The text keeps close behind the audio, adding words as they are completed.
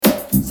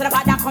So the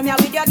father come here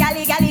with your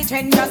galley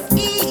trend. Just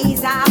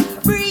ease up,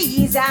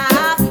 breeze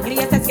up. You know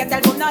you say get the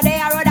no day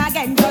road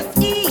again. Just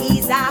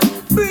ease up,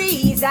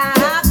 breeze up.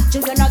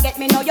 Children don't get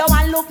me now, you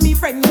want look me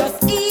friend.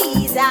 Just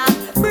ease up,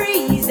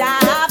 breeze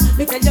up.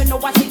 Me tell you no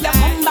what till you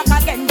come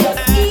back again.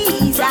 Just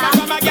ease up.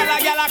 Come a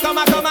gyal, come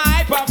a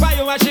hype up for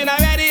you. Machine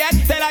ready yet?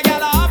 Tell a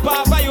gyal up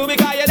up for you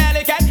because you're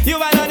delicate. You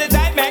are on the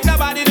type, make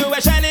nobody do a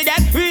shelly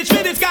get. Reach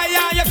for the sky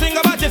and you sing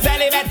about your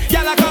celibate.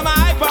 Gyal come a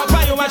hype up for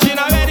you. Machine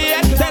ready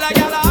yet? Tell a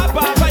gyal up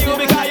up for you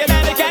because you're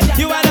delicate.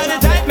 You are on the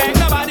type, make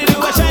nobody do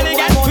a shelly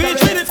get. Reach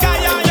for the sky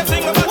and you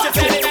sing about your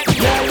celibate.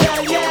 Yeah.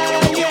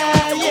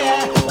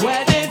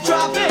 Where the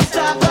traffic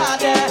stop out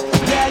there.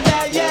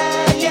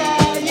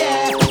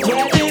 Yeah.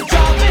 Where the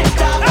traffic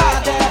stop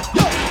out there.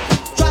 Yo,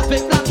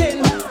 traffic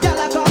blocking.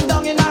 Gyal come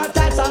down in our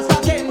tights and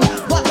stocking.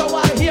 What a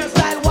white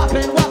hairstyle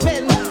whopping.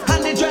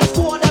 And the dress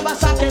code ever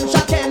shocking.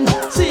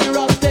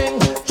 Serious thing.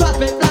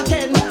 Traffic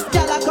blocking.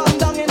 Gyal come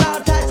down in our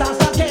tights and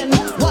stocking.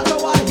 What a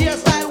white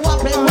hairstyle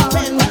whopping.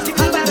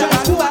 And the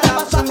dress code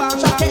ever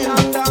shocking.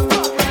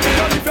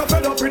 If you're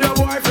fed up with your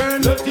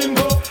boyfriend, let him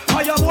go.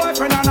 Or your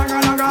boyfriend a naga,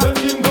 let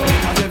him go.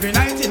 Cause every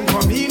night him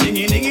come in, ding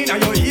in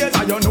your ears,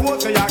 and you know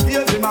say your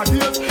ears in my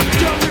ears.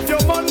 Just if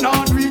your man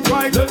not do it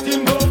right, let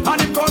him go.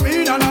 And him come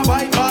in and a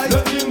bite,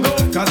 let him go.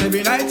 Cause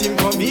every night him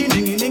come in,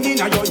 ding in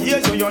your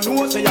ears, so you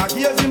know say your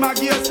ears in my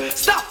ears.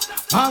 Stop!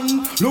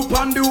 And look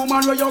on the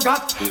woman where you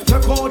got.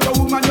 Take out the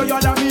woman where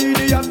you're the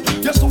idiot.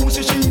 You soon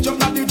see she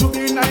jump at the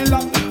juvenile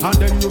lap. And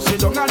then you sit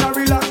down and a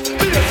relax.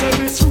 Here say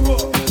this show,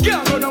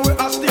 can't run away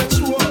a stage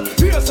show.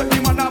 Here say the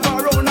man have a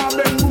round and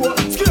bend low.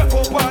 Scrape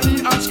up on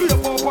it and scrape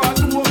up on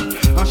two.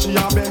 And she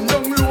a bend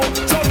down low.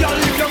 So girl,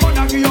 if your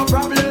man a give you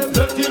problem,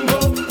 let him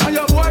go. And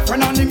your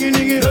boyfriend a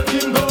ningy, let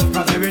him go.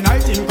 Cause every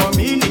night him come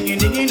in,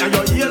 ningy, and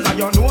your ears, and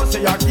you know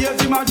say your ears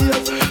in my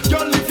ears.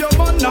 Girl, if your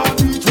man not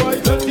do it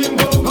right, let him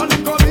go. And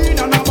him come in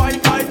and a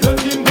bite, let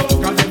him go.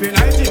 Cause every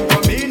night him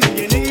come in,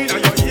 ningy,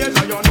 and your ears,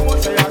 and you know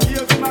say your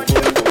ears in my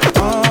ears.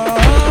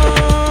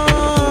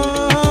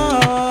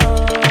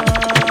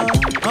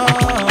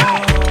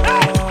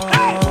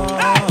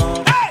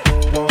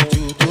 Want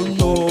you to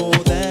know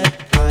that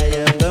I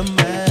am the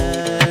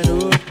man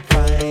who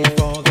fight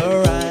for the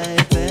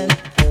right and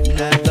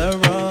not the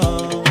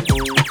wrong.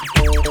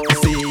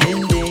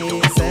 Seeing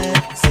this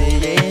and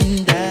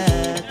seeing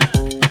that,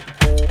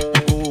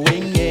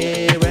 going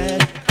here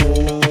and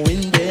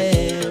going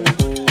there.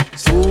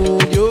 Soon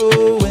you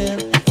will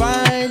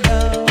find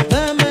out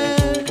the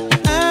man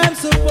I'm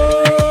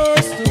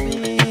supposed to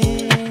be.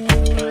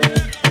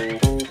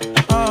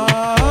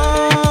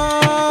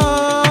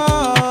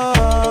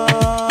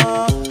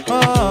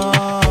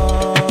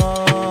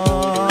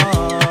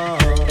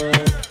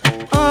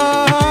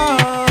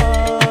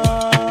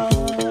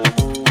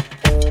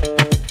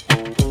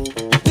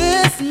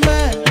 This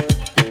man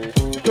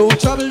don't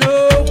trouble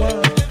no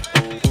one,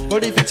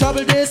 but if you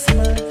trouble this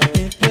man,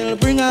 it will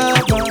bring a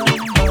bam bam.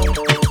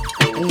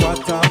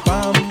 What a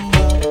bam bam.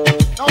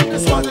 Now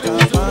this one to the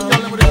music, the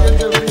girl with the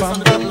angel face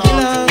and the them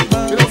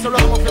laugh. It also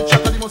rhyme off the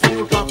track and the most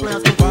new pop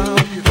players to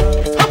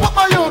step up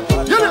my youth,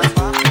 you know.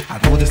 I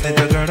know this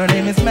little girl, her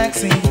name is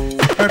Maxine.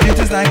 Her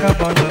beauty's like a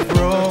bunch of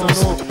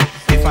roses.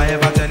 If I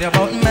ever tell you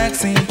about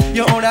Maxine,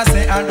 you older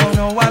say I don't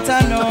know what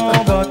I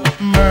know, but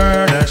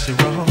murder she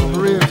wrote.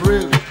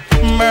 Real.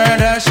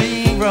 Murder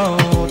she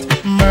wrote.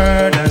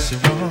 Murder she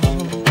wrote.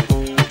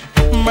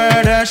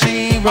 Murder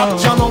she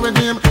wrote. Action with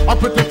him, a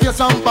pretty face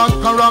and bad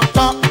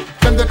character.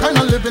 Them the kind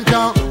of living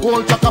can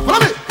hold chaka. Follow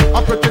me.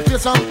 A pretty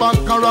face and bad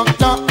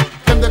character.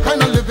 Them the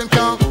kind of living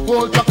can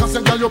hold chaka.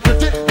 Say girl you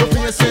pretty, your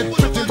face it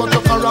pretty, but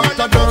your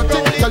character dirty.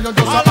 Girl you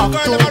just a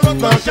act too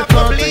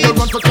flirty. You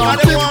run to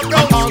talk it, and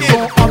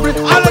also hurry.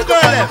 All the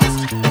girls,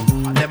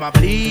 them a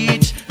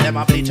bleach. Them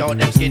a bleach out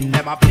them skin.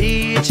 Them a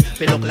bleach.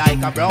 They look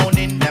like a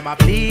browning. Them a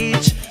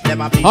bleach.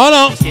 Them a bleach. Hold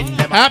on. Skin,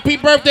 Happy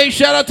birthday.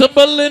 Shout out to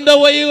Belinda.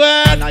 Where you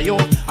at? and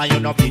you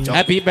no bleach out.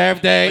 Happy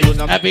birthday.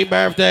 Happy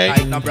birthday.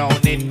 Like no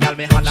browning. Girl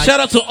me hand Shout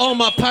out to all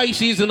my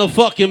Pisces in the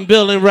fucking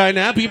building right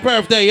now. Happy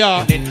birthday,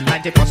 y'all.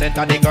 90%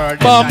 of the girls.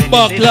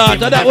 Bumba clot.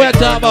 That's what we're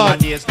talking about.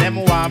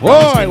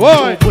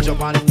 Why? Put your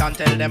man and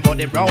tell them about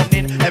the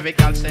browning. Every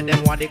girl say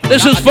them want the.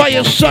 This is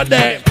Fayah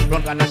Sunday.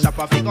 Run gonna shop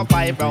a figure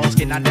buy brown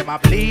skin and them a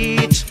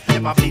bleach.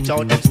 Them a bleach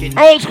out them skin.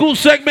 Old school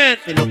segment.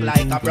 They look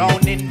like a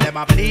browning. Them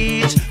a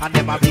bleach and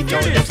them a bleach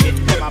out them skin.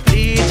 Them a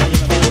bleach.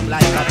 They look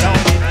like a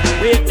browning.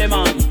 Wait them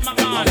on.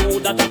 Who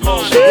that a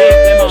come?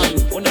 Wait them on.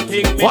 Wanna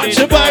think me Watch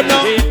did the vibe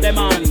now. Wait them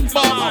on. Who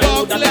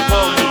that a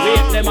come?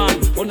 Wait them on.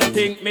 Wanna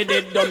think me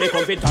did done me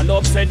come fit turn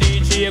up. Say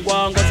DJ go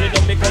and go sit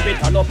down me come fit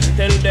turn up.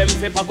 Tell them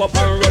fi pack up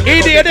and run.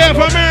 Idiot there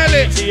from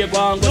early. DJ go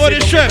and go Know the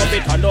sit chef. down me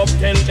come fit turn up.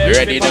 Tell them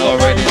Ready fi pack now, up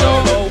ready and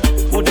run. now.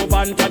 Put up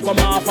and come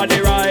off of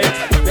the right.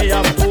 They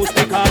have two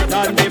stick out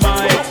and the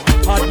mic.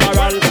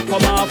 Admiral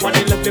come off of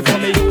the left before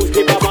me use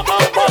the baba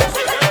and box.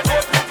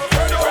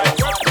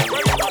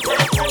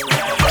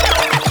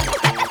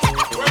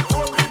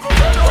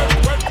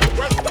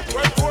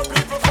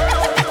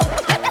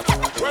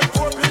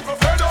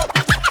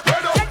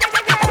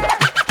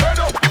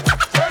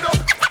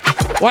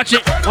 Watch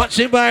it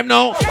vibe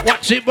now.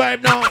 Watch it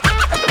vibe now.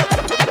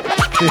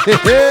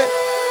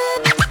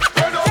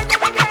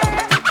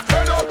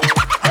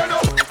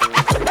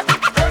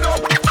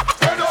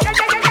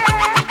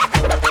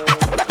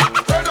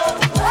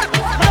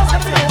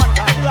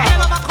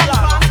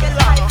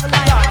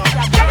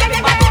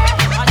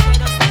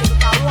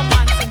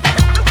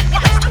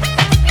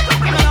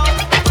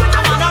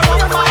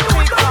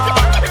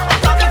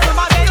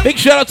 Big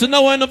shout out to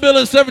Noah in the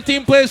building,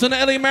 17th place on the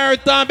LA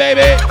Marathon,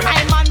 baby.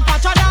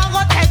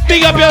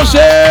 Big up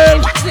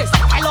yourself.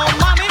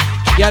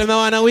 Y'all know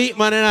on a week,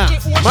 man,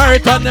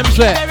 Marathon them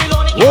say.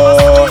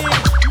 Whoa.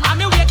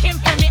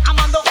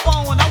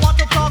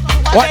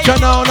 Watch her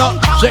now, no.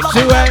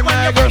 Sexy wine,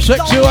 my girl,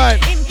 sexy wine.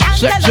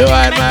 Sexy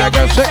wine, my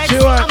girl, sexy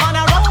wine.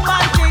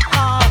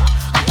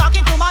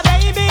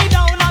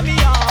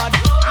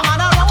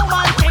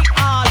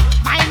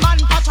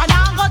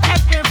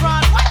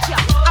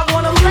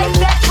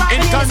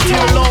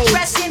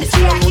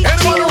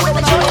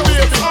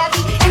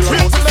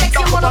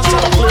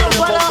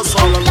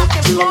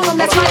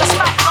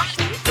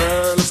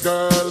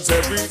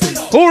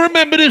 Who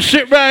remember this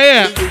shit right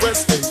here?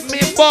 Me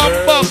bomb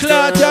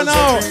buckler, you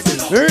know.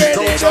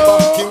 Ready to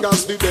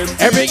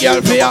every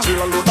girl for ya.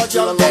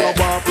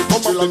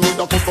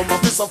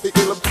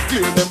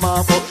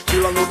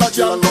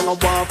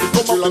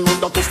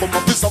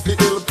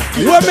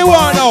 What me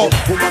want now?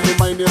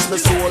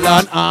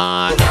 Land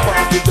on.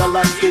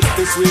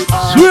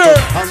 Swear.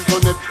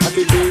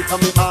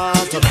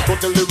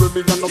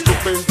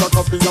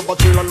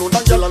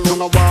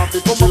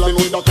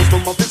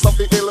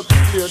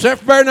 Chef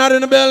Bernard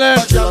in the building.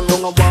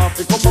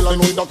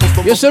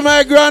 You see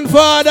my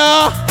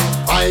grandfather?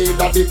 I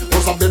daddy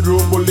was a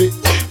bedroom bully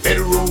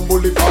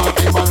for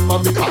him and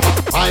mommy.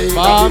 I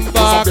daddy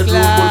was a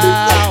bedroom bully.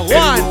 1,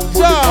 2,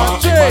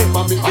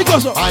 3.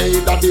 Because I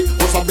daddy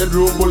was a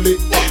bedroom bully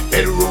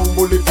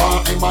for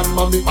him and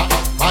mommy.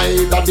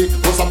 I daddy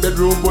was a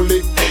bedroom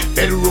bully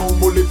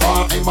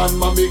for him and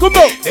mommy. Come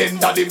on. Then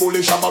daddy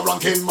bully shabba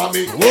ranking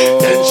mommy.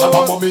 Then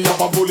shabba mommy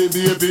have a bully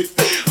baby,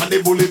 and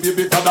the bully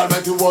baby that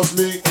already was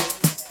me.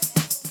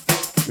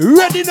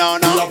 Ready now,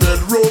 now. A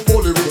bedroom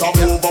bully with a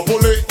over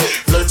bully.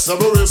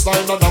 Flexible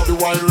waistline and have the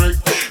wine ring.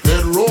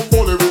 Bedroom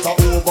bully with a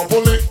over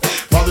bully.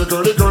 For the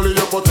girly,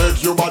 you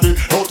protect your body.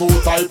 No two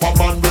type of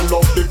man will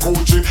love the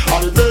coochie.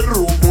 And the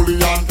bedroom bully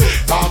and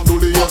Tam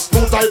Dooley. Yes,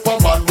 two type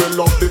of man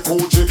will love the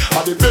coochie.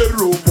 And the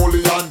bedroom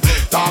bully and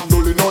Tam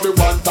Dooley. No the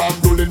one Tam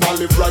Dooley not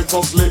live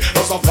righteously.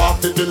 Just a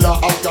 40 killer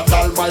of God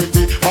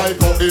Almighty. My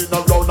go in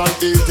around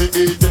and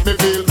 80. Me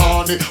feel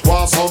horny.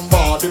 Want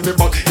somebody me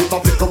back. It a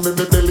pick up me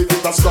belly.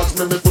 It a scratch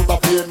me put a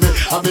pain me.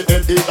 And me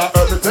head it a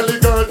hurt me. Tell the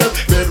girl them.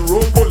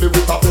 Bedroom bully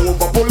with a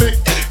over bully.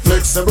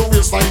 Flexible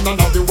waistline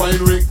and have the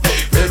wine ring.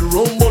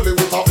 Bedroom bully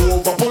with a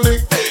over bully.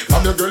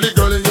 I'm your girly,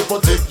 you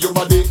protect your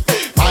body.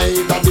 My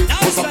daddy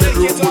was a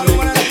bedroom bully.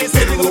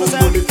 Bedroom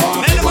bully for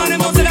my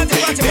mommy.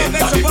 Then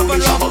daddy bully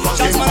shabba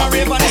rocking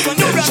mommy.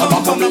 Then shabba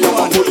mommy have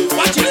a bully.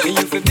 Watch it.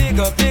 You feel big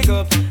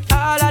up.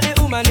 All of the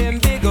woman them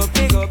big up.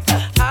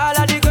 All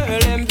of the girl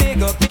them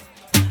big up.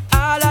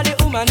 All of the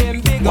woman them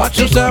big up. Watch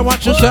yourself.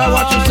 What's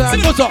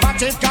up?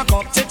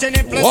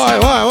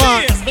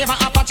 Why?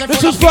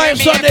 This is Fayah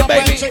Sunday,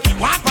 baby.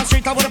 Walk on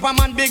street, I would have a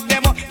man big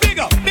demo. Big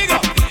up.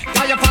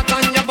 Girl, your fat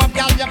and your buff,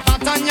 girl, your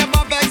fat and your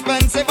buff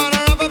expensive. And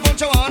I never put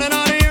you on and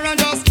on here and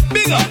just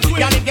big up.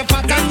 Girl, if your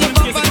fat and your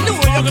buff and do you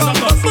come,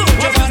 put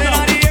you on and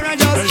on here and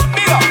just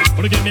big up.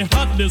 Wanna get me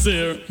hot this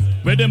year?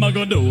 Where them a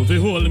go do if you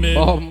hold me?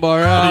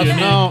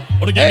 Now.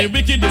 Hey,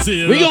 we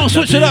gonna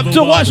switch it up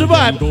to watch the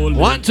vibe.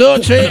 1, 2,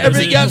 3,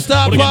 every girl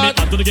start part.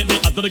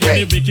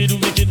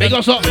 Big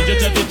us up.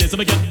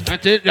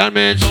 That's it, that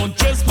means.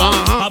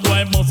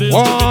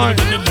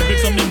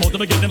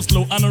 Get them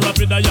slow and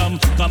rapid I am.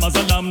 Come as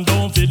a lamb,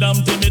 don't feel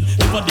I'm timid.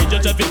 If a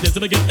DJ traffic test,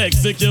 I get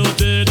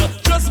executed.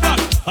 Just back,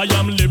 I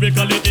am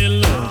lyrically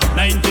ill.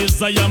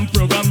 90s, I am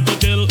programmed to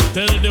kill.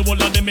 Tell the whole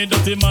of them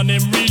dirty man,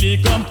 them really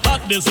come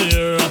hot this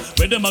year.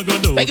 Where them a go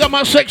do? Big up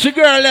my sexy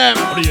girl, them.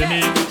 What do you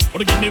mean? What do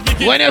you give me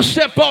wicked? When you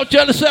step out,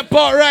 you step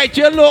out right.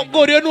 You look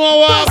good, you know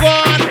what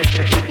I'm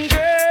going.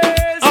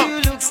 Girls,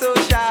 you look so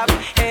sharp.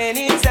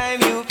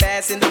 Anytime you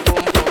pass in the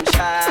boom boom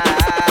shop.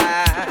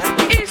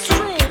 It's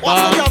true.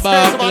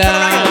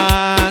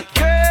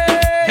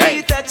 Girl,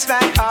 you touch my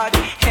heart.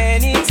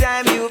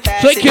 Anytime you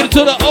pass. Take it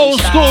to the old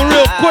school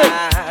real quick.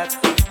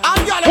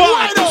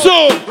 1,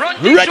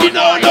 2, ready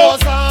now, no.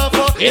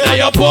 In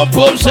your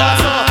pom-pom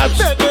shots.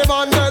 Make the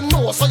man then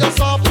know so you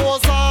soft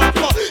pose off.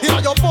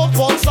 In your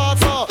pom-pom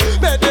shots.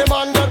 Make the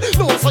man then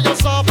know so you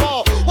soft.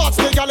 Watch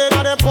the girl in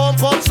the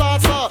pom-pom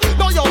shots.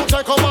 No young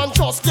gentleman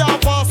just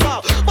can't pass.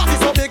 Body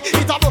so big,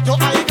 it a broke your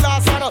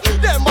eyeglass.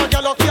 Them a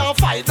girl can't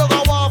fight, dog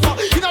a waff.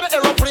 In the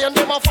aeroplane,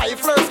 them a fight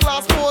first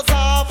class pose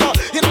off.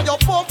 In your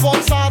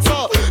pom-pom shots.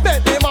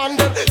 Make the man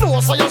then know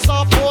so you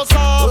soft pose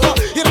off.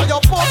 In your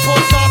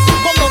pom-pom shots.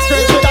 Come down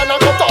straight with and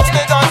come touch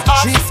the girl's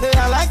ass. She say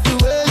I like the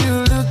way you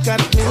look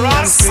at me.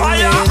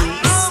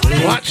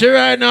 Watch it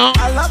right now.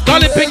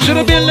 Call it picture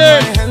the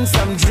building.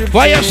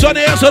 Fayah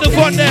Sunday, so the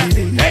fun there.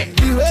 Hey.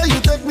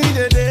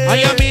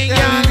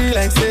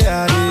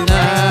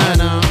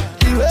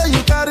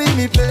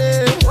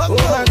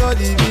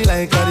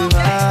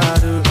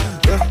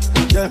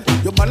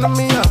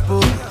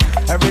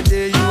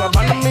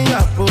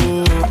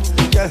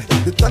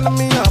 you turning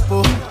me up,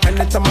 oh.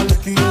 Anytime I look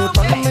at you, you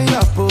turning me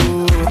up,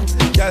 oh.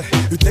 Yeah,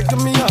 you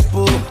taking me up,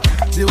 oh.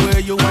 The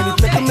way you want, you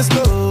taking me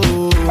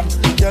slow.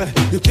 Yeah,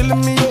 you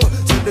killing me, oh.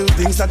 So the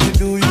things that you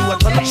do, you are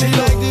turning me low. She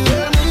like the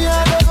way me, I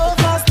go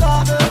faster.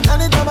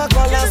 Anytime I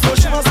call her, so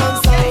she must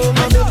answer. Oh,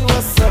 my baby,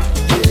 what's up?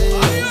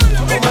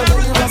 Yeah. Oh, my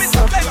baby, what's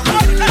up?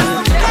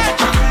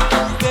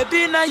 Yeah.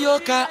 Baby,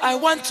 Nayoka, I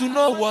want to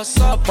know what's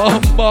up.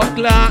 Bumbo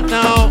clock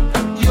now.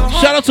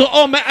 Shout out to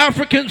all my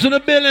Africans in the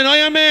building. Oh,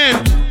 yeah,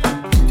 man.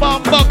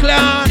 Bumbo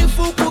clock.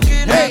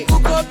 Hey.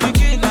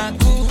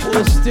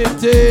 What's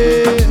it?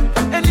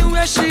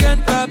 Anywhere she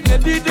enter,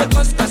 baby, they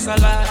cause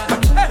casala.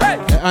 Hey, hey.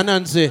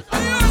 Anansi.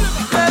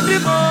 Baby,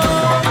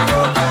 more.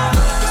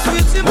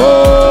 Sweetie,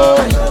 more.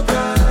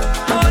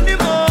 Money,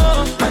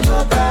 more.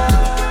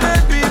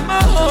 Baby,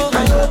 more.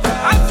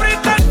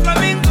 African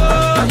flamingo.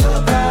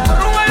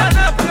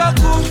 Ruana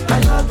Plaku.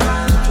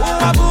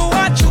 Uwabu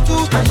Wachuku.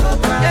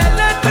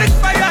 Electric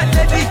fire,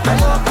 lady.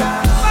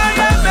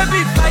 Fire,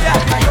 baby, fire.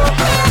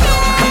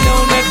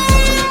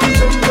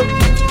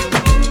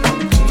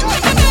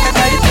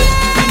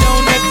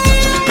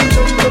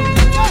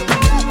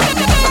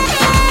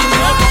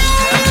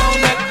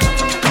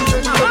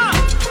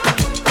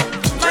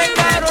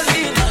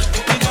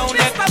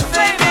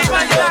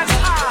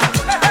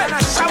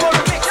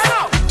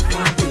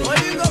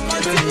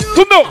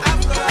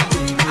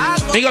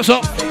 Big us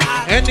up.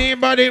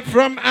 Anybody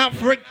from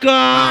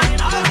Africa?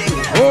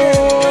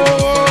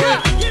 Oh,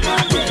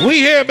 we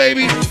here,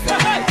 baby.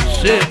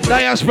 Shit,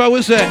 diaspora,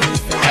 we say.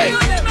 Hey.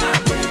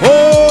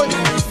 Oh,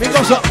 big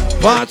us up.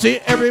 Party,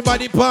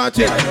 everybody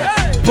party.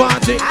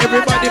 Party,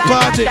 everybody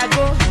party.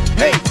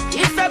 Hey.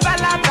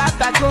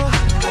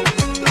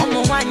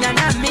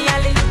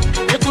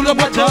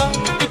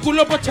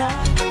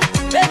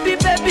 Baby,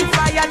 baby,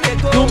 fire, they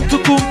go.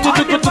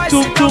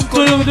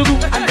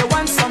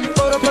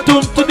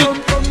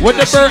 What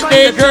the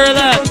birthday girl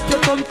at?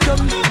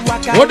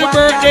 What the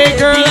birthday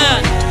girl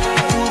at?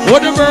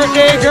 What the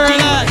birthday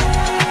girl at?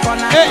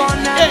 Hey,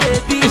 hey,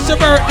 it's a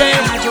birthday.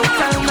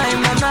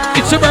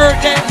 It's a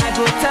birthday.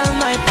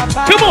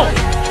 Come on.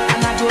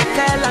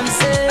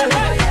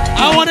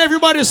 I want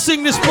everybody to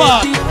sing this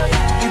part.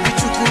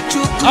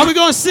 Are we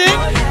gonna sing?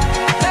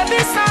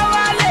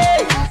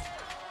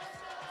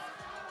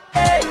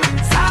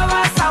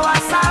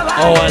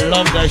 Oh, I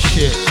love that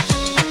shit.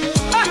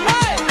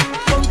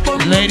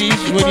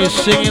 Ladies, when you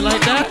sing it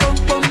like that,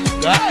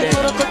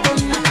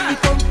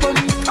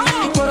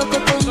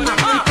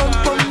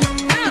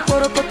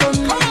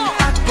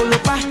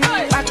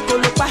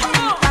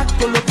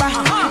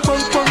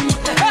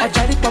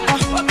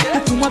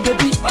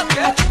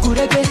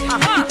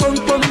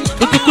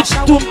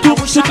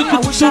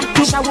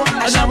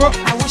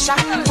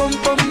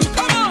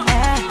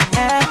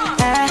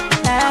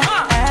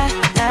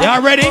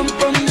 y'all ready?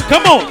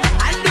 Come on.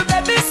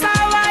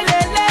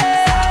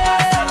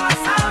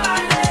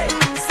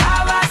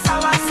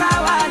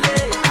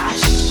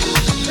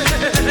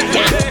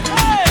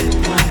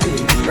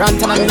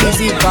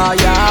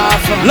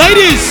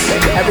 Ladies!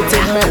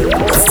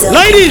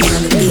 Ladies!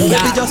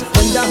 Baby, just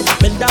bend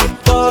down,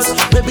 pause.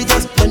 Baby,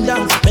 just bend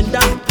down,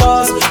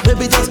 pause.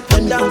 Baby, just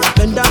bend down,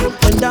 pause.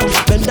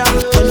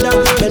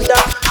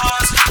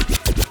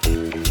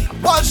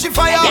 Watch the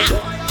fire.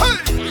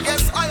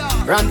 Yes, I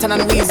am. Rantan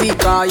and Weezy,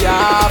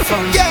 fire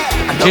from.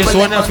 Just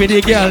wanna for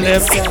the girl,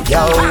 them.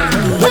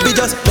 Baby,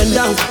 just bend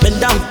down,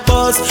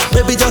 pause.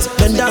 Baby, just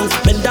bend down,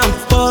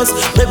 pause.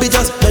 Baby,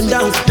 just bend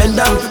down,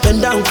 pause. Baby,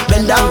 just bend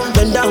down,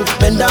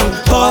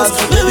 pause.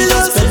 Baby,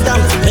 just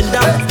bend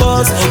down,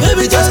 pause.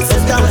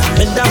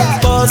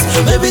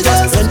 Baby,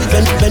 just bend.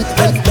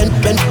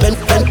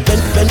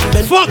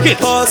 Fuck it.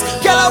 Pause.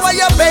 Girl, why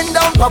you bend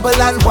down,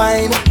 bubble and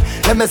wine?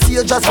 Let me see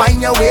you just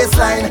wind your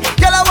waistline.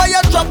 Girl, why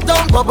you drop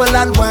down, bubble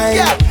and wine?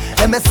 Yeah.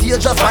 Let me see you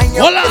just wind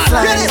your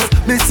waistline.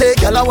 Me say,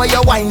 girl, why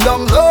you wind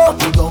down low?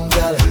 You don't,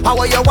 girl.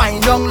 How you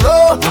wind down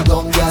low? You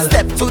don't, girl.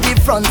 Step to the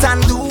front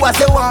and do what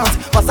you want.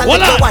 But I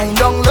let you wind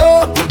down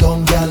low. You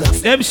don't, girl.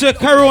 Them say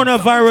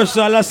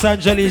coronavirus in Los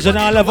Angeles and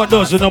all of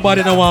us,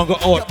 nobody no want to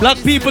go out. Black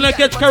people don't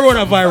get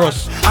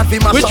coronavirus.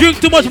 We drink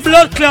too much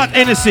blood clot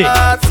Hennessy.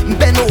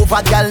 Bend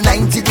over, girl,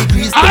 90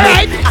 degrees. All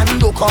right. And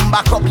don't come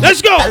back up.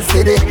 Let's go.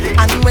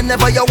 And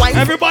whenever you wind,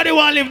 everybody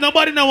want to live,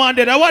 nobody no want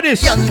that. What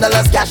is?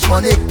 $1 cash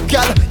money,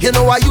 girl. You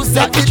know why you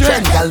set the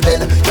trend, girl.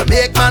 Ben, you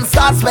make man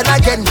start spend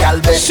again,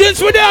 girl. Ben. Since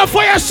we there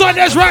for your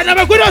Sundays right now,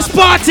 we're going to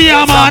party,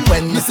 yeah, man.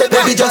 When you say,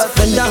 baby, just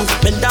bend down,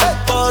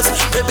 pause.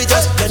 Baby,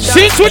 just bend down.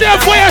 Since we there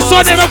for your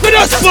Sundays, we're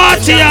going to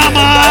party, yeah,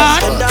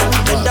 man.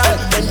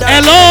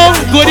 Hello,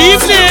 good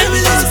evening.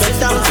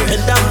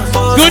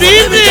 Good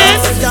evening.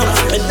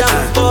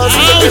 Oh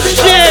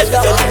shit.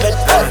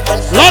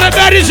 Lot of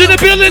baddies in the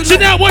building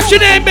tonight. What's your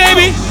name,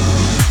 baby?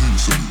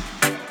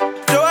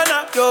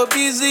 Joanna, your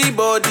busy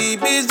body,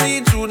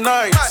 busy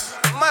tonight.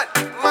 Mad.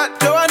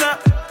 Joanna,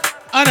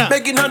 Anna,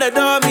 making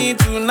 $100 me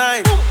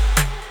tonight.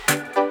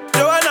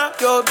 Joanna,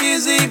 your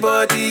busy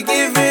body,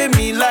 giving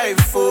me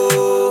life,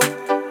 oh.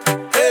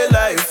 Hey,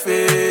 life,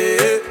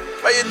 hey.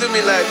 Why you do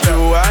me like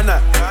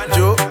Joanna?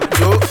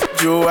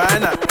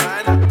 Joanna.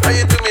 How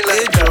you do me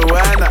like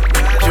Joanna?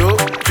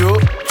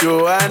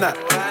 Joanna.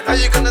 How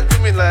you gonna do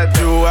me like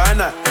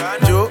Joanna?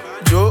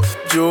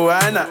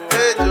 Joanna.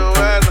 Hey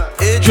Joanna.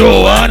 Hey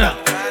Joanna.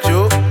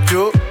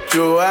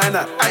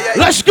 Joanna.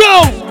 Let's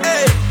go.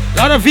 Hey.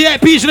 Lot of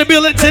VIPs in the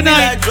building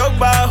tonight.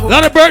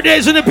 Lot of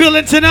birthdays in the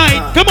building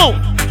tonight. Come on.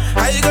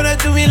 How you gonna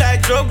do me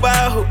like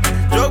Drogba?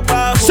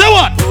 Say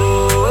what?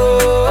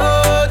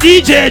 Oh,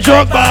 DJ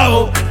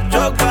Drogba.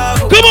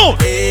 Come on.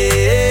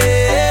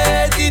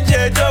 Hey,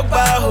 DJ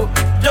Drogba.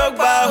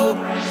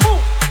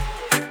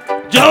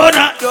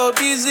 Joanna. Your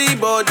busy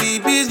body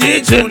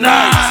busy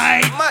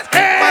tonight. Man,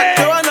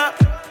 Joanna.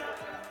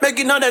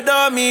 Making all the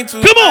dummy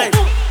tonight. Come on.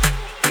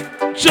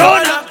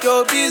 Joanna.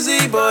 Your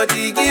busy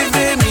body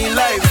giving me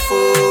life,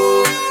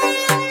 oh.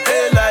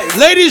 Hey, life.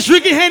 Ladies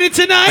drinking Henny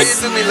tonight. How you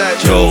do me like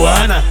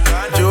Joanna.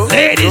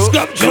 Ladies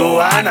come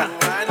Joanna.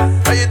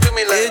 How you do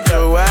me like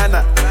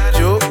Joanna?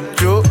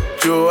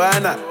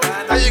 Joanna.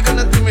 How you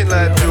gonna do me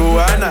like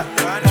Joanna?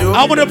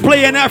 I wanna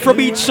play an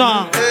Afrobeat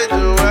song. Hey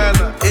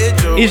Joanna.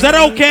 Is that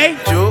okay?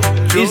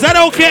 Is that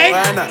okay?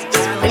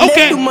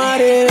 Okay.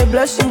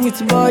 Bless you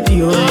with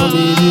body, oh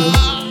baby.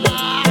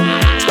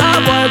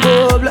 Starboy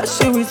go bless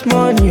you with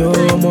money, oh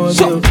my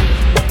girl.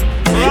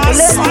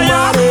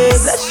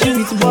 Bless you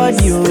with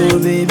body, oh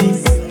baby.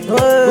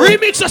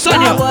 Remix us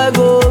on you. Starboy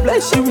go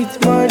bless you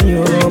with money,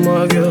 oh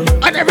my girl.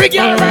 And every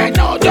girl right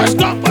now just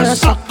come for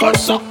sucker.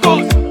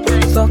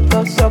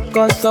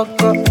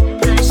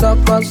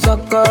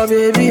 Sucker,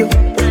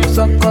 baby.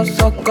 Sucker.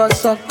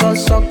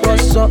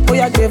 Oh,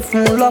 yeah, give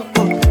from lock.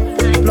 Oh,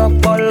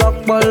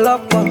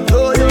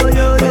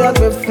 yeah,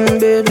 give from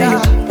baby.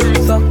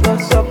 Sucker.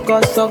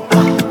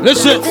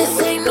 Listen.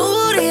 This ain't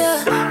new to ya.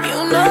 You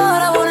know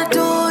what I wanna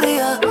do to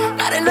ya.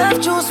 Not enough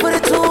juice for the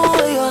two of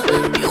ya.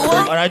 You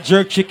want Oh, that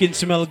jerk chicken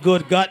smell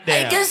good. I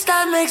Goddamn. guess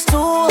that makes two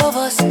of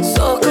us.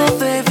 So good,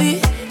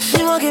 baby.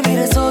 She won't give me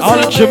the toast. All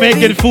the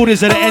Jamaican food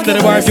is at the end of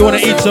the bar if you want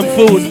to eat some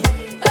food.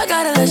 I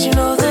gotta let you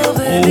know, little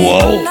baby.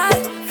 Whoa.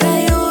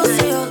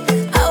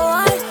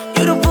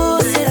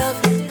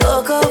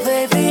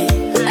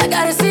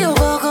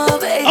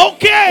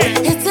 Okay.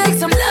 It takes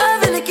some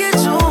loving to get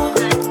you.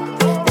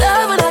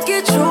 Love when I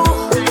get you.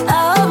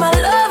 I hold my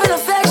love and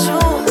affection.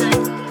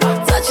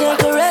 Touch and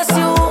caress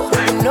you.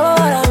 You know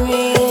what I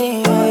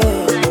mean.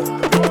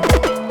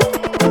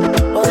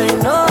 Oh, you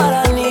know what I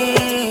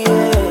need.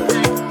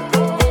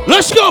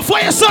 Let's go for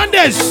your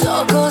Sundays.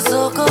 So go,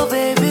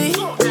 baby.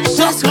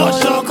 So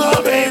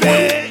go,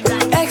 baby.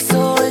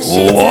 XO and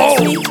she text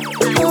me.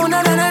 Oh,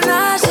 na,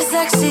 she's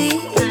sexy.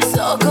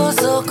 So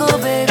go,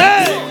 baby.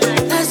 Hey.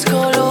 Let's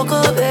go,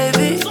 loco,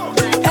 baby.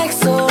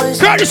 XO and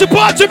she Curtis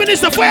support 2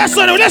 minutes to Fayah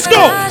Sunday. Let's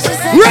go.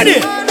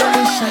 Ready?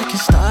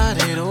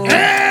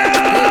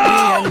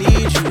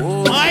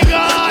 My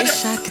God.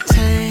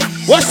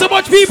 What so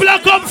much people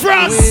have come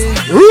from?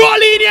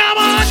 Roll in here,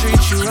 man.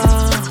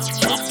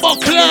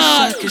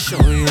 Buckler.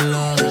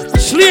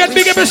 Slay and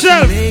big up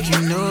yourself.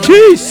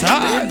 Jesus.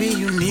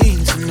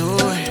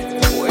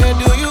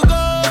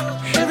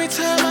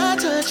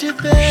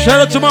 Shout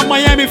out to my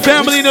Miami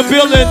family in the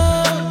building.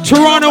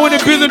 Toronto in the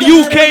building.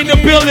 UK in the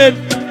building.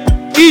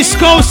 East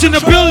Coast in the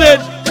building.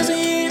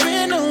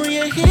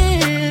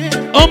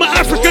 All my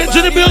Africans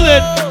in the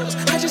building.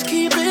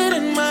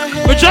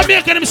 But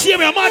Jamaican, them see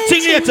me a mad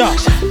thing later.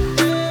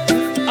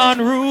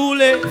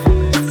 Unruly.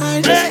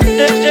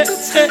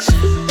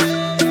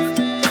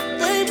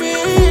 Baby,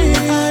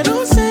 I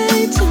don't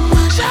say too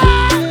much.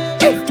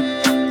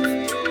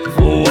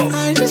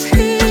 I just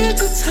hit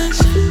the touch.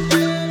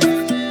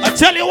 I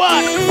tell you what. I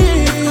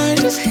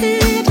just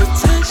hit the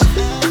touch.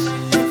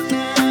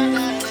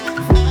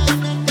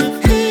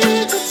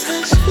 Hit the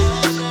touch.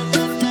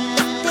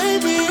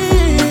 Baby,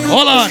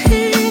 Hold on.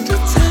 hit the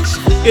touch.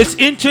 It's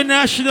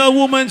International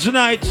Women's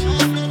Night.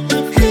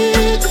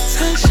 Hit the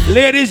touch.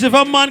 Ladies, if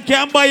a man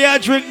can't buy you a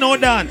drink, no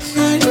dance.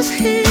 I just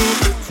hit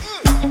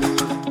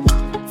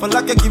For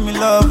like you give me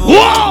love.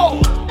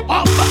 Whoa!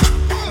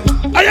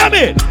 I am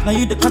it. Now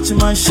you the catch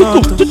my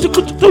shot.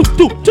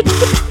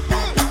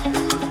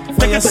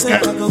 Like I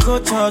said, I go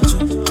touch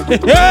you.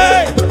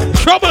 Hey,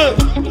 trouble.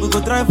 We go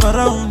drive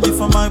around you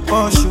for my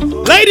Porsche.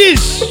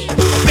 Ladies,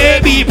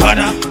 baby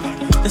banana.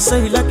 They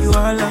say you like you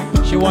all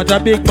like. She want a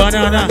big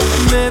banana.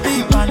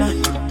 Baby banana.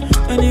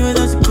 Anywhere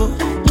that you go,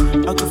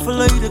 I can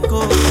follow you to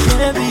go.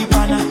 Baby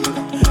banana.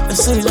 They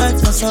say you like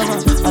cassava.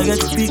 I get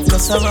the big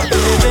cassava.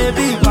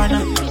 Baby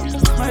banana.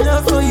 My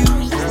love for you.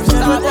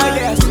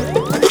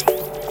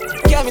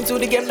 Came into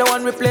the game, no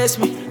one replace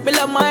me. Me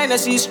love my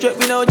energy straight,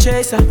 me no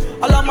chaser.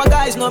 All of my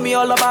guys know me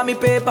all about me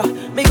paper.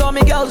 Me got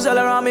me girls all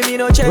around me, me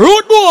no chaser.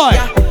 Rude boy.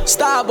 Yeah,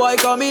 star boy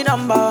call me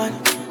number one.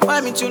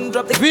 When me tune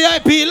drop the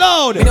VIP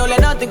loud. me don't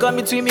let nothing come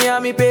between me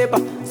and me paper.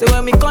 So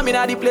when me come in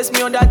at the place,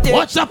 me on that tape.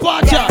 What's up,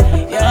 Archer?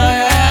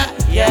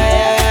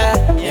 Yeah.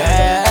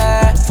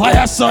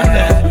 Fayah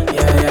Sunday.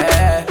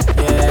 Yeah.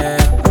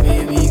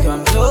 Baby,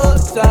 come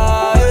closer.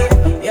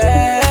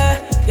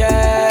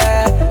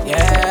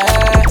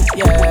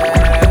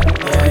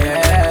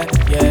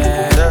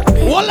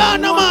 Hold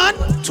on, no man.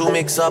 To me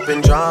mix up in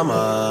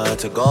drama,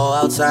 to go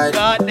outside.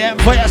 Goddamn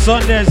Fayah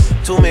Sundays.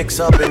 To mix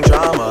up in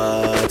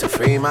drama, to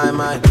free my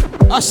mind.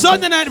 A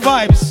Sunday night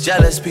vibes.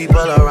 Jealous people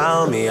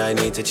around me, I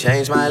need to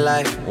change my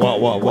life.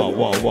 What?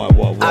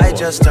 I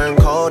just turn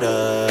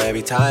colder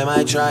every time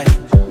I try.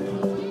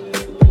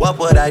 What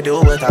would I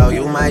do without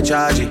you, my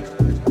Georgie?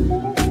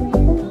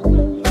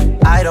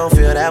 I don't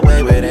feel that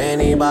way with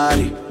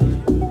anybody.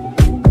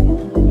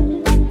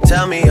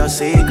 Tell me your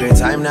secrets,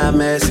 I'm not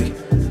messy.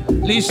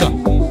 Lisa.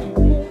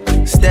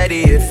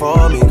 Steady it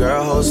for me,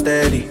 girl, hold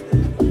steady.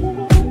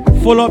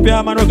 Full up,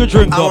 yeah, man, we could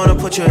drink I up. wanna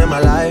put you in my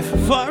life.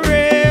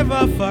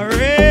 Forever.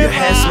 Your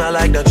hair smell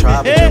like the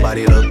tropics, your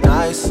body look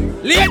nice.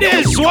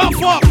 Ladies, one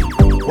fuck.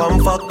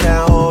 One fuck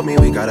can't hold me,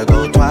 we gotta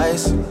go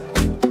twice.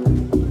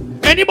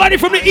 Anybody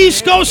from the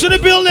East Coast in the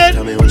building?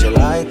 Tell me what you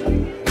like.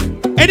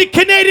 Any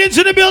Canadians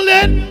in the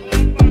building?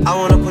 I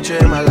wanna put you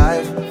in my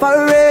life.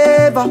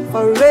 Forever.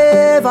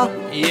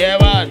 Yeah,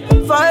 man.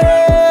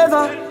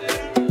 Forever.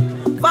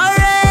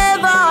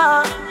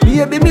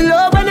 Baby, me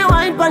love when you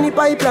wine pon the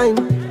pipeline.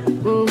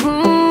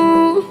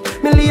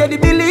 Me lady,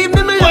 believe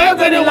me love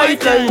when you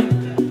lifetime.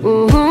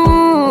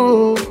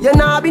 You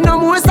nah be no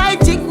more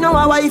side chick, no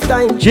a wife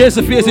time.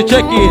 Jason Face to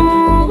check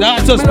in.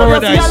 That's us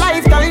paradise.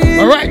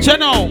 Alright,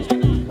 channel.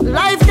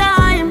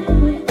 Lifetime.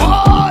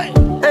 Boy.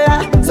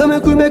 Yeah. So me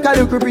could make a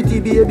look pretty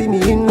baby,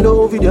 me in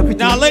love with your pretty.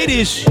 Now,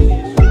 ladies.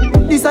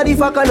 This a the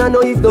fuck and I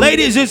know if the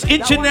ladies, it's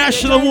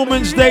International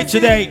Women's Day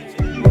today.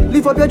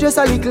 Lift up your dress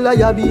a little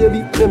higher,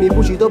 baby. Let me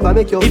push it up and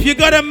make you. If you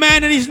got a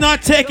man and he's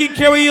not taking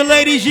care of you,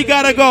 ladies, you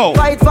gotta go.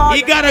 Fight for.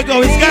 He gotta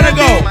go. He's gotta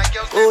go.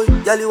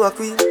 Oh, girl, you a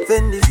queen.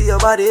 Fendi for your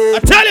body. I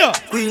tell you.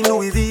 Queen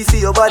Louis V for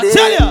your body. I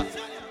tell you.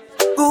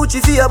 Gucci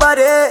for your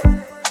body.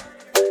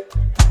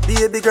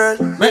 Baby girl,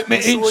 make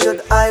me show you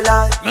the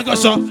highlight. Make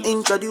us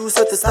introduce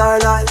you to star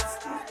life.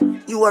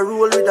 You are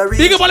roll with a real.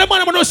 Think about the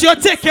man, but you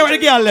take care of the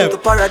girl left. To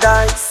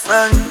paradise,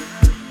 man.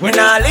 When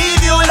I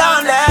leave you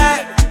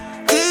lonely,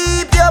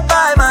 keep you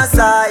by my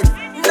side.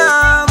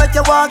 Now make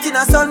you walk in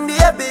a sun,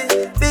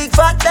 baby. Big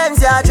fat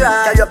Benz you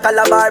drive. You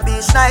Calabar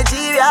Beach,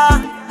 Nigeria,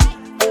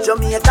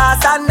 Jamaica,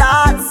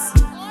 Sandals.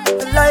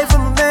 The life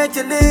will make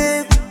you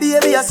live,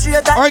 baby. A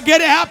straight. Or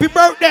get a happy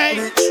birthday.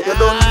 Rich, you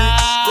don't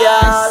rich,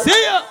 yeah.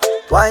 See ya.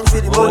 Wine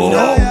for the money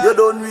now, you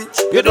don't rich.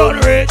 You don't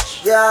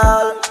rich,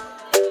 y'all.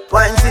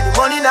 Wine for the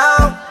money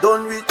now,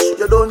 don't rich,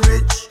 you don't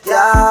rich,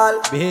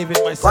 y'all.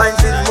 Behaving myself. Wine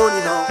for the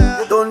money now,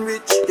 you don't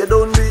rich,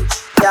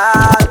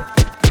 y'all.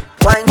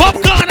 Wine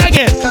popcorn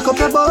again. Cock up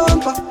your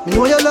bumper, me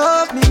know you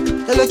love me.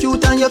 You look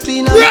cute and you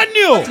clean and brand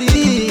new.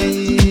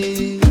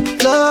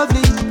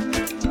 Lovely.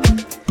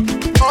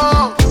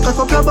 Cock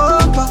up your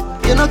bumper,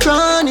 you're not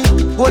cranny.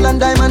 Gold and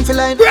diamond feel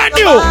like brand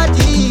new.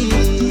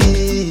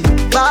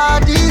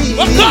 Body.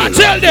 What can't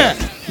tell them?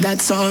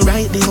 That's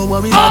alright, they don't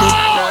worry about it.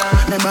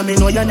 Remember me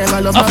know you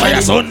never love my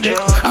Fayah Sunday.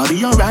 I'll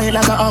be alright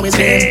like I always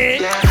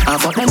been. I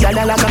fuck them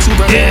gyal like a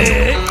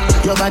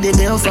superman. Your body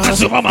built from a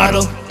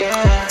supermodel.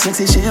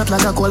 Sexy shape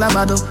like a cola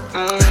bottle.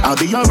 I'll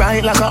be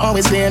alright like I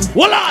always been.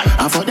 Voila!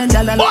 I fuck them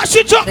gyal like a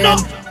superman.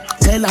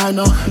 Tell her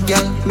no.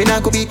 Girl, me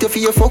not go beat you for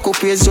your fuck up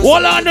praise.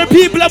 Hold on, the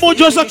people about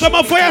just come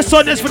up for your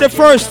Sundays for the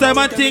first time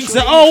and think,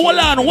 say, oh, hold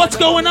on, what's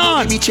going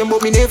on? Beach him,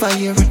 but me never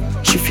hear it.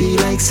 She feel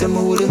like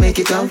some would make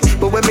it out.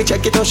 But when me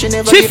check it out, she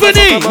never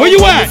Tiffany, where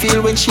you at?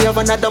 Feel when she have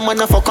another man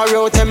a fuck her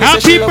out.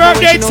 Happy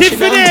birthday,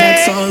 Tiffany!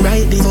 It's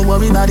alright, they don't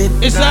worry about it.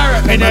 It's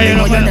alright, you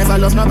know you never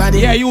love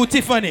nobody. Yeah, you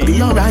Tiffany.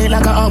 Be alright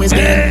like I always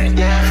been.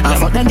 I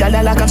fuck them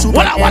gyal like I'm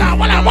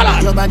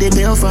superman. Your body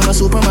built from a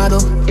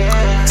supermodel.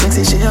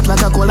 Sexy shape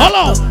like a cola.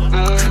 Hello.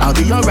 I'll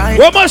be alright.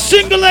 Where my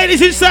single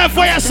ladies inside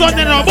Fayah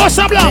Sunday now? Boss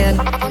up long.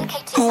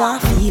 I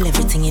feel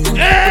everything in a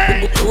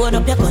load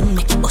up your gun,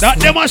 make it bust. That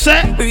them I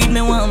say. Breed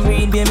me one,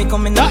 breed baby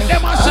coming down. That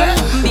them I say.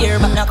 Beer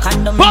but no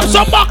condom. Pop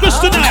some buckles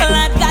tonight.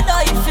 Lord God, oh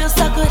you feel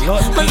so good.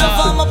 My love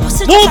for my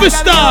pussy. Movie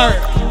star.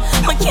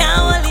 I can't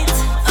hold it.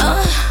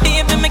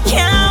 Baby, I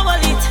can't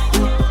hold it.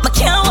 I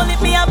can't hold it,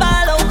 me a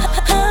ball out.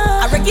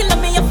 I regular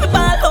me up a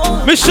ball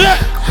out.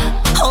 Michelle.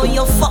 Oh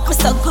you fuck me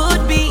so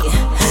good, B.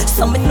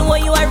 So me know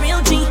you a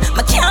real G.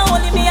 I can't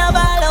hold it, me a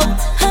ball out.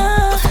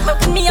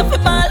 Me up a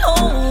ball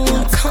out.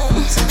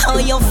 Oh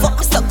you fuck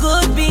me so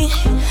good, B.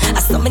 I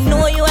saw me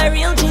know you a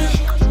real G.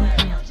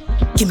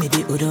 Give me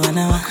the udo and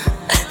I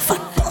fat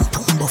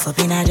pum buff up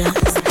in a jazz.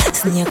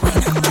 Snake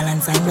wine and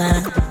balance and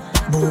gana.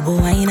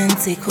 Bobo wine and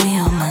take away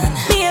your man.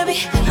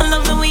 Baby, I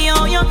love the way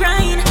how you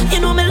grind.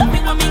 You know me love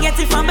it when me get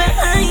it from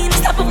behind.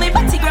 Stop on my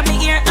body, grab me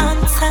ear and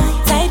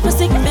tight. Tight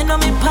pussy gripping on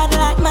me pad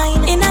like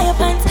mine. In your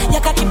pants,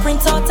 your cocky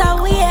print out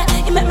a way.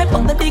 You make me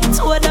put the big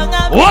toe down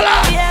a bit.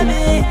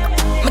 Baby,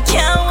 me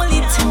can't hold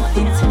it.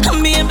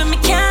 Baby, me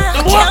can't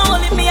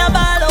hold it, me a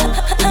ball out.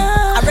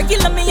 I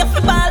regular me up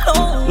a ball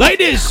out.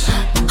 Ladies.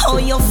 Oh,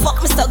 you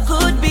fuck me so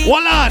good, B.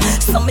 Hold on.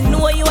 So me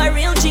know you a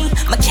real G.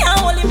 Me can't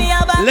hold it, me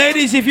a ball.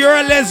 Ladies, if you're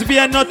a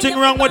lesbian, nothing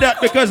wrong with that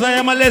because I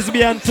am a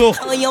lesbian too.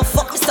 Oh, you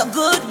fuck me so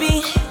good,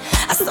 B.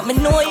 I saw me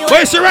know you.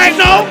 Where's she right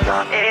now?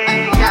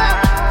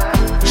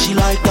 She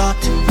like that.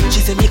 She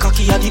say me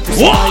cocky a the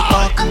pussy like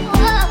back.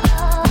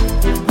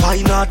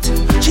 Why not?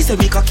 She said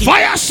me cocky.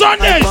 Fire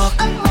Sundays.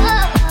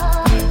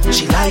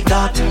 She like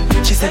that.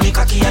 She said me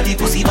cocky and the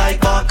pussy bite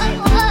back.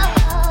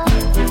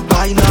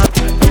 Why not?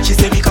 She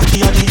said me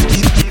cocky and the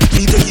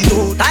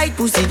tight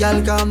pussy,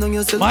 girl, calm down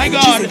yourself. My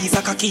God. She said this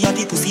a cocky and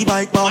the pussy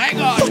bite back.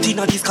 Out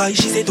inna the sky,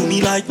 she said to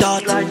me like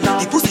that.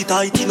 The pussy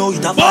tight, you know it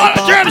a fight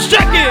back. James,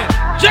 check it.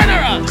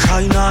 General.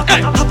 Cry not.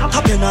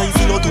 Tap your knife,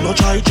 you know do not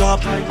try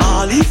drop.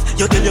 All if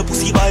you tell your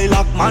pussy by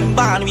lock, man,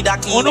 ban with a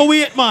key. Oh no,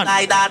 wait, man.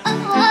 Like that.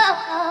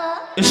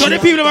 It's so the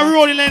people that are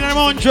rolling in their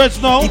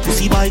hundreds now. It's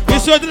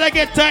so that they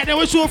get tight, they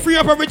will so free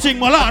up everything.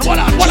 Hold on.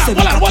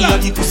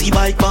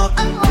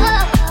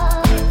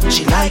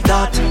 She like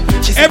that.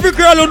 Every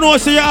girl who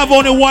knows that you have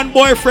only one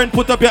boyfriend,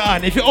 put up your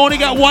hand. If you only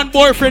got one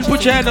boyfriend,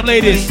 put your hand up,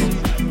 ladies.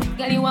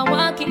 Girl, you a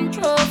walking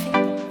trophy.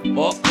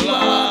 Oh,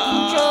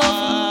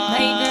 My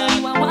girl,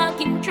 you a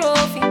walking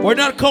trophy. we're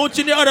not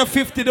counting the other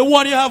 50, the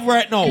one you have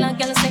right now. Girl,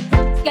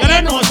 Girl,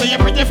 I know, so you're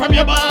pretty from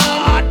your body.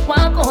 Walk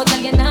out, girl,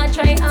 you not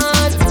try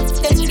hard.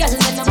 Then girl,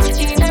 then I'm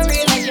pretty in a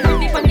real life. You're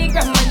pretty from the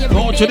gram, and you're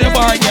Go to the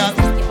bar, girl.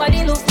 Your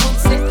body look good,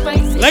 set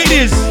spicy.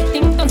 Ladies.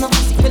 Think to no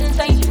pussy, well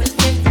tight, well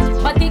set.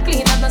 Body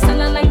clean and a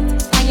cellulite.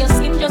 And your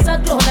skin just a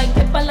glow like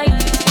pepper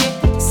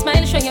light.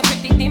 Smile, show your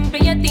pretty dimple,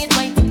 your teeth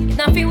white.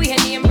 Now feel we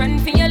had name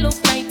brand for your look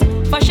right.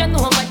 Fashion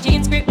over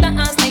jeans, grip the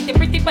ass like the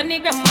pretty from the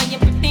gram, and you're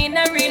pretty in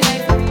a real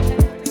life.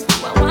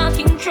 You a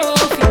walking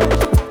trophy.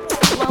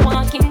 You a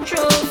walking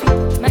trophy.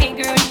 My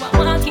girl, you a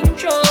walking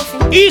trophy.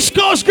 East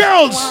Coast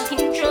girls.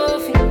 Walking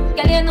trophy.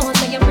 Girl, you know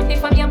so you're pretty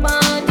from your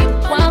body.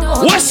 Walk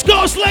out. West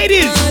Coast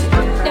ladies.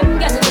 Them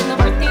girls, you know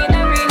pretty in a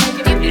real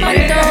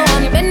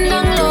life. You bend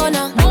down low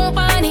now. Move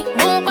on it,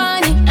 move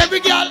on it. Every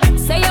girl.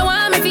 Say you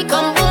want me fi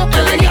come move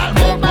on it.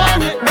 Move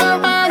on it,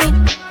 move on it.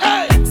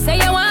 Say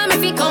you want me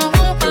fi come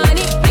move on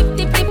it.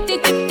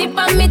 Tip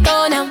on me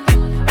toe now.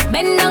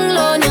 Bend down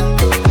low now.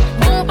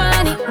 Move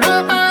on it,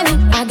 move on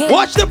it.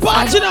 Watch the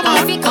party now, man.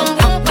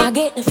 I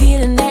get the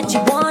feeling that you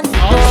want.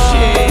 Oh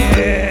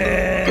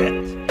shit!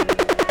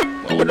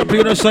 Well, when the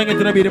people song it's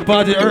gonna be the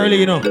party early,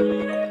 you know.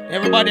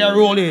 Everybody are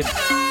rolling.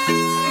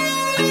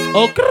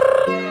 Okay.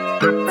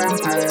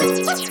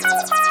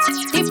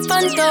 Tip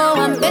on toe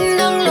and bend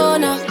down low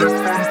now.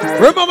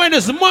 Remember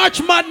this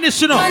March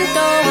Madness, you know. Tip on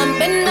toe and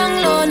bend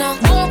down low now.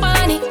 Move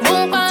on it,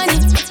 move on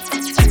it.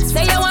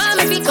 Say you want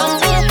me fi come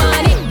move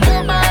on it,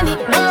 move on it,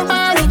 move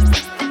on it.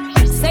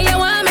 Say you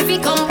want me fi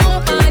come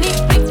move on it.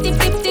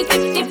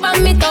 Tip on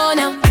me toe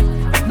now.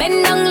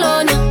 Bend down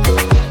low now.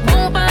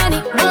 Move on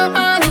it, move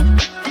on it.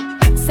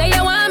 Say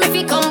you want me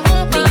fi come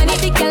move on it.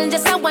 The girl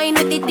just a wine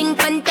with the thing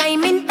pan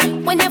timing.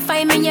 When you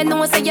find me, you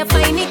know say you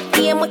find it.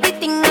 Game with the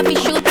thing I be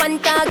shoot one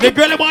target. The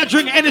girl that want to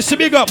drink Hennessy,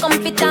 big up. Come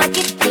fi talk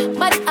it,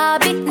 but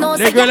habit no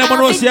say The girl that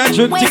want to see her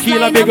drink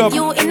tequila, big up.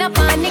 You in a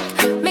panic,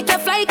 make your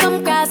fly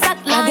come cross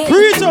Atlantic.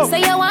 Breathe up.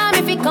 Say you want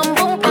me fi come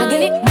boom on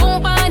it,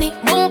 move on it,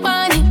 move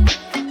on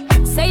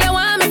it. Say you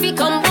want me fi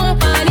come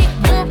boom on it,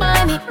 move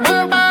on it,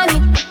 move on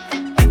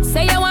it.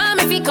 Say you want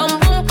me fi come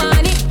boom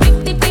on it,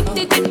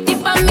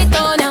 tip on me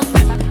toe now,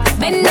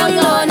 bend down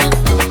low now,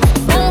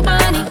 move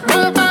on it,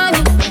 move on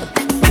it.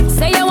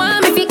 Say you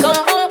want me fi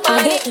come boom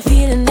on it. I get the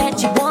feeling that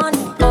you want,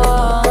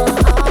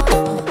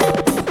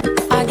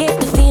 I get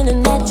the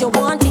feeling that you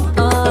want it,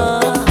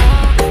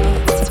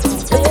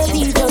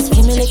 baby, just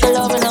give me little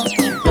love now,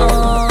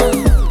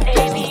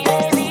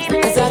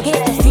 cause I get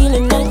the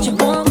feeling that you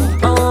want,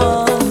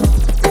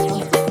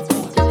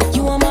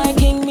 you are my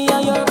king, me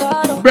are your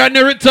god. Brand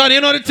new return,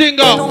 you know the thing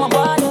go.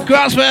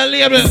 Cross my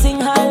label. Sing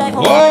high like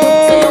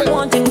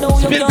Whoa.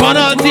 Spit pan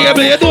on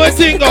table, you do a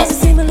thing go.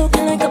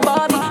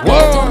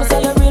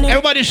 Whoa.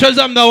 Everybody shows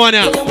them that one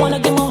now.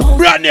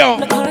 Brand new.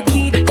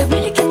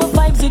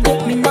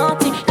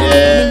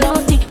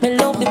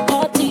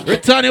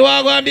 Return, you want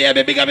to go and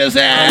baby, big up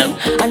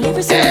yourself.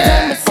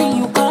 Yeah.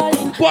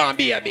 Go on,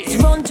 baby.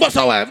 Bust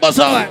away, bust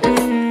away.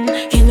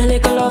 Give me a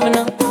little love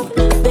now,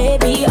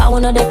 baby. I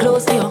wanna get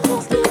close to you.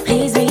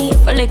 Please me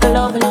for a little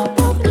love now.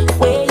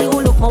 Where you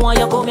look, I want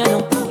you come here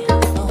now.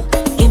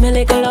 Give me a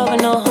little love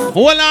now.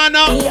 Hold on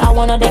now. I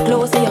wanna get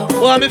close to you.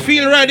 Oh, me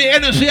feel ready,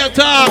 energy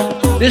attack.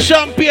 The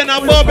champagne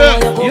and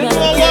bubble. You know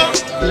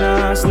what?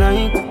 Last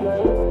night,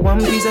 one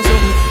piece of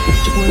something.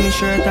 She pulled me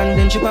shirt and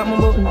then she popped my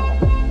button.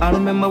 I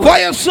remember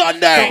Fire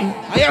Sunday.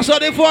 I saw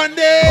the fun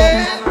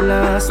day.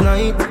 Last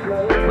night,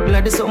 but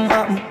glad there's something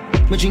happened.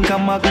 Me drink a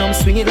magnum,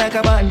 swing it like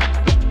a button.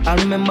 I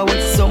remember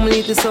what some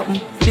little something.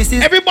 This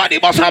is everybody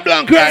must have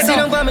blank right now. Sit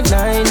down for me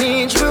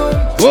 9-inch road.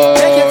 Whoa.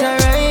 Take it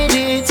and ride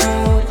it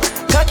smooth.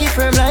 Cocky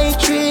firm like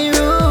tree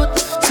root.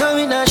 So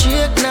we not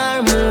shake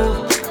nor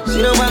move.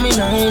 Sit down for me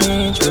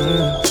 9-inch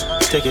road.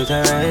 Take it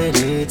and ride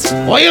it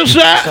smooth. What you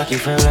say? Cocky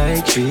firm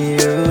like tree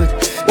root.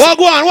 Walk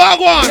on, walk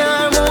on.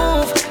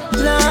 Move.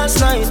 Last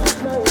night,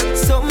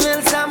 something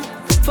else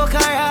fuck her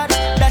hard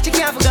that you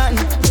can't forgotten.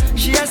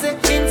 She has it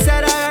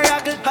inside her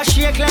rockle. Her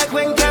shake like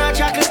when can't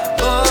chuckle.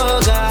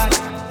 Oh God,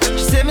 she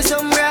said me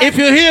some right. If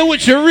you're here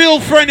with your real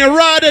friend, you'd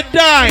rather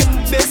die.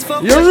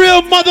 You're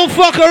real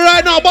motherfucker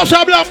right now. Boss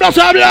a block, boss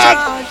a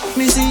block.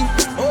 Me see,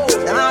 oh,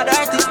 I'm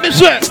dirty. Me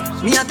swear.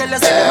 Me I tell you,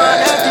 say them are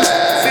dirty.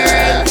 For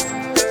real,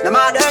 them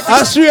are dirty.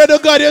 I swear to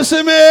God, you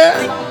see me.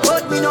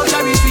 But me no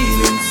carry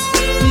feelings.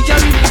 Me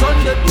carry me gun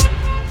them.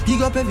 Big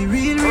up every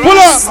real. Pull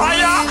up.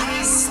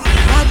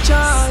 Hot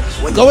charge.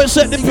 Go and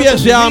set the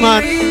pace, yeah,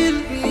 man.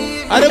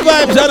 And the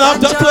vibes are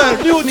after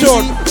 12. New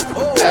tune.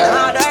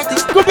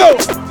 Go go.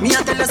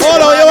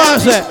 Hold on, you want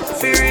to say?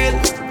 For real,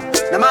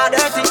 them are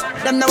dirty.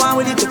 Them the one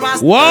with it to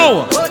pass.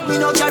 Wow. But me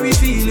no carry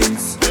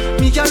feelings.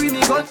 Me carry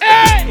me gun.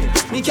 Hey.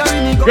 Me carry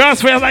me gun.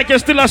 Girls feel like you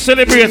still a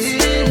celebrate.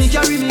 Me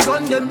carry me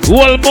gun them.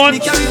 Whole month. Me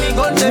carry me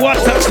gun them. What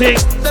a thing.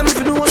 Them if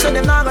you know so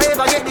them not gonna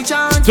ever get the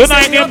chance.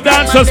 Tonight them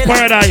dancers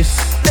paradise.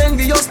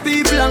 Envious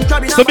people and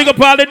crabbing. So big up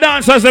all the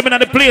dancers them in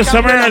the place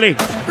from early.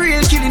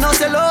 Real killing no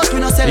sell out, we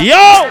no sell out.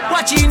 Yo!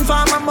 Watching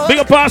for my mouth. Big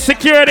up all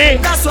security.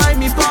 That's why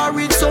me par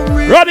with some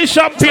real. Roddy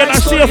Champagne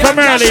and see you from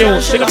early, yo.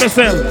 Big up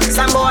yourself.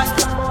 Some boy.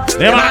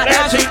 Them are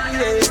dirty.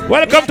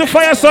 Welcome to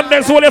Fire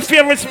Sundays, all your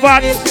favorite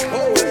spots.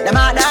 Them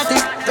are dirty.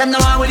 Them no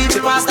one will eat the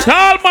pasta.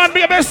 Tall man,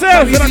 big up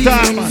yourself. You're not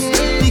tall man.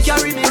 Me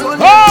carry me gun.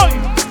 Oh!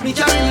 Me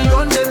carry me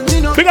gun them.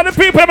 Big up the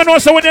people, I know,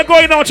 so when you're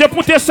going out, you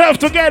put yourself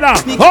together.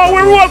 Oh,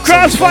 we roll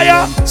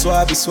Crossfire.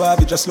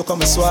 Swabby, just look on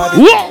my swabby.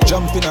 Whoa.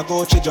 Jump in a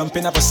Gucci, jump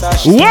in a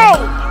Versace. Whoa!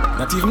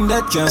 Not even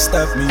that can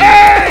stop me.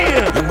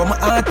 Hey! Young but my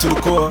heart to the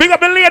core. Big up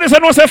the ladies, I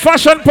know, say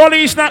fashion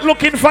police not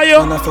looking for you.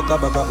 And I fuck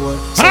up about work.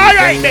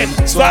 Alright then.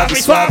 Swabby,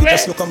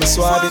 just look on my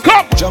swabby.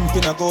 Come. Jump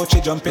in a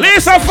Gucci, jump in a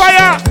Lisa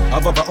Fire.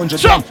 I've over 100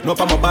 Jump. no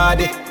for my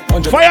body.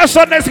 100. Fire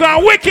Sunday's gonna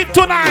wicked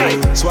tonight.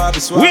 Swabby.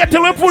 Wait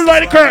till we pull out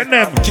the curtain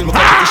them. Kill my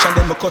competition,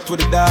 then I cut with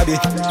the derby.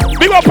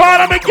 Big up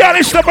all of me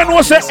girlish stuff and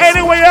we'll say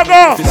anywhere you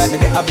go. Feel like me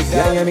the habit.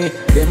 Yeah, yeah, me.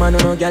 Them man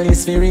no girl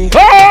is free.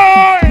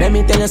 Oh! Let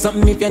me tell you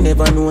something if you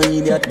never know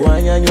idiot boy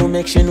and you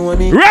make she know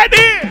me.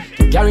 Ready?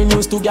 Carry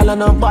news to gal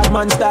and a bad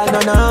man style,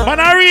 no. Man,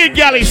 I read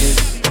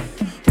girlish.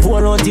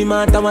 Pour out the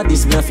matter what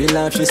this me feel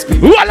like she scream.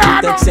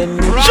 Voila! Text send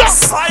me.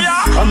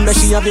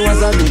 She have you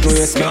as a big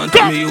waist. Can't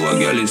tell me you a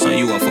girl is and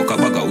you a fuck a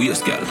bag of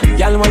waist, girl.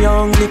 Girl, when you're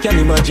hungry, can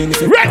imagine if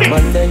you ready?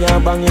 Man, then you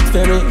bang it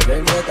ferry.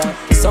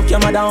 Suck your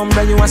mother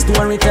umbrella, you a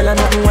story, tell her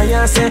nothing what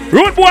you say.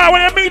 Rude boy,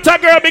 when you meet a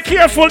girl, be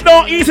careful,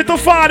 don't easy to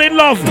fall in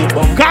love.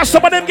 Cause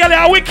some of them girls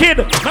are wicked.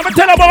 Let me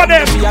tell about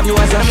them. She have you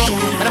as a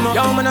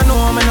young man, I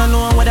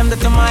know what them do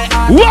to my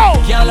heart. Whoa!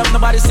 Can't love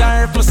nobody,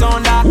 surplus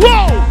on that.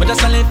 Whoa! But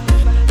just a live.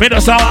 Me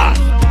just a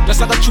just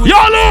like a true. Yo,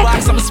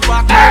 look! Some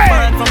spark.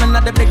 Hey! From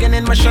another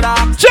beginning, my shut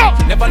up. Jump!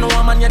 Never know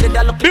a man, you did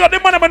that look. Because the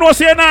man I know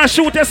say you nah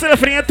shoot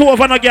yourself in your toe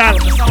over no girl.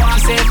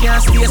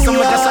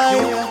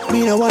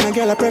 Me no wanna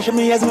girl a pressure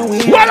me as my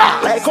weed.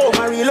 Voila! Like how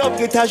my real love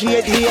get as she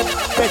hate it.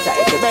 Better.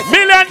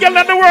 Million girls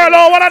in the world,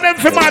 oh, one of them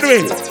for mad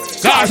with.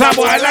 Cause a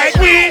boy like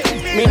me.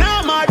 Me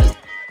not mad.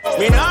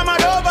 Me not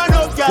mad over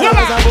no girl.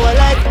 Cause a boy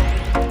like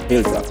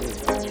Hilltop.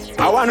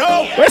 I wanna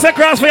know. Where's the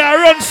Crossfire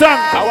run song?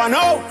 I wanna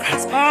know.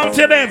 Out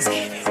to them.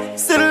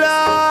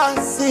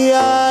 Selassie,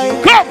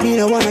 come! Me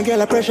no wanna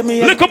girl a pressure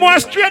me. Look more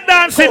straight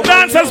dancing,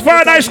 dancers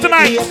paradise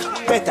tonight.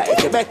 Better.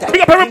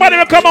 Big up everybody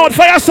will come out,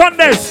 Fire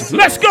Sundays.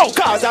 Let's go.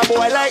 Cause a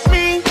boy like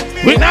me.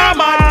 We not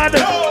mad.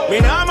 We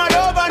not mad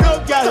over no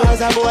girl.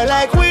 Cause a boy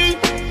like we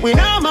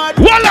not mad.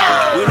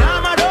 Voila! We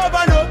not mad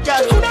over no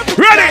girl.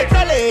 Ready?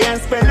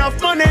 And spend enough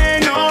money,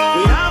 no.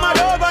 We not mad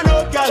over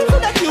no girl.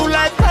 That you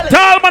like.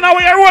 Tall man, how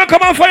you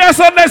welcome on Fire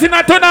Sundays in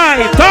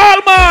tonight.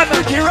 Tall man.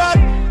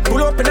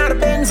 Pull up in our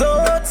Benz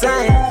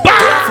outside.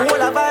 Full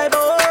of vibe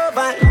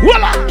over.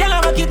 Voila! Girl,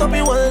 I'ma keep up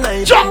in one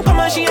night. Jump! Come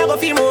on, she a go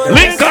feel more.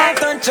 Link up.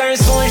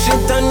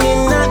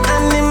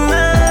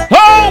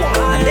 Oh!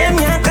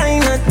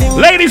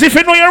 Ladies, if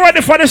you know you're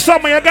ready for the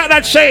summer, you got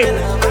that shape.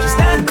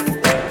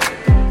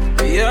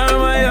 You're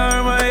my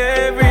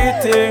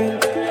everything.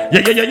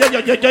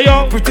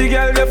 Yeah. Pretty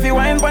girl, if you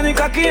wine panic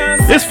cocky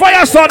and it's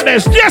Fire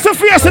Sundays. Yes, a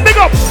fierce, dig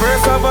up.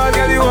 First of all,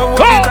 girl, you have one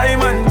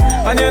diamond.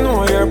 And you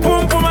know you're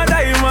pum pum a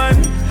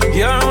diamond.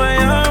 You're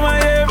my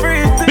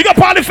everything. Big up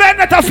all the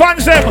Vendetta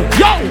fans them.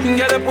 Yo!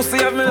 Get a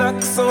pussy of me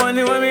luck. So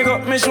anyway me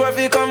got me sure if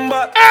you come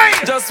back.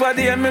 Hey! Just for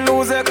the end me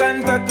lose your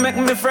contact. Make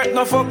me fret,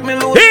 no fuck me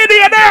lose. Hey,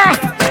 there, there!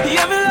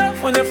 Yeah, me love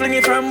when you fling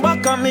it from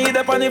back on me.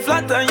 Dep on the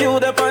flat and you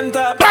dep on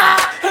top.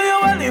 And you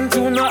all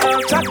into no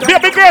all chat. Yeah,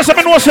 big girls have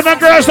been watching the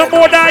girls no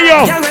more than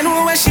you. Girl, we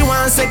know where she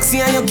wants sexy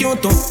and you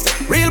cute too.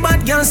 Real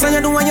bad girls and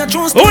you do what you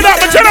choose. Who that,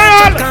 my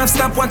general? Can't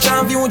stop watch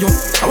and view you.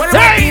 I want to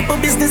people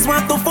business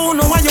want to phone.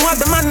 No, why you have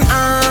the man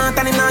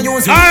and him not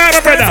use you.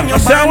 Alright, brother, I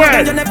say a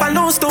word. You never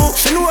lose to.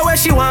 She know where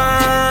she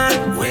want.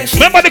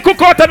 Remember the cook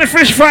out and the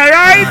fish fry,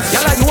 right?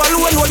 Girl, you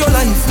alone know your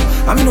life.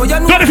 I mean, know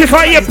you know. 25th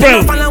of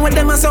April.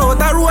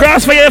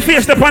 Cross for your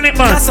face upon it,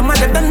 man.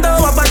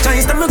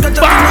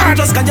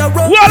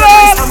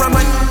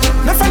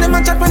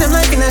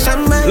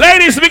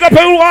 Ladies, big up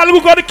all who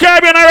got the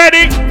Caribbean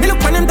already.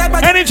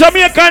 Any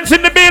Jamaicans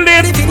in the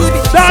building?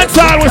 Dance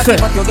all we say.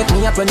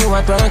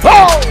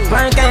 Oh!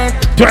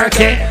 Twerk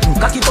it.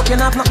 When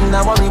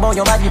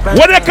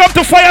they come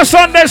to Fire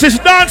Sundays, it's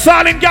dance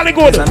all in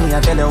Gallygood.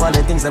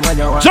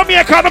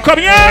 Jamaica, come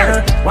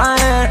here.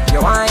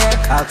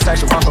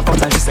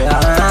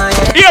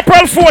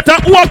 April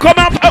 4th, who come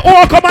up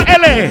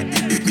LA?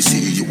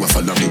 you a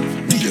follow me.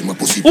 DM my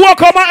pussy. Who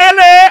come on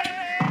LA?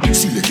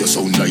 Select your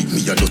sound like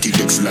me, a dirty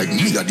Dex like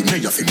me, a the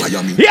mayor for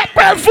Miami. Yeah,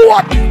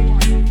 Brentford.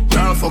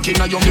 Girl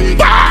fucking a your mate.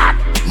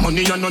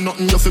 Money and no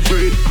nothing you fi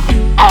break.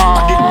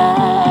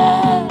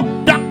 Oh,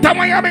 Dr.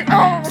 Miami.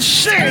 Oh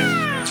shit.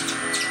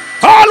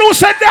 All who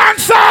said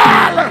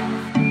dancehall.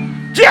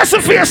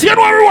 Jason Face, you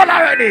know roll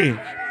already.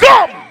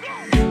 Come.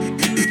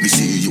 Me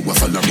see you a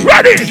follow me.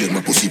 Ready?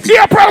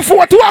 April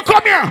 4th, who a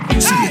come here?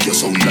 Select your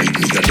sound like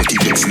me, a dirty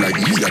Dex like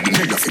me, a the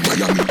mayor for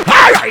Miami.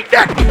 Alright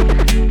then.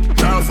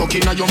 Girl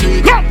fucking a your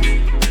mate. Come.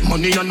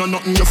 Money and no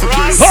nothing you fi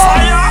break.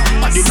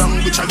 Body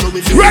language I go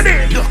with you.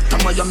 Ready?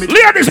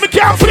 Ladies, me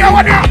can't play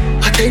one here.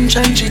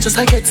 Attention, she just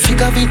I get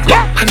sick of it.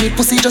 And me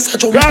pussy just a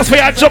jump. Girls, we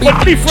are jumping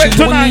different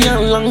tonight.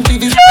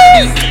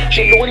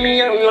 She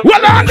lonely and long.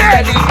 Well on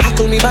there.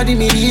 Tackle me body,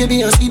 me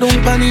baby, and see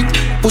don't panic.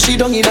 Push it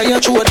down in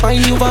your throat,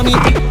 find you for me.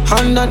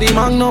 Under the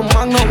magnum.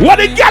 What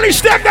the girl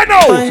is them they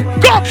know?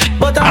 Go.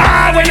 But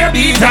when you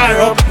beat her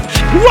up.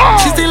 Whoa.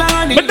 She still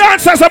on it. The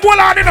dancers are well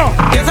on it now.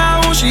 Guess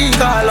how she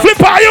call up.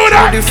 Flip are you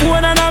that? The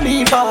phone and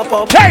me pop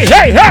up. Hey.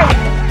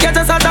 Get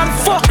us out and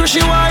fuck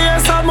she want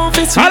yes I'm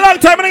moving. A long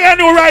time I ain't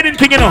no riding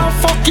king, you know.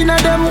 Fucking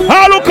at them.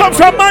 All who come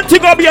from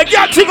Montego Bay,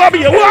 get to go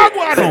be a walk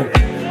one.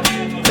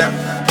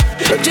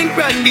 Drink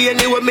brandy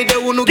anyway, me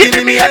the one who give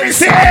me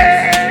anything.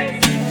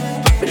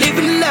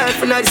 Living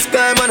life and I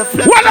sky man a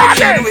flat. What are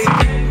they?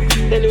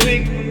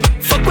 Anyway,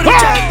 fuck with the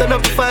child, turn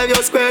up 5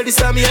 years square, this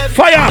time me head.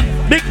 Fire,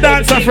 big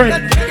dancer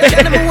friend.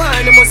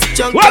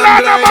 What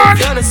are the man?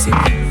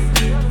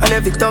 And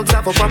every dog's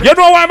have a problem. You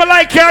know why I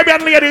like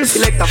Caribbean ladies?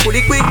 Let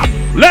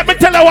me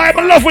tell you why I'm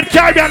in love with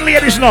Caribbean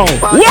ladies now.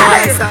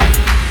 Why?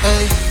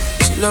 Hey,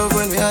 she love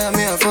when me and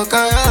me a fuck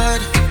her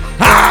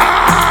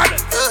hard.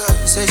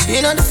 Say she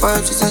ain't on the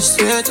vibe, she said she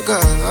swear to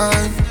God.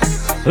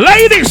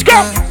 Ladies,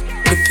 come.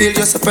 The pill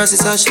just suppresses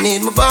how she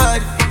need my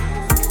body.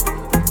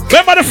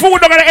 Remember the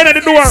food down at the end of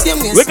the door.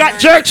 We got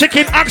jerk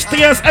chicken,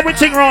 oxtails,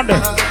 everything around there.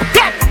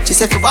 Come. She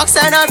said for box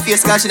and her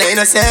face cause she not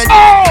innocent.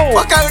 Oh!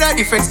 Fuck her with her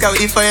different scout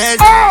different.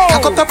 Oh!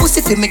 Cock up her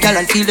pussy for me girl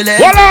and feel the leg.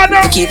 What on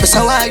now? Keep her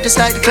so high just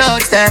like the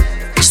clouds there.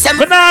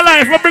 But now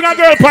life, we bring a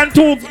girl on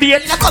 2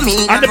 dates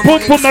and the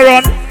pum pum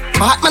run.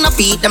 My heart man I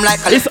beat them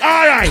like a it's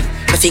alright.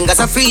 My fingers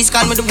are freeze,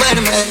 call me the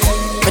weatherman.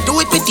 I do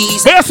it with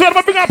these. But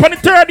I bring up on the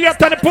 3rd day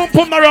after the pum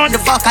pum run. The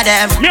fuck of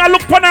them. Me I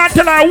look for her and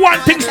tell her one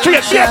thing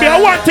straight. Baby,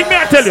 one thing me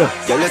I tell you.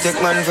 Girl, you take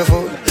man for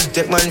food,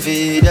 take man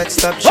for that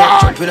stop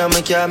shop. Jump in on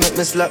my car, make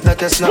me slap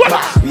like a snap.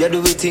 We are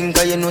do we think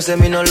cause you know say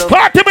me no love.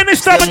 Party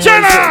minister, the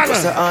general.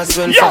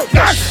 Yo,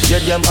 you're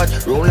damn hot,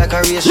 roll like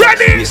a race.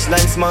 Ready?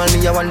 Waistline small,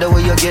 me I wonder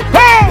where you get.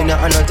 Me not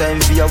have no time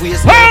for your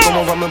waist. Come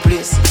over my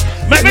place.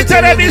 Let me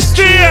tell you this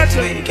straight.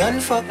 We can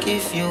fuck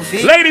if you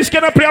feel. Ladies,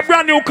 can I play a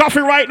brand new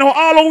coffee right now?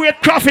 All the way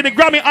coffee, the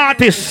Grammy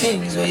artist.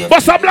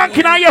 Bust a blank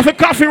in here for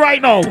coffee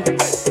right now.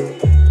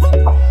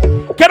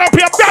 Can I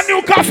play a brand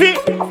new coffee?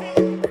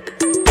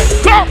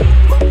 Come.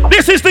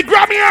 This is the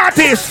Grammy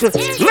artist.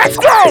 Let's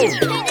go.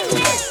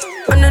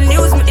 On the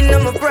news, me in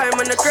my prime,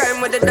 on the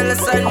crime with the dollar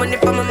sign, money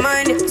for my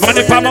mind.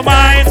 Money for my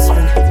mind.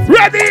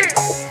 Ready?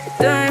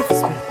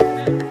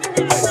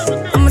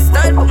 I'm a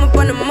style, put me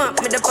on the map,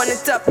 me up on the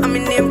top. I'm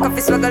in name,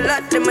 coffee swag a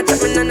lot, them a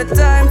chat me on the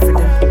time for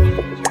them.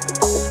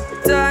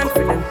 Time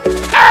for them.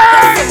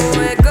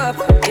 Wake up.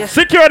 Yeah.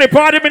 Security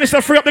party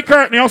minister, free up the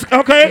curtain,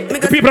 okay?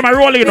 The people in my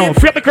rolling now.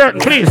 Free up the curtain,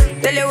 please.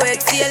 Tell you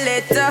wait, see you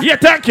later. Yeah,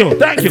 thank you.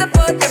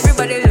 Support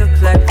everybody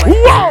look like that.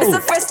 Whoa! It's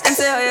the first time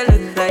say how you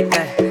look like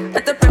that. I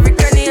top every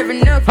cranny, every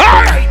nook.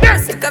 Alright,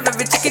 yes. Stick of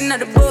every chicken out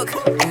the book.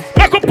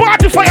 Make a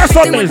party for your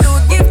Sundays.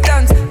 Give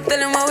thanks, tell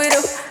them what we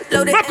do.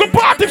 Make a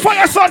party for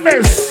your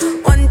Sundays.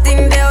 One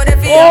thing they out there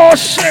for you. Oh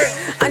shit.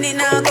 And it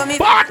now come in.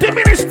 Party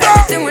minister.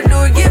 Everything we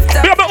do, give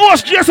thanks. We have the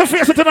host Jason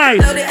Face tonight.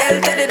 Now the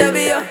L to the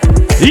W.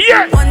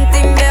 Yeah. One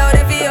thing they out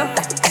there for you.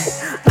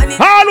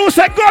 All who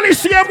say golly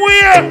same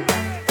way.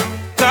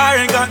 Car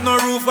ain't got no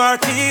roof or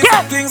keys.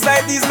 Things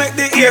like these make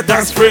the ear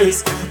dance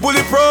praise.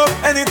 Bulletproof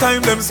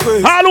anytime them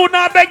squeeze. All who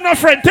not beg no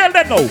friend, tell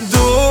them no.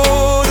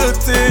 Do the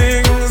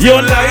things you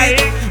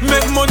like.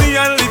 Make money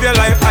and live your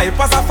life. I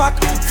pass a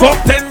fact.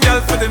 Fuck 10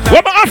 girls for the night.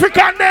 What about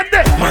African them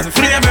there? Man,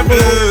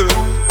 flammable.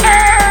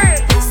 Hey!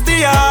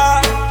 Steer.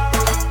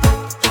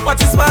 What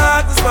is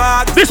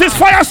smart, This is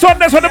Fire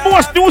Sundays when the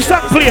most new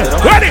song play.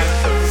 Ready?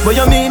 What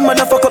you mean, man,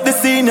 I fuck up the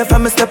scene if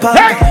I'm a step on.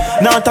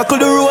 Now tackle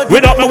the road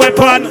without my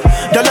weapon.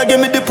 Girl, give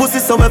me the pussy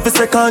so every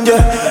second,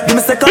 yeah. Give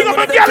me second. Big up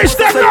my girl, it's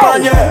them now.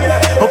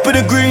 Yeah. Up with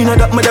the green, I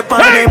got me the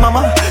pan, hey,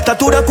 mama.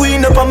 Tattoo the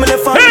queen, the family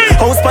fan. Hey.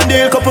 House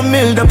pandil, couple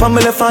mil, the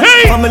family fan.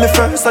 Hey. Family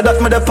first, I got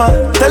me the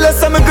pan. Tell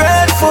us I'm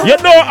grateful. You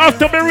know,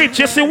 after be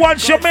rich, you see,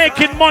 once you're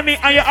making money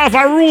and you have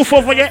a roof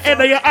over your head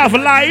and you have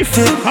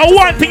life. And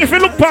one thing, if you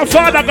look for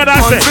Father, God,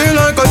 I say, I feel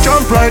like a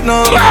champ right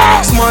now.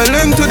 Yeah.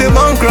 Smiling to the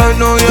bank right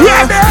now,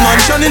 yeah.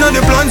 Mansion in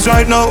the plans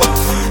right now.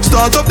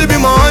 Start up to be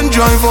my hand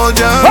drive out,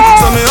 yeah.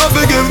 So me have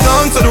to give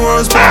thanks to the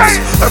worst parts.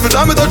 Every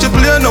time I touch a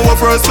plane, no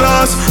first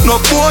class. No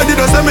boy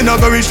did I say me not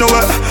go reach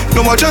nowhere.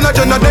 No more Jenna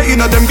they in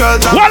a them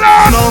girls. No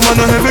man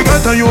no heavy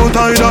get a you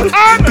title.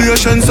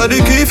 Patience are the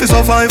key for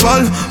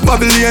survival.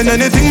 Babylon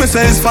anything me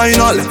say is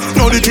final.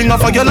 Now the thing I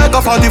forget like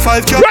a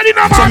 45 cat.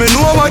 So me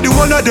know why the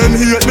one of them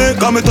hate me.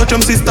 Cause me touch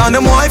them sister and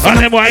them wife and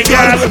them white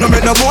girl. No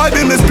make no boy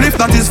be me spliff,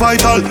 that is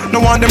vital. No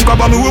one them grab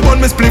on me, we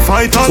want me spliff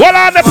vital. What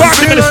on the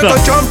party minister?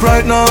 Like a jump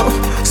right now.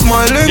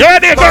 Smiling. You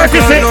ready,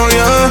 Bertie?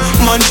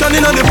 Mansion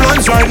in the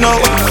plans right now.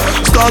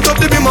 Start up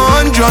to be my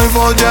hand drive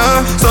out,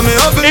 yeah. So me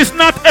have it's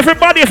not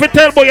everybody if you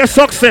tell about your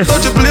success.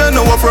 Touch a plane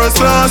now first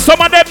class.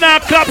 Some of them now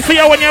clap for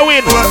you when you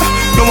win.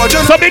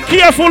 So be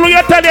careful when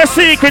you tell your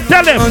secret.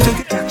 Tell them.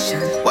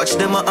 Watch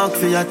them a act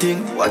for your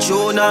thing. Watch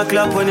you not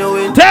clap when you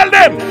win. Tell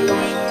them.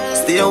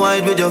 Stay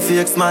wide with your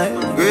fake smile.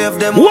 Grave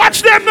them.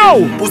 Watch them now.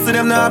 Pussy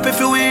them not happy if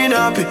you win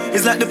happy.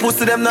 It's like the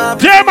pussy them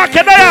not happy. Jay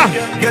Makedaya.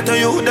 Get on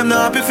you, them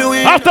not happy if you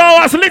win. After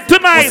hours lit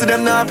tonight. Pussy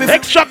them not happy.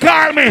 Extra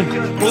call me.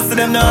 Pussy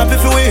them not happy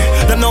if you win.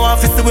 Them no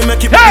office we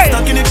make it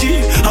stuck in the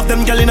G. Have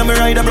them gal in my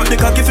ride, I brought the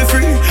cocky for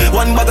free.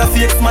 One bag of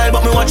fake smile,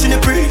 but me watching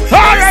it pre.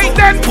 Alright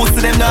then.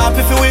 Pussy them not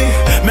happy if you win.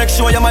 Make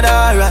sure your mother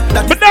alright.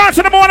 But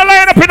dancing them wanna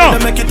line up, you know.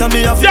 Make it on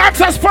me off.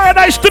 Dancers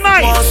Paradise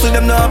tonight. Pussy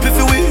them not happy if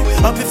you win.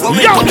 Happy for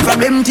me.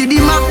 From empty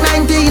the Mac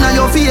 19 on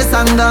your face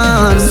and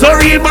gone. So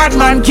real bad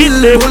man kill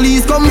them.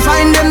 Police come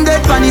find them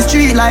dead on the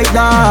street like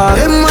that.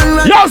 Them one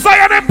run. Yo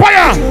Zion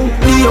Empire.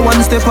 Day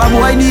one step up,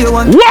 boy day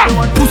one.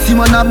 What? Pussy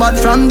man a bad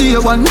from day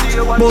one.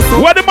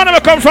 Where the money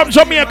will come from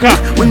Jamaica?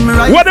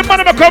 Where the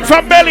money will come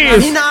from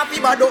Belize? Me not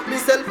fi bad up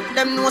myself.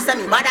 Them know say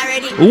me bad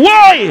already.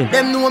 Why?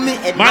 Them know me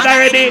head mad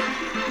already.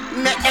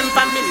 Make them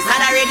families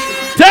had already.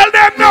 Tell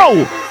them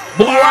no.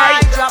 Boy.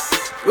 Drop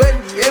when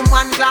the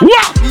M1 clap.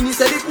 What? Me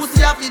say the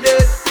pussy happy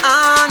dead.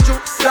 Andrew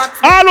Black.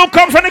 All who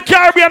come from the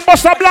Caribbean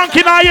must have blank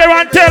in our ear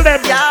and tell them.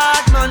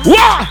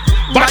 What?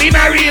 But in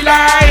a real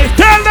life.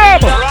 Tell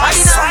them.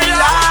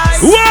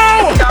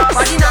 Whoa.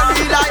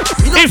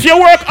 If you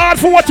work hard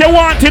for what you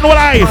want in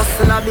life.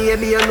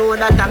 Baby, you know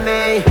that I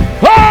may.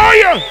 Oh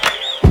yeah.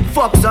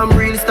 Fuck some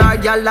real star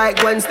girl like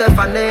Gwen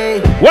Stefani.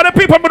 What the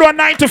people do a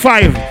 9 to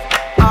 5?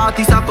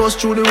 Artists across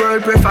through the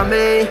world pray for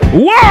me.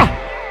 What?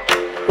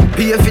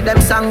 Pay for them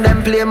song,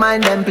 them play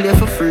mine, them play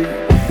for free.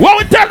 What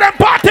we tell them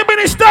party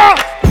minister?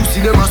 You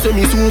see them a send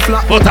me so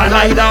flat, but I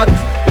like that.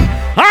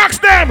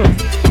 Ask them.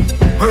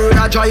 Heard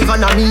a driver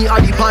and me a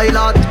the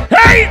pilot.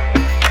 Hey!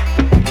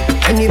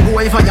 Any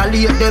boy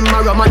violate them,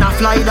 a man a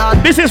fly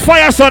that. This is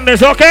Fire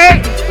Sundays,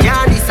 okay?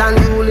 Yeah, this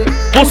unruly.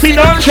 Pussy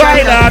don't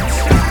try that.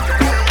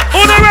 Who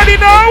they ready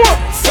now?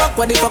 Fuck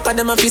what the fuck are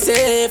them a fi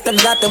safe. Them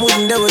that them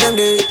wouldn't do with them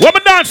day. What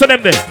me dance to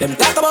them there? Them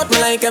talk about me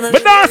like them.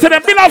 But dance to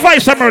them, Bill of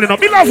Vice, I'm ready now.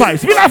 Bill of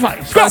Vice, Bill of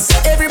Vice. Go.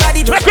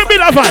 Everybody just make me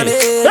Bill of Vice.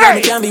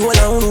 Hey!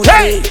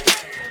 Hey!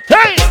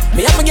 Hey!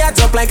 Me have my get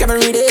up like I'm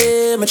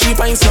ready. My 3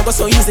 pints no go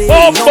so easy.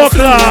 Oh,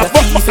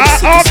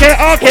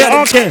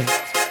 okay.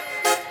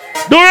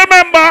 Do you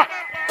remember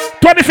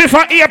 25th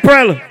of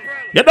April?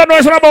 You don't know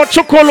it's about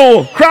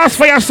Chukulu,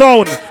 Crossfire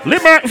Sound,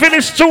 Limerick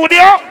Village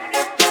Studio.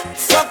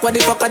 Fuck what the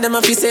fuck are them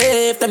a fi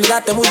safe. Them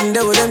that them wouldn't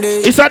do with them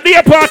day. It's a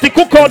day party,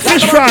 cook out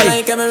fish fry.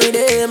 Like every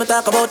day, I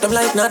talk about them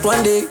like not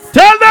one day.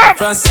 Tell them.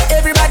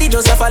 Everybody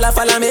just a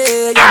follow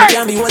me. Yeah, me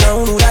can be one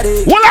on that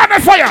day. Hold on the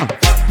fire.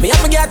 Me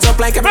have to get up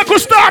like I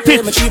could start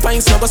it. My 3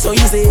 pints no go so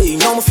easy.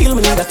 Now me feel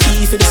me need a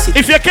key for the city.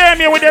 If you came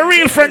here with a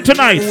real friend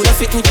tonight,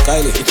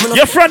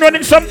 your friend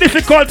running some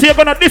difficulty, you're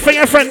gonna defend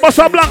your friend. Bust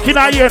a blank in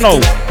our ear now.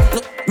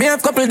 Me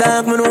have couple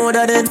dog, me know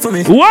that ain't for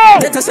me. Whoa!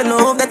 That I say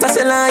love, that I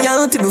say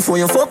loyalty. Before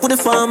you fuck with the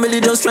family,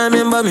 just try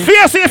remember me.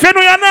 Fierce if you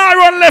know you're not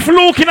run left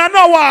looking at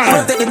no one.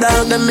 Don't take the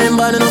dog, them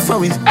member, enough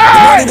for it.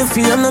 Hey! The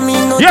film, no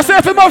mean no. You say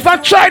if you must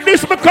have tried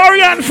this, my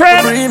Korean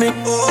friend.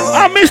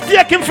 I'm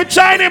mistaken for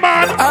China,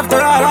 man. After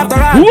all.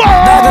 Whoa!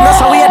 Dog,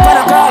 that's how we had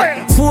pan a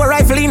car. 4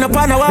 rifle in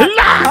upon a wall.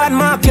 On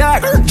my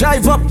car,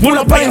 drive up, pull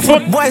up on your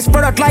foot. Boys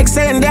spread out like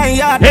saying damn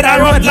yard. Hit a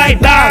road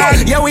like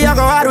that. Yeah, we are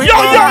go hard with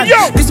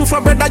Yo. This is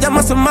for bread that you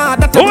must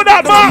mad. Who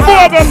that man?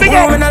 Big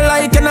up. Who me not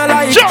like and I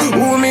like.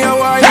 Who me a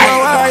why,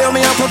 you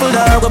me a couple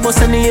dog. Go bust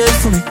any head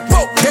for me.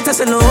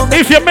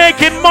 If you're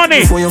making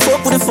money,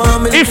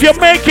 if you're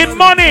making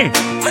money,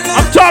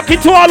 I'm talking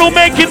to all who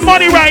making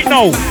money right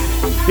now.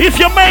 If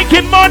you're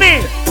making money,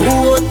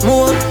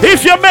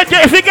 if you're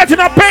getting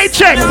a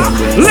paycheck,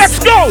 let's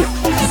go.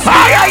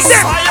 Alright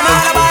then.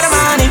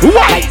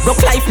 What?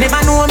 Broke life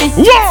never know me.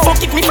 Whoa.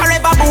 Fuck it me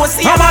forever,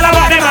 bossy. I'm all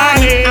about the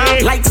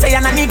money. Like say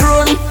I'm a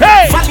Negro me.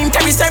 Hey.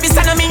 Voluntary service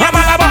and me. I'm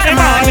all about the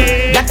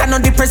money. That I know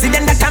the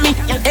president that I me.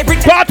 Every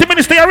party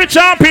minister, you're rich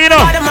champion.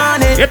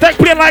 You take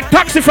plane like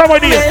taxi from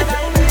where you.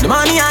 The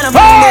money and the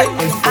money.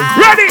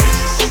 Ready?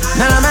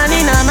 No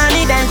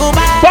money, then go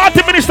back. Party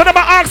minister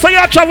never ask for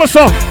your travel,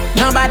 so.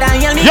 Nobody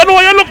hear me. You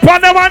know you look for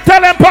them and tell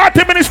them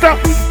party minister.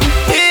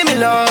 Give me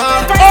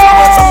love.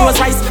 Oh,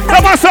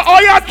 never say, oh,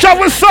 you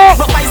travel, so.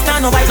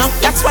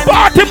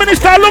 Party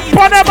minister look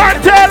for them and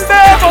tell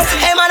them.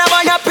 Hey man, I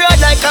want your proud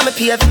like I'm a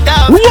PF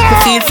dog.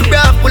 Feel free, bro,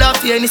 pull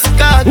off your any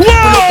scar. Pull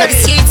up like the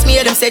streets, me,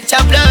 them say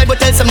chop blood. But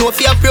tell some no if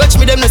you approach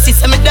me, them no see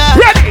some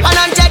dog. And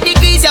I'm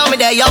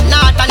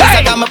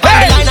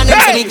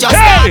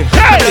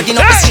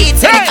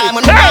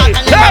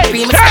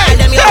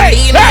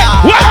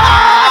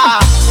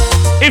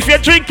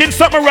drinking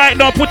something right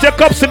now, put your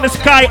cups in the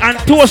sky and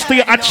toast to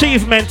your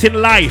achievement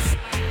in life.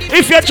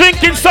 If you're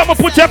drinking something,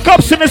 put your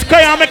cups in the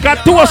sky and make a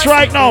toast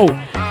right now.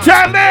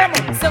 Tell them.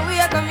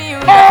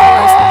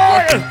 Oh,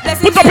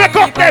 put up your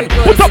cup them.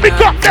 Put up the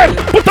cup them.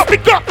 Put up the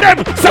cup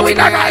them. So we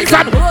can rise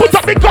and put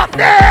up the cup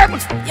them.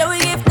 Yeah, we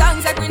give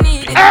thanks like we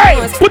need it. Hey,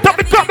 put up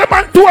the cup them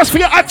and toast for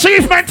your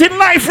achievement in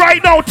life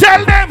right now.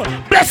 Tell them.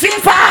 Blessing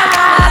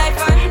fall.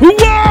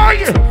 Why?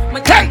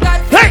 Hey,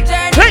 hey,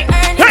 hey,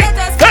 hey.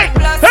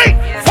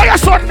 Fire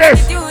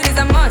Sundays.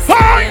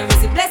 Hi.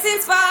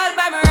 Blessings fall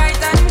by my right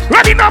hand.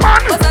 Ready now,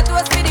 man.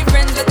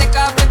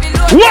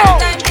 Whoa.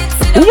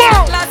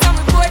 Whoa.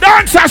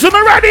 Dancers, you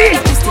ready?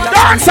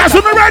 Dancers,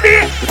 you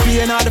ready?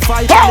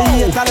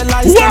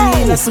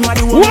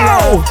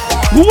 Whoa.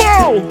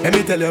 Whoa. Let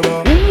me tell you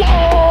about.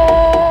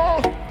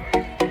 Whoa.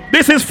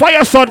 This is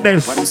Fire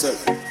Sundays.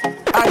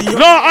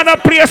 No other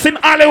place in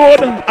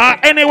Hollywood or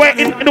anywhere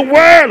in the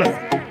world.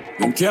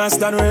 You can't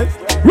stand with.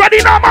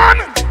 Ready now, man?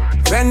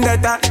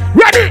 Vendetta.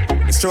 Ready?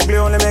 The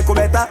struggle only make you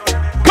better.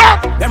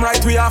 Come. Them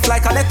right we off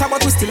like a letter,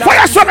 but we still.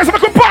 Fire Sundays,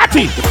 make a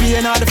party. The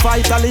pain of the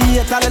fight, all the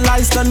hate, all the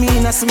lies don't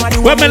mean that somebody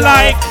when me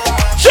like.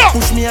 Jump.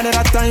 Push me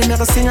another time, make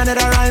a sing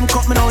another rhyme.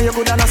 Cut me now, you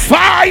good and a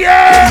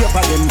fire.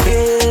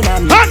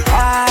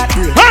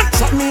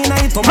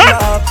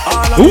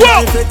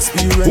 Whoa!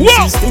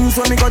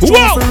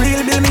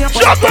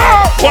 Shut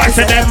up! Why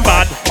say them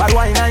bad?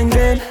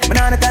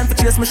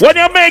 When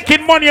you're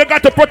making money, you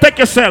got to protect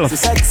yourself.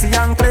 I'm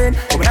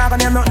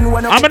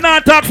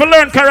not talking for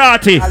learn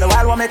karate.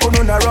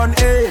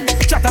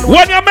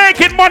 When you're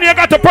making money, you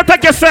got to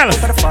protect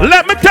yourself.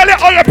 Let me tell you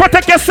how you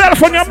protect yourself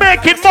when you're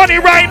making money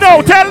right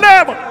now. Tell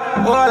them.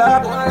 Hold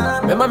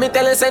up. Remember me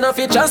tell you say no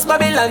fit just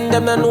Babylon.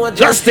 Them no know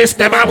justice.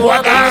 Them a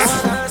bogus.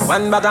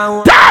 One bag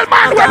of tell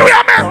man when we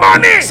make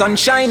money.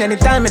 Sunshine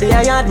anytime of the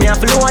yard me a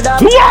flow up.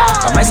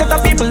 But my set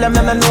of people them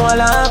no know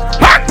love.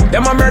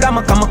 Them a murder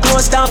me come a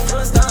close up.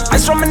 I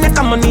strum me neck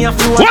and money a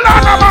flow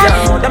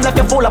up. Them left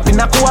you full up in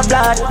a cold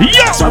blood.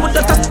 So I would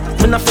just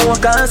me no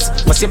focus.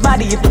 But your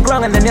body hit the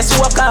ground and then you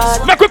swap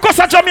hard. Make we cuss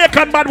a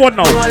Jamaican bad one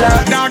now.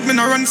 Dog me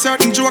no run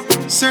certain joke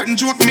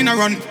me no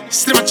run.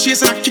 Still a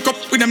chase and I kick up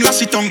with them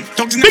lashy tongue.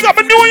 Big up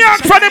in New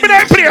York for them in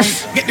that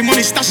place. Get the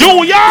money stashed.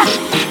 New York.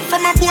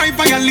 From a boy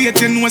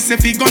violating was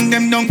if he gun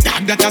them down.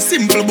 Dog that a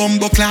simple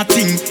bumbo clat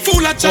thing.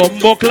 Full of chat.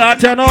 Bumbo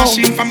clat you know.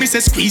 Machine for me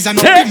say squeeze and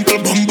no simple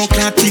bumbo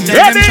clat thing.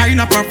 Them trying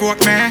to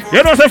provoke me.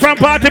 You know say from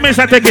party me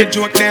say take it.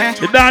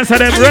 The dancer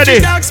them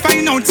ready.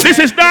 This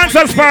is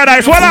Dancers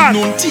Paradise. What on?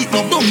 No teeth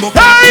no bumbo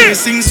clat. Hey!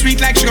 Sing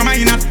sweet like sugar why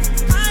not?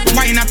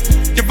 Why not?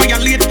 You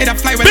violate head a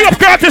fly. Big up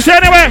Curtis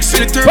anyway.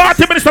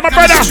 Party minister my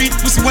brother.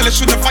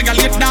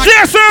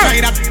 Yes sir.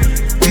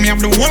 Me have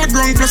the wall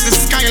ground plus the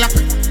skylock.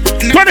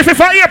 25th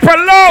of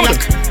April loud.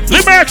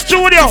 Limex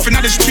Studio.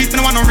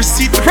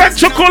 French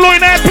Chocolo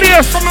in that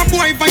place. From a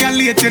boy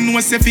violating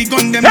was if he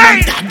gun them. Hey.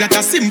 That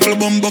a simple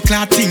bumbo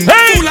clat thing.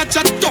 Hey. Full of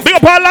chat tough. Big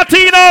up all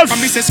Latinos. From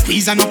me say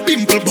squeeze and a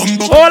pimple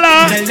bumbo.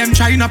 Hola. Tell them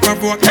trying to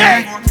provoke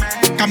me.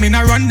 Come in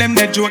and run them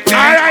the joke there.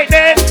 Alright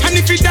then. And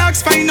if your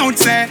dogs find out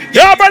say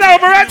yo brother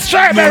over red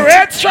stripe man.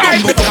 Red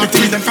stripe.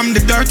 Them from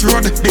the dirt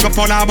road. Big up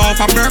all about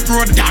for Burke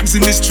Road. Dogs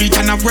in the street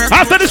and I work.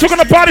 After this we're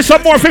gonna party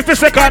some more 50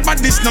 seconds.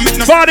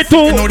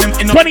 42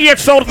 28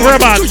 South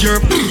Vermont.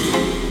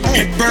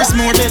 Burst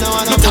mode,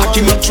 no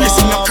talking, no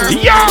tracing, no curve.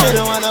 Yo!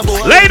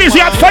 Ladies,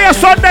 you at Fire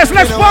Sundays,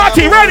 let's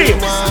party, ready?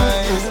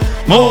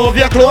 Move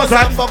your clothes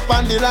and fuck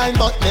on the line,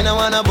 but me no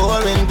want a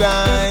boring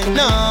grind.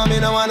 No, me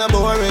no want a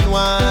boring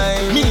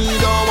wine. Me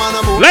don't want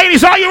a boring.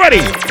 Ladies, are you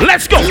ready?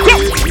 Let's go, go!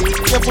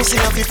 Your pussy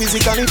have to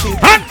physically fit.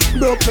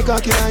 Broke the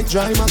cocky like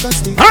dry maca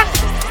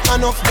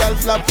enough girl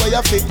flap for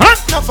your feet.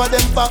 Enough of them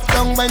back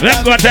down when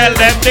let's go tell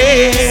them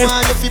this.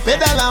 You fi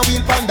pedal and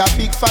wheel pan that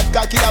big fat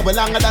cocky that will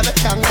longer than a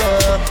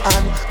kangaroo.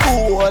 And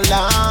hold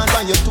on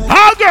when you two.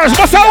 All girls,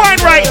 what's our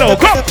wine right now?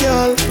 Come.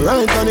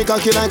 Right on the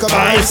cocky like a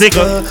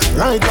bicycle.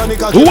 Right on the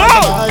cocky like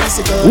a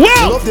bicycle.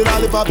 Whoa!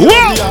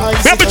 Whoa!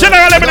 Remember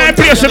General Lebanon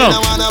place, you know.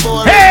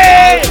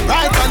 Hey!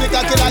 Right on the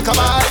cocky like a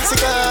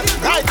bicycle.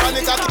 Right on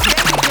the cocky.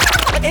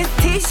 Is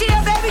Tisha a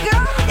baby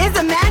girl? Is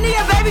Amanda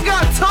a baby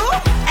girl too?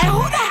 And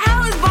who the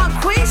hell is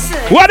Bonquisha?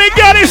 What the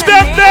girl is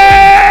them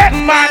there?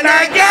 Man,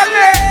 I get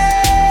it.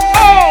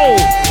 Oh!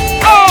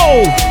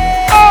 Oh!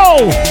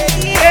 Oh!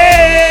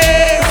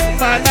 Hey!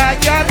 Man, I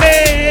get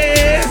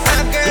it.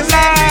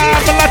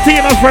 Love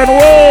Latino friend.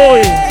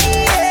 Whoa!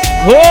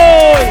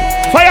 Whoa!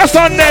 Fire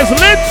Sundays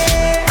lit.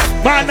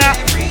 Man,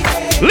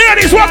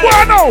 ladies, what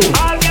going on?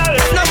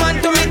 No man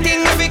to me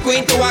thing, every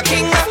queen to a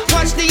king.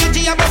 Watch the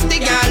UG above the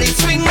galley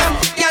swing.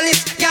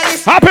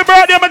 Happy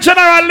birthday, my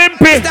General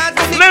Limpy.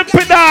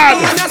 Limpy dog.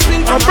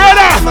 My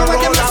brother.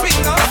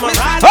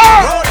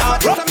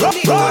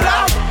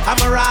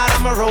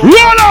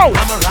 Roll out.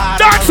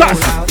 Dancers.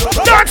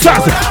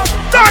 Dancers.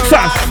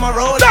 Dancers.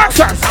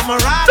 Dancers.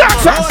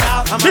 Dancers.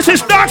 This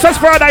is Dancers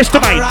Paradise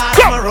tonight.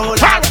 Go.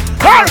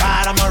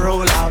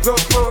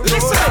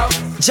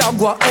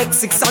 Jaguar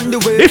X6 on the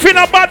way. If you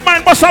no bad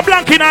mind, bust a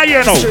blank in a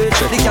year now.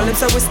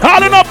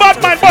 All in no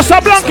bad mind, bust a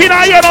blank in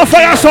a year now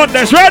for your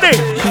Sundays. Ready?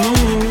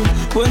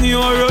 When you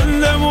run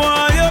them,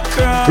 why you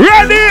cry?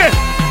 Ready?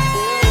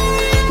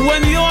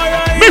 When you are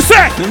right, me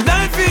say,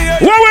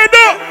 what we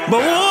do?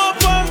 But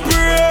hope and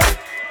pray.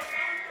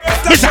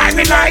 Beside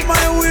me like,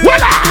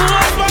 voila!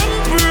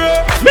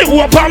 Me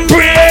hope and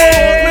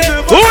pray.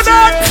 Who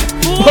that?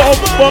 Oh,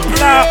 fuck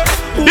now.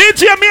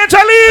 DJ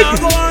Major League.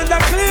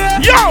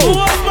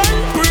 Yo!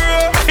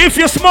 If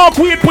you smoke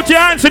weed, put your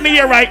hands in the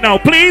air right now,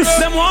 please.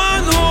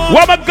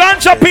 What my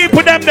ganja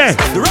people them there?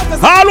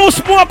 All who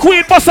smoke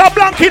weed, bust a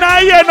blank in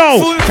a ear now.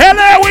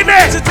 Hello with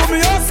it.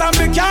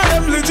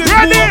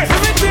 Ready?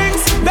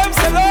 Them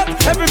sell out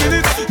every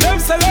minute. Them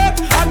sell out,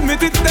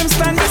 admit it. Them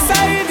stand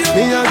beside you.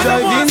 Me a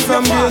driving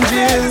from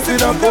jail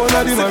with a phone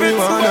of the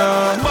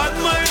marijuana.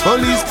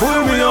 Police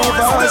pull me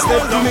over,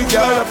 step to me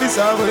car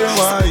officer where you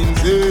wine.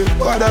 Say,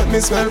 what that me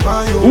smell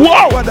by you?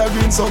 Whoa! What that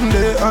green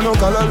someday, I know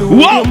color do.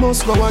 Whoa! You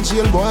must go and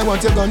jail, boy,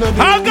 what you gonna do?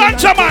 I'll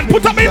ganja man,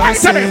 put up me right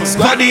there.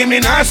 Squad in me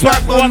not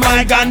swap on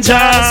my ganja.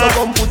 So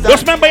come put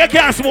just remember you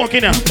can't smoke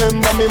in here.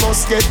 Remember me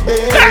must get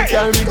paid. Hey!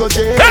 Carry me go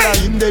jail,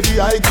 him the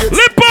I get.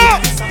 Lip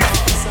up!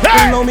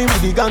 Hey! You know me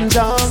with the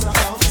ganja.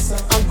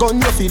 And gun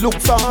you fi look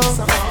for.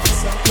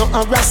 No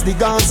harass the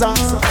Gaza.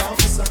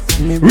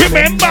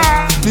 Remember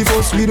the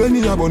first weed when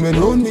me a bun when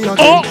round me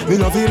again. Me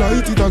love it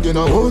light it again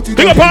and hold it.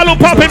 Big up all who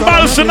popping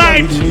balls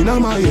tonight.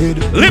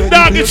 Lip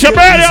dog, it's your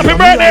birthday. Happy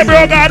birthday,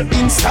 bro, God.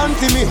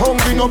 Instantly me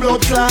hungry, no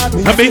blood clot.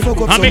 Me fuck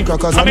up some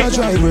crackers and a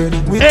dry bread.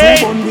 With two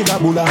bun with a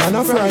bulla and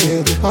a fried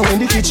head. And when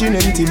the kitchen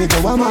empty, me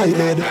go on my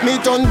bed. Me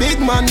turn big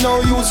man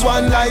now, use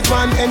one light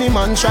man. Any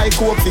man try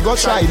coke, fi go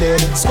try dead.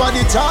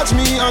 Squaddy charge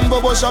me and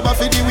Bobo Shabba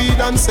fi the weed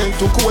and sent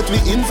to court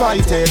we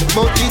invited.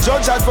 But the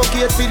judge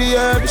advocate fi the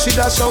herb, she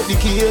dash out the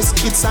case.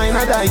 It's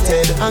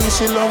cyanided and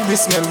she love the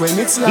smell when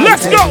it's lighted.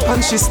 Let's go!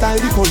 And she style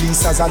the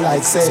police as I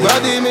like say.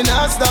 Squaddy me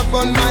not stop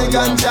on my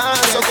ganja,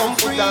 so come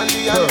put on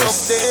the hand of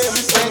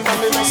them.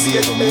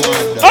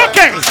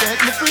 Okay!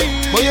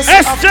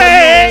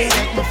 SJ!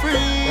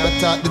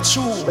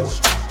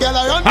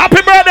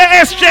 Happy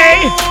birthday, SJ!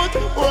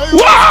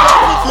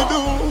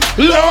 Wow!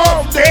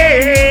 Love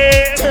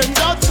day!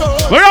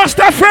 We're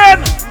Rasta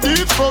friend!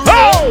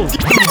 Oh!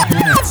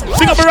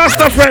 Sing up a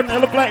Rasta friend. I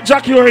look like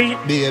Jackie Ori.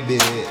 Baby.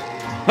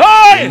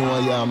 Hey! You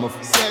know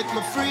set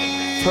me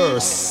free.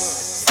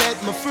 First, set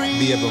me free.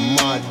 Baby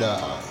mother,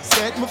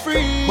 set me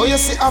free. But you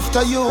see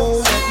after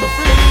you, set me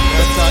free.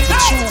 That's the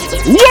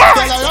truth. What?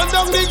 Girl, I run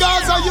down the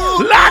Gaza, you.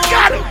 Like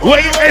God, what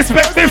you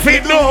expect me to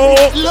do?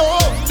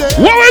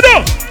 What we do?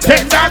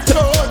 Take that.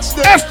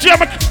 SJ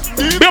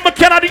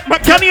I'm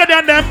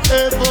Canadian them.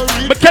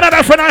 But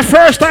Canada for the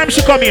first time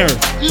she come here.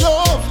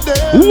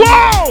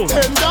 Wow!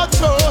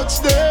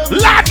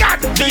 Like that.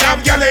 Me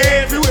have girl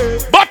everywhere.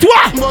 But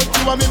what?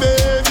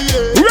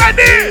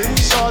 Ready?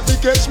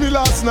 Catch me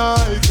last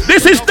night.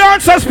 This is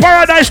Dancers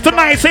Paradise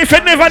tonight. So if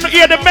you never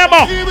hear the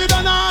memo,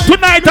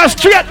 tonight is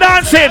straight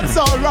dancing.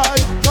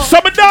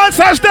 Some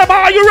dancers, them,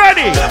 are you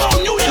ready?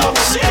 New York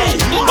City,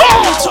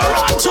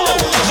 Toronto,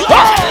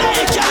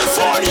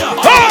 California,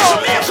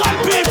 Jamaican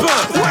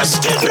people, we're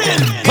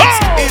skipping.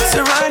 It's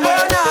a run,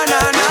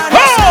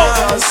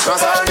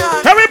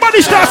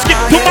 everybody start skip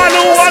to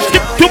Malu,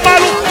 skip to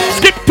Malu,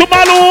 skip to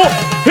Malu.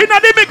 In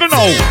the middle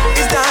now.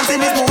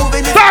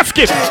 Start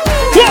skip.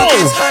 Whoa,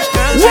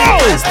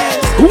 whoa,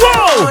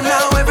 whoa,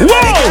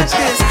 whoa.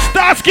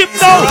 Start skip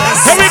now.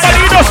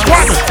 Everybody does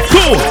 1,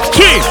 2,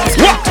 3.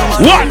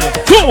 1,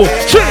 2,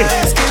 3.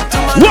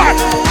 1.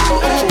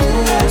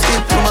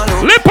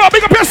 Lip up,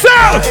 big up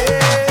yourself.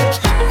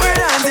 We're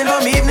dancing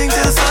from evening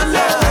till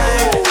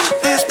sunlight.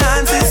 This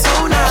dance is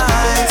so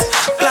nice.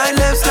 Glide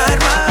left,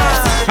 slide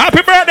right.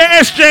 Happy birthday,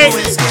 SJ.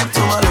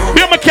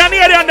 Be my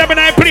Canadian them in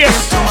my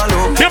place.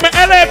 Be my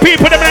LA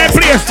people them in my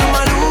place.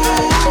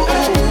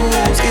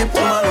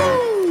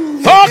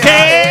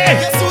 Okay.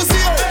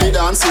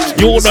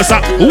 You know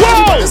that.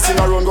 Whoa.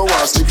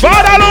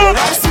 Father Lou.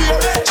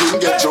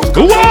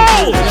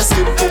 Whoa.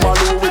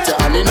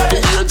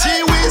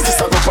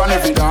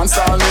 Every dance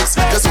all mix.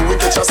 Guess who we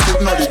catch a skip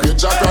now the great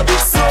Jack Rabbit.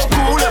 So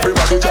cool,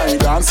 everybody join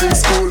dancing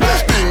school.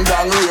 Ding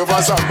dong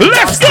ravers and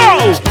let's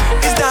go!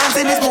 It's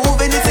dancing, it's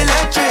moving, it's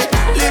electric.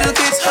 Little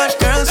kids, hot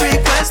girls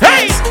request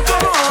this.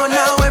 Come on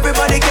now,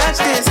 everybody catch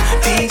this.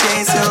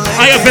 DJ select.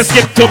 I have to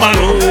skip to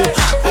Malu.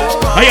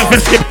 I have to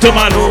skip to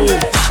Malu.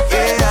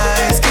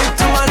 Yeah, skip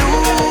to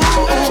Malu.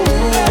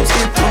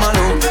 Skip to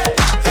Malu.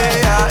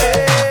 Yeah.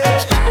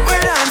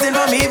 We're dancing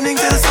from evening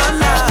till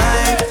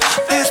sunlight.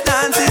 This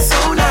dance is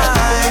so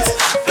nice.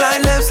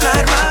 Slide left,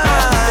 slide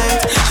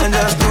right. And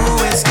just do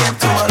it, skip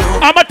to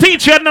Malu. I'm a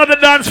teacher another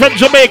dance from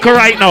Jamaica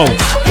right now.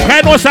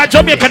 I know that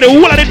Jamaica, the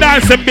whole of the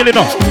dance and building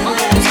up.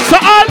 So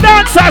all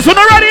dancers, you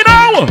know ready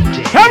now?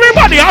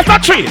 Everybody after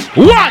 3.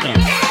 1,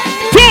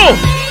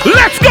 2,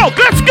 let's go,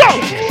 let's go.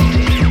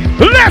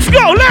 Let's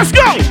go, let's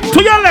go.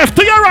 To your left,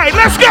 to your right,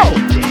 let's go.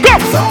 Go.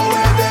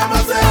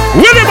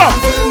 Will him up.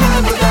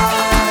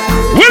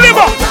 Will him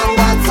up.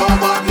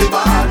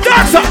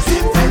 Dancers.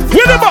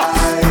 Will him up.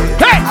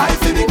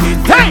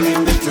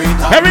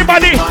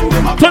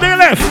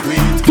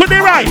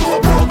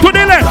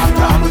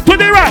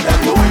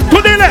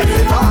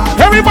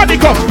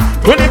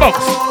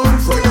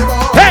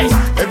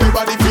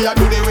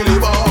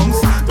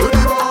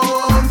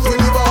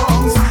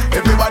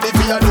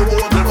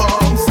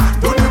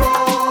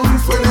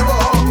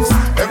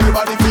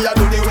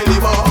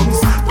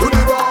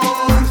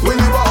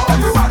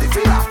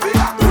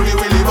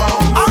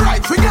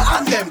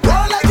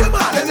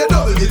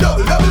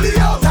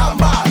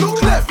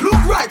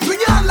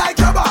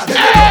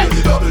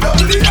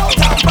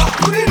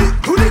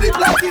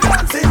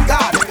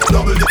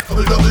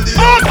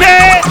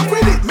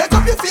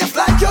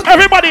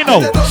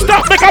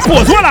 Make a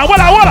pose. Voila.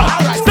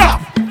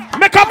 Stop.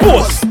 Make a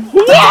pose.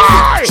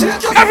 Why?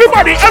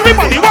 Everybody,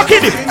 walk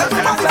in it.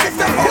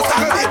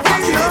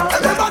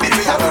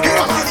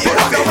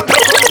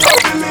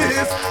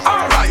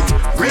 Alright,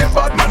 real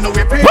bad man, no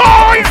we pay.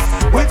 Boys!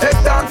 We take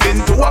dancing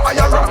to a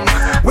higher rank.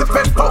 With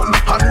Ben Pound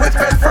and with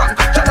Ben Frank.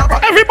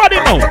 Everybody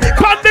know.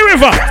 Pon the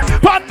river.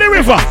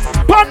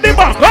 Pon the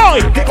bank. Oi!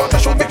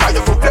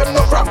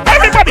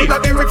 Everybody.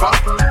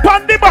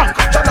 Pon the bank.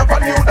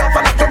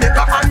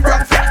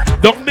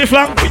 Down the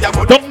flank.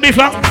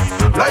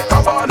 Like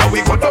a banner,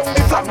 we go down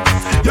the flank.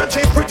 You're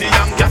cheap, pretty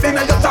young, gas in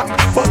your tank.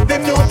 But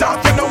them new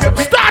dance, you know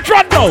we start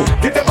run now.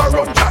 Give them a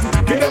run, John.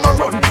 Give them a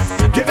run.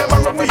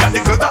 We are the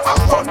girls that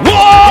have fun.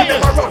 Whoa!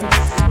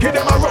 Give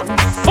them a run.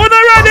 Oh,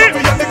 they ready?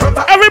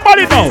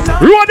 Everybody know.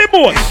 Row the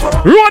boat.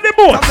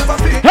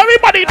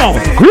 Everybody know.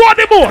 Row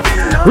the boat.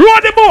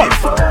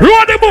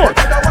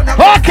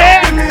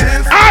 Okay.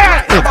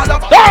 Alright.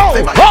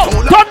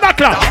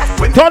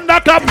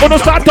 Thunderclap. Gonna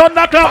start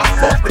thunderclap.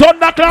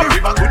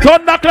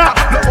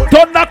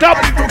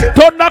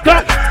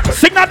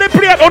 Signal the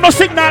plane. Oh no,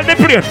 signal the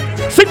plane.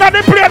 Signal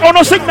the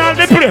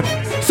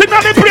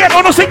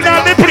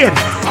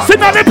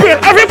plane.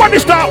 Everybody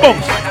start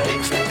bounce.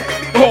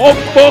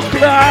 Oh,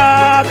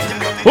 class.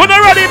 Who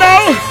not ready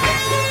now?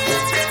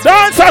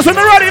 Dancers, who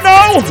not ready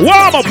now?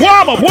 Warm up.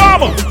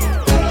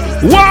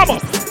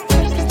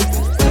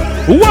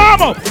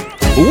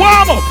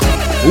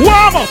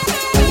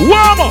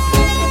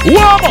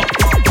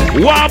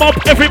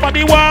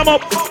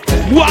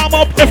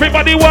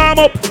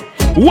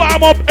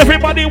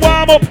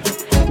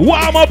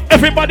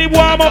 Everybody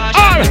warm up.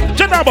 All right,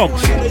 Jenna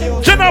Bunks.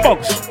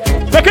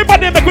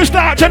 Everybody make we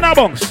start Jenna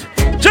Bunks.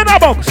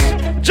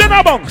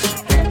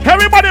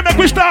 Everybody make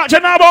we start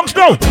Jenna Bunks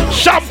now.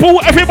 Shampoo,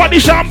 everybody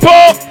shampoo.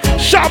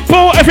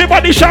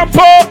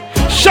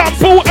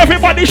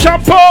 Everybody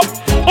shampoo.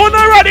 Oh,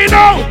 not ready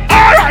now.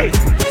 All right.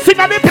 Sing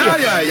on the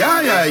plane. Yeah.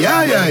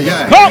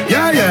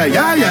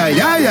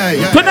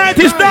 Tonight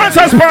is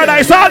Dancers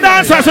Paradise. All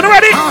dancers, you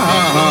ready? Come.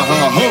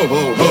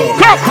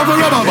 Couple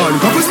rubber band,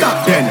 couple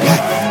stop then.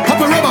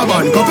 Couple rubber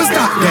band, couple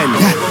stop then.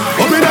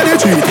 Up in the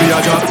street, we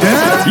are drop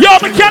there. Yo,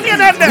 me can't get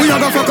in there. We are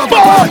gonna fuck up a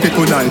party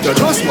tonight. You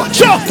just watch.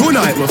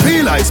 Tonight, we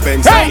feel like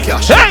spend some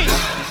cash.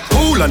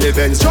 Cool on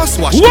events, just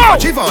watch.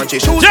 Givenchy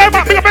shoes.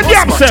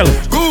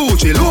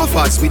 Gucci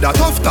loafers with a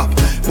tough top.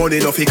 Money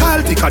no fi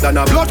call thicker than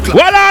a blood clot.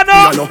 Well, I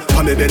know.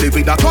 On me belly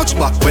with a clutch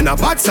back. When a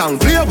bad sound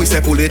clear, we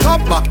say pull it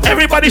up back.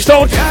 Everybody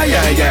stone.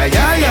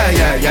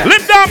 Yeah.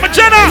 Lift down,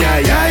 Magena.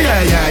 Yeah.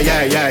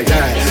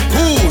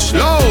 Push,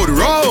 load,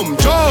 rum,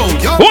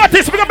 jump. What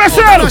is big up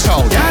yourself?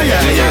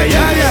 Yeah.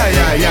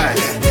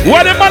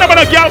 What the man about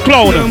a girl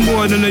clown? Them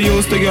boy than they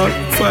used to get.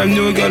 5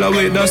 new girl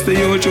away, that's the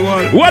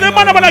usual. What the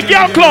man about a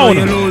girl clown?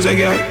 You lose a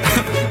girl.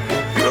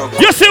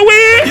 You see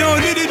we? Yo,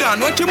 Diddy Dan,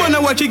 what you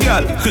wanna watch a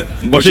girl?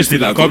 But she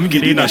still a come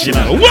get in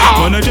national.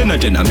 Wow! Man a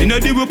Jenna, me no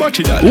deal with watch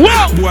it all.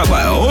 Wow! Boy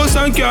buy a house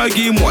and car,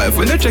 give him wife,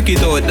 when you check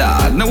it out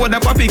dad. Now what a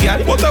papi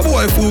girl, what a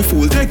boy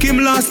fool, take him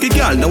last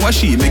girl. Now what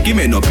she make him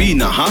end up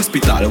in a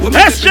hospital.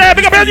 SJ,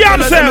 big up your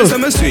damn self.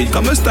 Some sweet,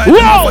 come and style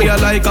fire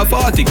like a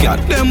party cat.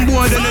 Them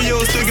boy then they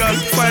used to girl,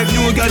 5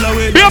 new girl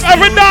away. Big up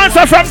every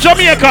dancer from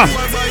Jamaica.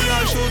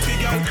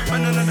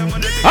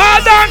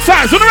 All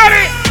dancers, you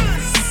ready?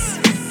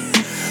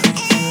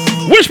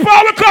 Which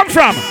part we come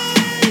from?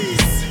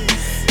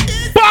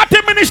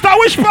 Party minister,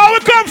 which part we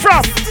come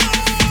from?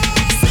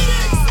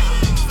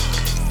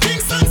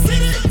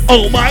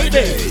 Oh my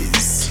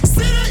days.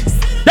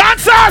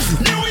 Dancers!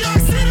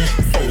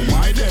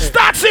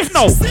 Start shift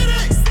now.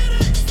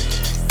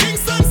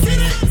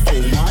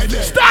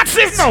 Start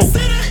shift now.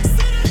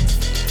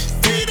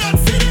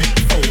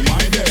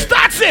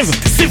 Start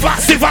shift. Siva.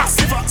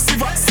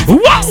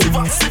 Wow!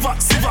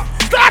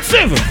 Start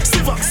shift.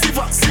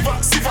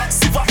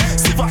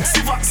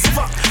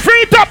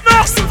 Free top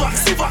now.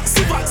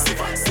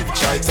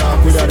 Try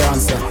talk with a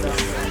dancer.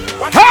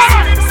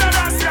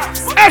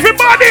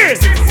 Everybody!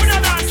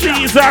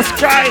 Jesus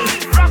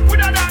Christ!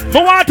 I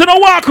want to know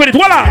walk with it.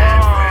 Voila!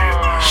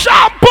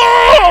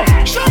 Shampoo!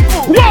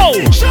 Whoa!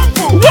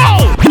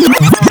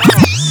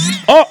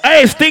 Oh,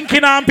 hey,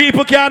 stinking on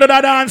people can't do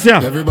that dance here.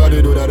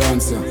 Everybody do that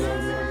dance.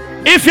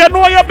 If you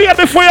know your beard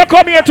before you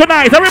come here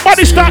tonight,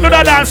 everybody start do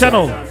that dance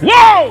now.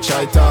 Whoa!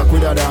 Try talk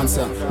with a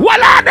dancer.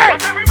 Voila there!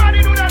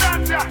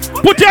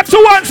 Put your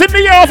 2 hands in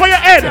the air over your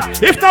head.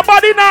 If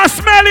nobody now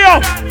smell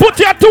you, put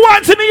your 2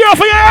 hands in the air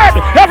over your head.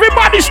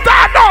 Everybody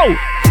start now.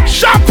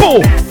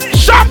 Shampoo,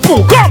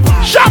 come.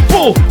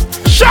 Shampoo.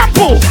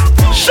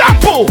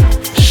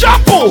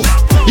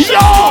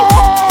 Yo!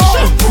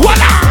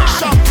 Voila!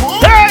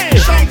 Hey!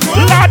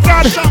 Lord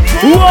God.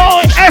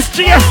 Whoa,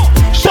 SGF.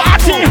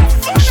 Party.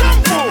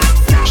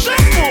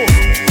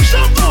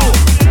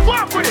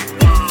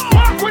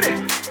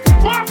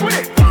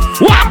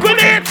 Walk with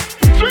it.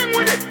 Swing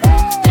with it.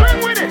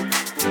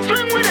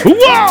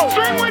 Whoa!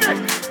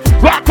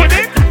 Rock with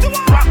it.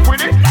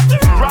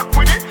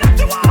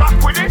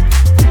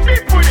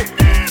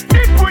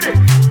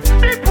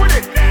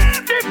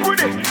 Dip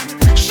with it.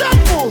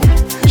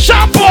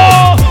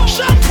 Shampoo.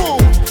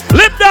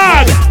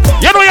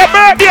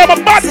 birthday,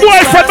 my bad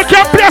boyfriend. We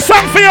can play a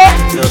song for you.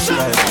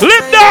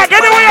 Lip dog,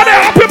 anyway you're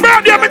there. Happy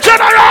birthday, my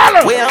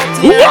general.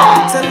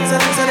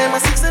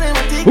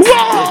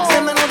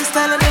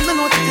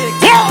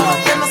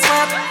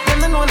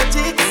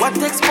 What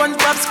takes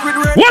SpongeBob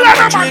Squidward? Well,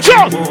 I'm a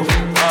joke.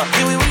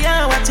 Here we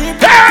are watching.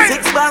 Hey!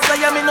 6 bars,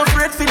 I am in a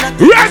afraid for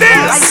nothing. Ready?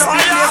 Light up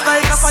the place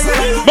like a fire.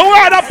 But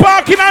we're the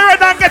parking and red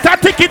and get a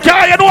ticket,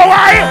 you know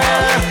why?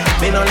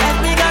 Me no let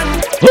me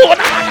gun. 6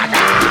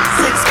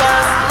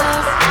 bars.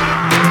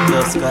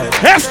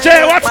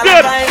 SJ, what's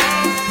good?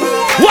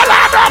 Well,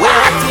 I'm a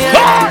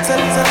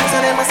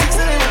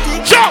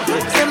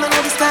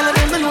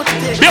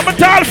you're my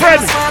tall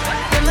friend.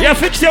 You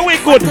fix your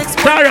wig good. It's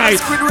alright.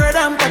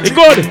 It's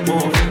good.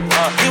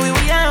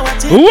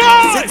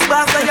 Whoa! 6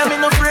 bars, I am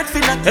in a afraid for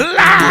nothing.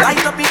 Light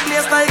up the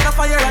place like a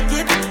fire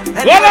rocket.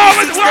 And well,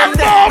 when we 6 them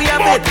dead, we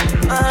are bed.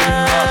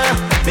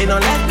 Me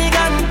no let me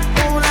gun.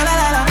 Ooh la la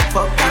la la.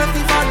 Fuck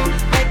coffee fun.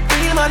 Make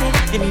real money.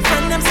 Give me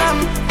friend them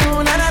some.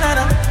 Ooh la la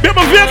la la. Be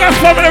my Vegas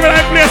family every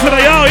night place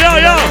today. Yo.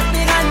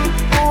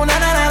 Ooh la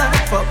la la la.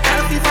 Fuck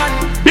coffee fun.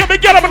 Be my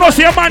girl, I'm gonna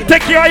see a man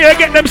take you out here,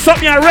 get them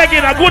something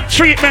regular, good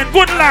treatment,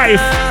 good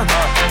life.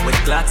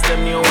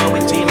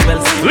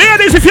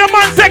 Ladies, if your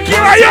man take you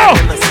out here,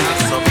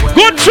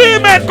 good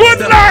treatment, good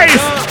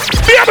life.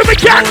 Baby, we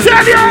can't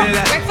tell you.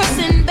 Breakfast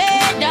in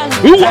bed,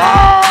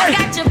 why?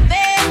 Got your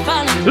bed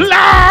fun.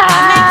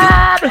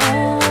 Lord!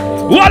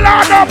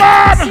 Walla no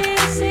man!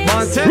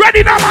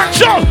 Ready now, man,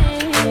 show!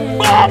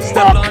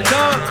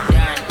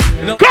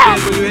 Come!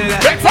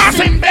 Breakfast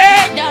in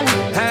bed!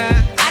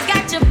 I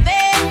got your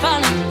bed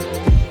fun.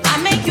 I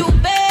make you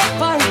bed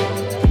fun.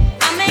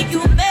 I make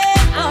you bed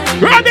fun.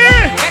 Ready?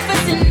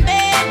 Breakfast in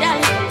bed,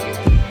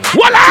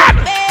 Walla!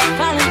 bed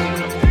fun.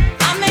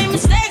 I made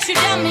mistakes, you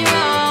done me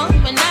wrong.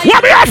 But now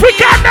what be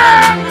African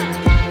there?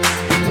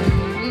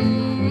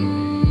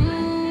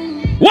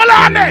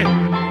 Walla!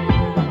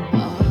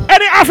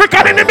 Any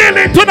African in the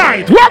building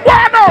tonight? What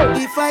going on?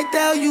 If I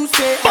tell you,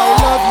 say I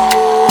love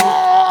you.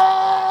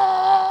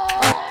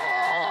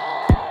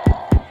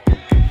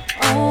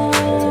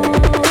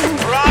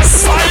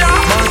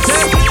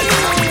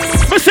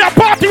 We say a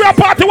party,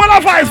 one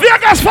of us.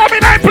 Vegas family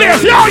night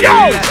place. Yo.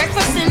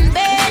 Breakfast in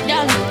bed,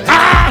 I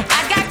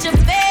got your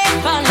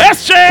bed fun.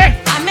 SJ.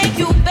 I make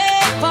you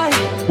bed fun.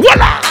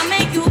 Voila. I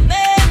make you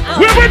bed fun.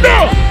 What we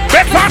do?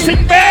 Breakfast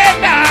in bed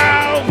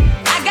now.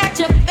 I got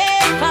your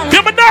bed fun.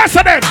 Give me dance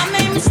to them. I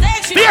made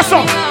mistakes, you Yes,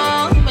 done sir. me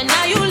wrong. But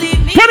now you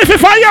leave me.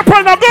 25th of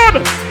April, now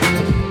good.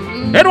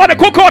 They want to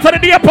cook out of the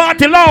day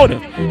party loud.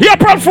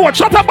 April 4th,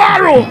 shut up,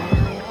 Baru.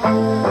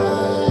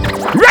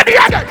 Ready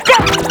again, go.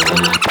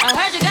 I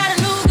heard you got a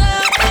new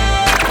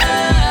girlfriend.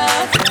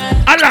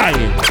 I lie.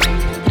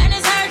 And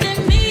it's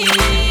hurting me.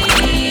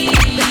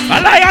 I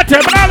lie, I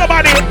tell me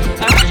nobody. I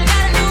heard you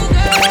got a new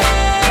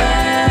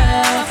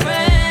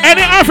girlfriend.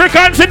 Any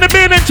Africans in the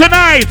building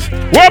tonight?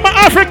 Where are my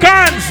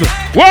Africans?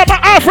 Where are my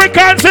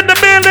Africans in the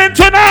building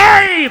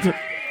tonight?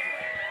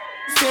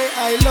 Say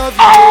I love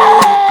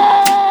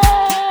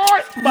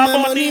you. My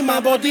money, my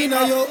body,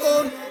 now your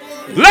own.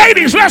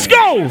 Ladies, let's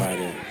go.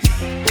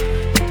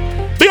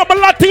 The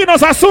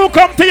Latinos are soon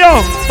come to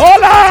you.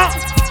 Hola,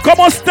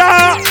 ¿cómo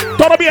está?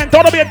 Todo bien.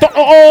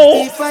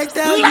 Oh. If I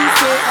tell you,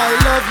 say I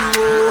love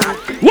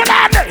you. What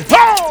are they?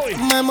 Oh.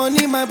 My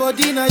money, my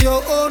body, now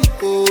your own.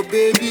 Oh,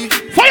 baby.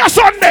 For your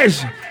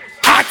Sundays.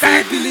 I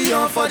take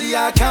billion for the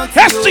account.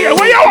 SG,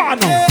 where you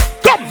want?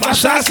 Come,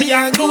 Versace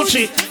and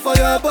Gucci. For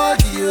your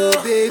body,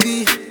 oh,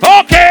 baby.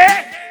 Okay.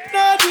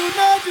 No do.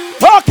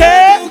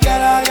 Okay. No do,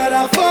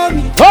 gotta for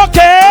me.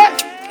 Okay.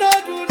 No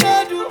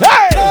do.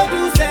 Hey. No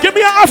do, give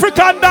me an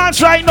African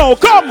dance right now.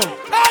 Come. No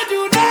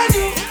do.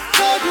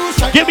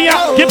 Give me a.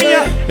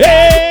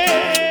 Hey.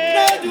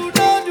 No do,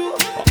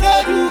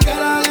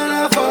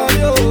 gotta for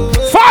you.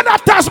 Father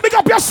Tass, pick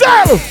up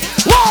yourself.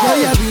 Whoa.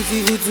 Yeah,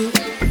 beautiful too.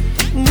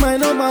 My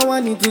number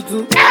one in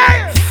tutu.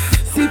 Hey.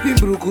 Sipping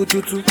bruku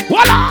tutu.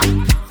 Voila.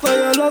 For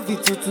your love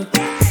it tutu.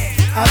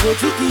 I go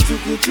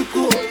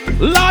chuku.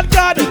 Lord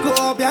God. Go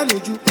up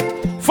yanuju.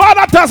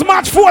 Father Tass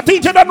March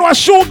 14th, you don't know a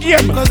show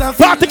game.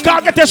 Party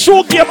can't get a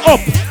show game up.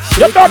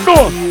 You don't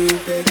know.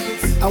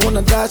 I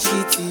wanna dash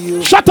it to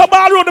you. Shut up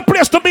all around the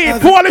place to be.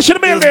 Polish in the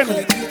building.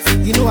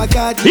 You know I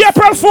got it.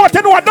 April 4th,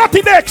 you know a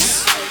dirty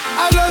next.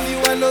 I love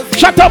you.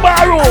 Shut up all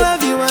around. I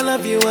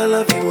love you.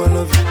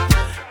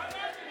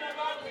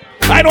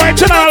 I know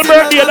it's an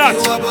birthday that.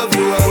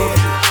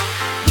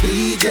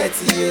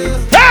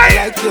 Hey!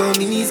 Like your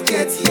mini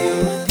skirt,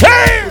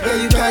 hey!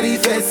 You carry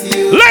face,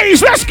 you.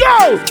 Ladies, let's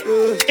go!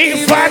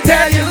 If I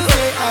tell you,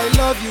 I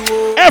love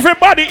you.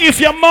 Everybody, if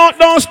your mouth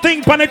don't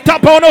stink on the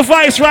top of the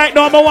voice right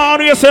now, I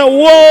want you to say,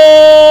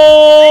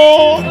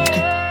 whoa!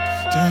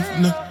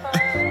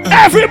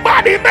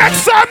 Everybody, make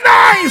some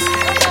noise!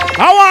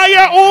 I want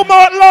your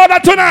mouth louder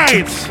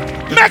tonight.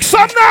 Make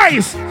some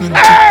noise!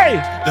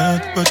 Hey!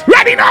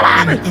 Ready now,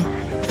 man!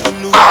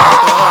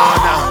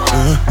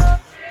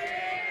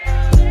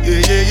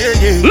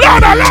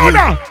 Louder!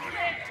 Louder!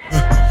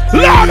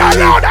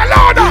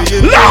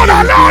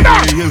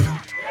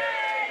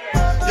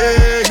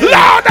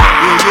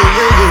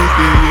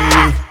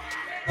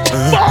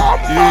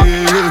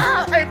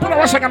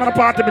 bang on the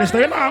party minister.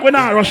 We're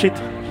not rush it.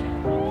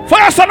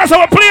 Fire Sun is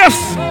our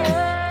place.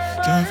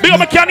 Big up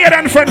my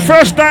Canadian friend,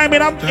 first time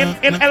in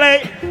LA.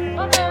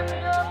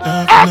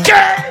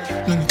 Okay.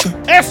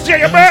 SJ,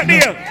 your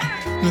birthday.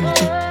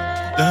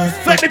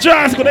 Set the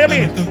jars, go there,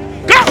 me.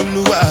 Go!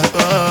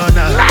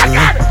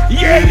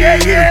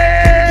 Yeah.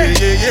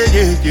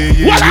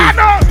 What I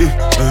know?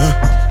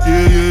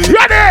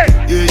 Ready?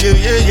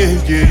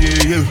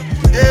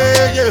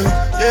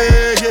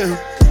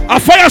 A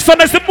Fire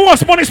Sun is the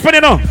most money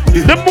spending now.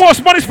 The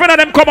most money spending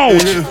them come out.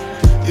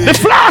 The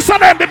floss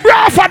on them, the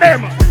bra for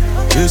them.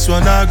 This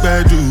one I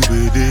gotta do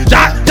with it.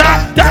 Da.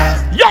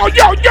 Yo.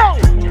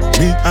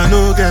 Me, I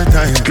no get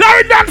time.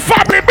 Clarendon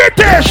family,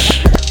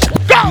 British.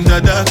 Go.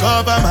 Dada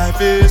cover my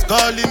face,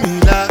 calling me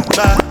like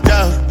back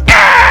down.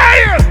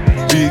 Hey!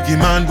 Biggie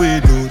man, we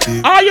no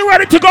day. Are you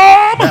ready to go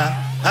home?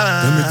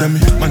 Tell me,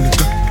 my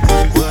nigga.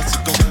 What's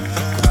it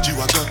going?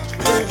 G-Wagon,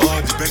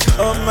 all the back.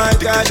 Oh my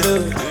God,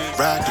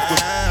 Ride the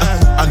boat.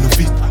 I no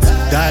fit,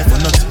 die for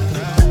nothing.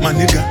 My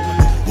nigga,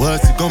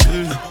 what's it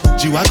going?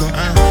 G-Wagon,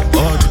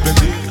 all the back.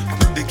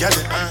 They get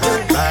it,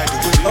 ride the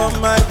boat. oh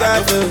my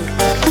God,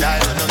 Die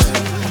for nothing.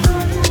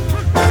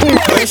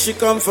 when she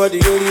come for the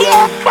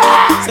area,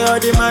 say all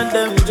the man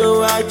them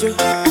Joe Ajo,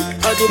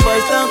 all the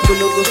boys down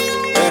Kulugu,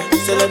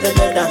 say let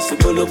them dance to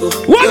Kulugu.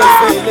 You're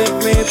feeling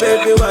me,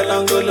 baby, while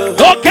I'm golo.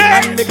 Okay.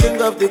 I'm the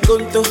king of the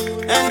Kunto,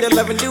 and they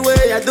loving the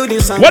way I do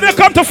this song. When you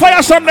come to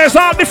Fire Sun, there's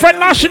all different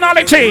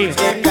nationalities.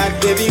 Then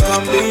that baby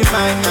come be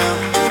mine now.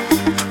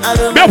 I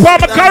don't We're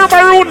from the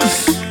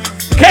Cameroons,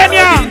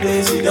 Kenya,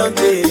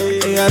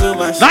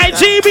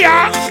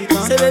 Nigeria.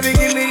 say baby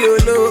give me your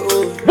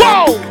low.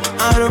 Whoa!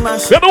 We're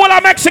the whole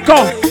of Mexico,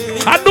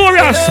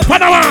 Honduras,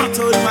 Panama,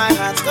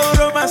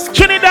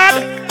 Trinidad,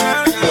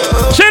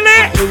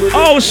 Chile.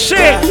 Oh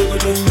shit!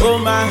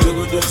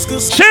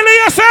 Chile,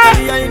 you say?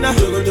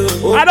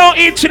 I don't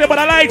eat chili, but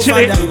I like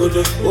chili.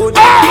 Oh!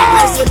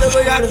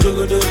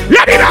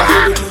 Ready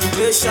now!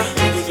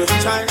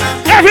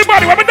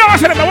 Everybody, we're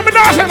dancing there.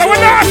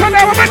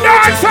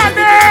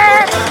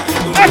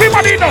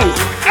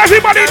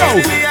 Everybody know.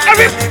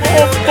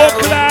 Oh,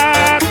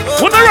 clap.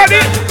 Who not ready?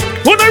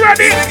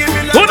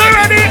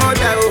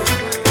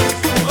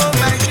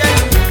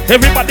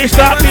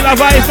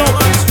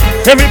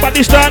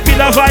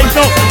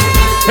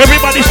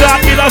 Everybody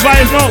start feel a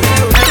vibe now.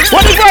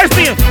 What the first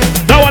name?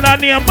 That one I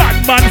name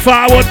Batman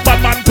forward,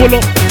 Batman pull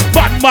up.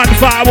 Batman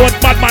forward,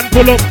 Batman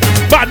pull up.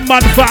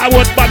 Batman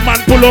forward, Batman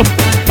pull up.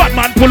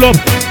 Batman pull up.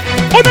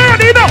 Who not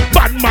ready now?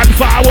 Batman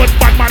forward,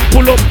 Batman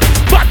pull up.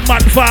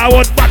 Batman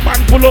forward, Batman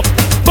pull up.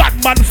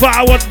 Batman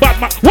forward,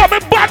 Batman. What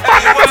me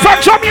Batman ever from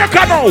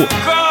Jamaica now?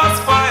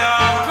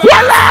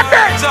 What are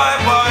they?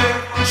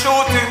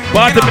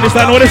 Party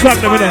minister know this song,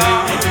 you know.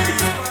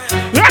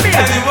 Ready?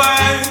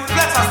 Anyway,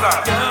 let's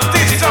start.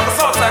 DJ jump the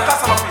south side,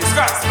 class of a piece,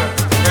 scratch.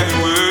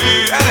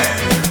 Anyway,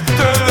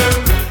 tell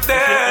them they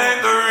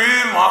ain't the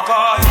real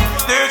Makai.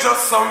 They're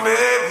just some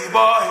baby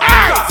boy.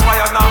 That's why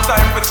I now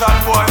time for chat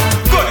boy.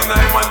 Good in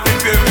name and big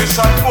baby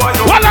shot boy.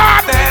 They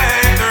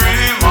ain't the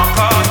real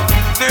Makai.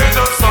 They're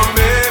just some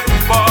baby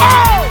boy.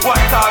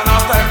 White all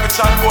now time for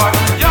chat boy.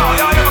 Yo,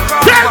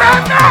 tell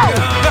them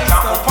now.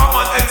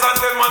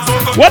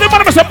 What the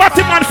man say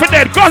Batman for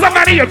dead? Cause I'm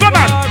not here, go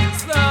on.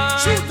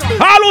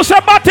 All who say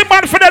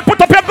Batman for dead, put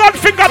up your gun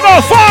finger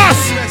now,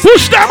 fast.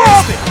 Push them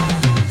up.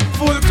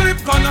 Full clip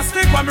gonna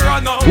stick when me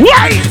run out.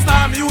 Why? This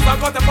time you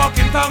got the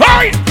fucking tongue.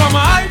 Why? Come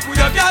on, hype with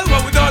your girl,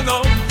 what we don't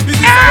know. This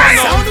is the gun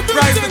now.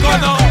 Rise the gun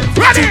now.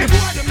 Ready?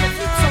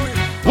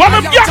 What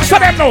them youngster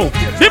them now?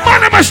 The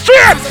man them a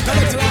straight.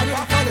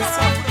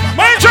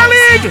 Major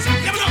League.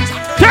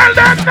 Tell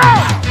them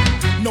now.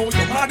 No,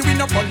 you're mad, we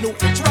not follow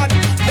the trad.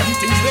 Them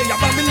things they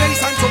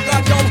abomination to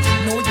God down.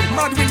 No, you're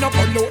mad, we not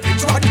follow the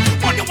trad.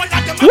 But you want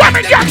them. What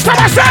the youngster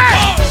I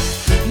say?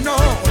 No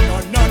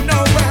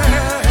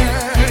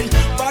way.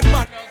 Bad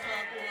man.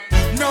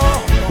 No.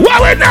 What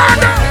we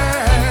done?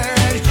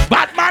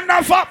 Bad man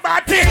not fuck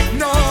batty.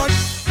 No.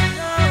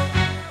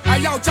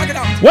 Yo, check it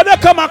out. When they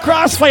come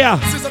across Fire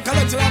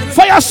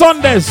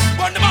Sundays.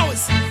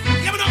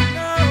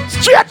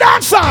 Straight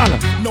dancehall.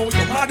 No,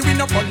 you're mad, we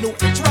not follow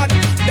the trad.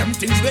 Them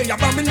things they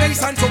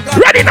abomination to God.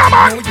 Ready now,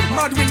 man. No, you're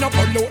mad, we not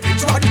follow the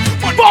trad.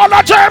 Ball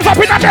of James up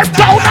in a them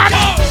down and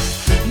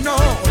no.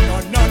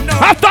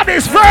 after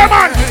this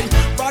Vermont.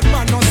 Bad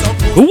man no so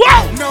good.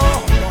 Wow.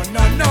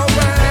 No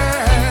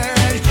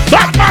way.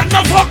 Bad man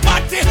no fuck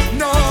batty.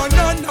 No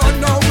way.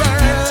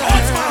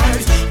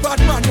 Bad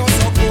man no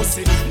so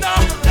pussy. No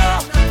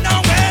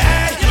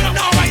way. You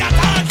know why you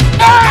can't.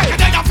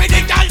 Hey.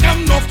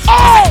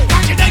 Oh.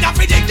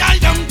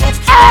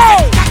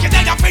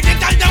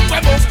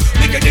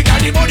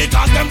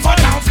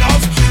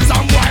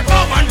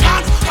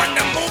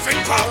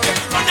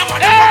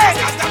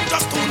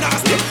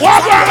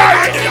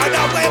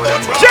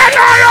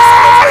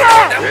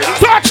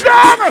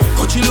 Touchdown!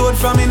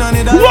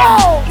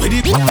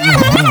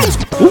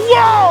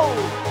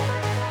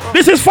 Whoa!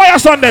 This is Fire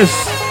Sundays.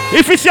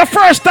 If it's your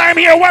first time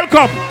here,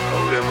 welcome.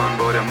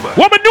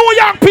 What we do,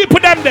 young people,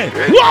 them there?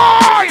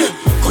 Why?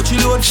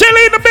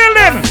 Chili in the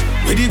building.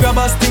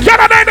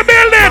 Canada in the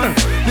building.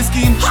 The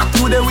scheme hot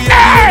to the way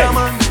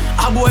man.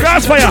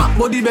 Grass fire.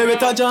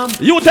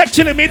 You take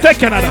Chili, me take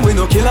Canada. Me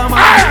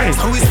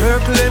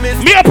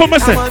up on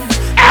myself.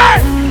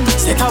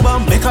 Set a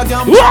bomb, make a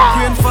damn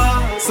rain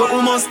fall. So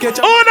we must catch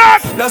up. Oh,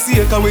 not. That's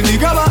the echo when the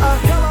grabber.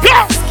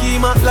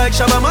 Schema like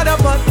Shabba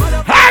Motherpot.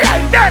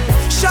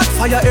 Shot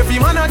fire, every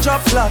man a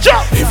drop flat.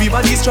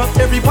 Everybody's trapped,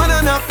 every pan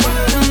a knock.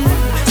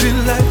 Still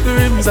like the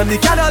rims and the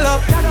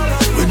Cadillac.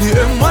 When the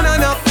M1 a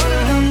knock.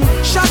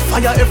 Shot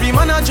fire, every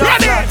man a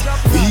drop flat.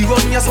 We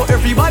run ya so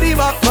everybody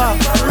back.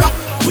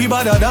 We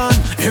badder than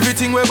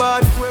everything we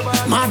bad.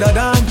 Madder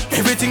than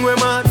everything we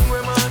mad.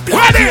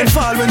 Black rain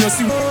fall when you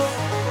see.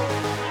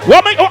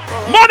 What make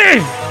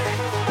money?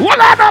 What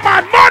other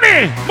man?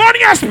 Money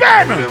I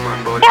spend.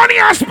 Money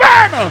I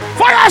spend.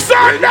 Fire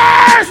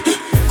Sundays.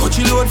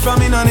 Coachy load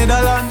from in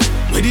Netherland.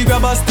 Where the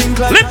grabbers think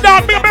like. Lift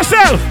down me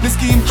myself. The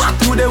scheme hot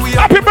to the way.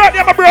 Happy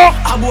birthday, my bro.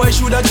 A boy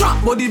shoulda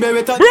drop, but the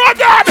baby touch. Bro,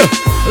 God.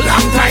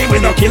 Long time we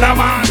no kill a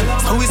man.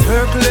 So it's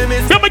her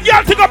claiming. Tell me,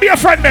 girl, think I'll be a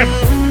friend them.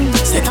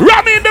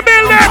 Rami in the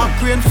building.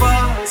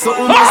 So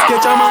we must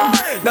catch a man.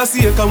 That's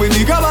the echo when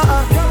the grabber.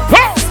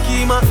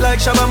 Schema like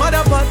Shabba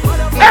Motherpot.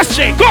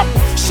 SJ, go.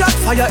 Shot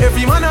fire,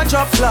 every man a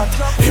drop flat.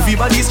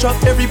 Everybody's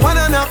trapped, every pan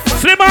a knock.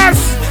 Slimmers.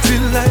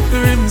 Still like the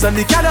rims and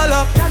the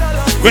Cadillac.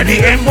 When the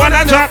M1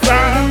 a drop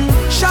down.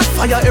 Shot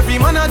fire, every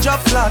man a drop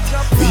flat.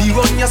 We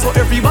run ya so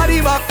everybody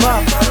back.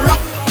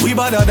 We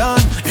badder than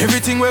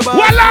everything we bad.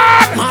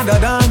 Voila! Madder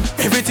than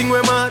everything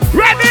we mad.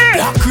 Ready?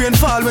 Black rain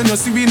fall when you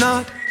see we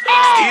not.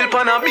 Steel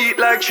pan a beat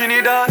like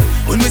Trinidad.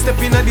 When we step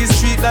in the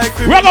street like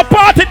criminal. We're gonna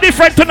party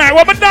different tonight.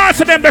 We're gonna dance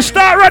to them. They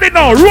start ready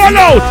now. Roll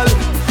out.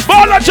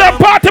 Ball and jump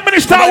party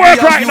minister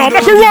work right now.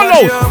 Make a roll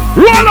out.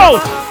 Roll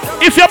out.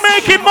 If you're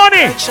making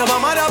money,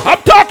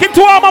 I'm talking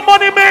to all my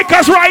money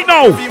makers right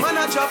now.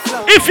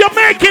 If you're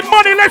making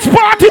money, let's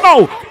party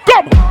now.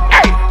 Come.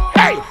 Hey,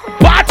 hey.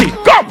 Party.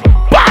 Come.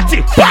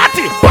 Party.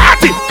 Party.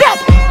 Party. Come.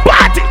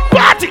 Party.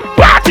 Party.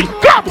 Party.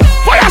 Come.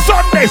 Fire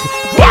Sundays.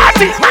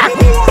 Party. Back.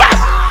 Back.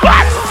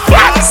 Back.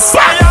 Back.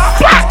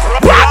 Back.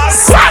 Back.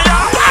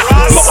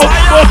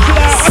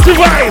 What the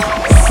vibe?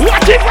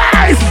 What the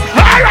vibe?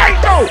 All right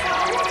now.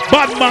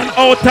 Bad man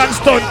out and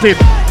stunting.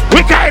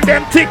 We kind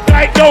them thick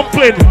like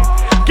dumpling.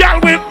 Girl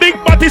with big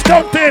body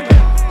stunting.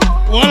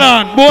 Hold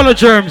on, Bolo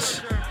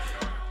Germs.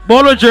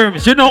 Bolo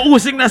Germs. You know who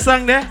sing that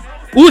song there?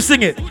 Who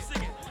sing it?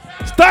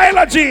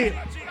 Styler G.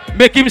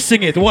 Make him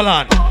sing it. Hold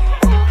on.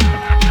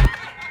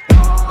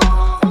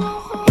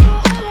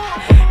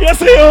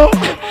 Yes, you.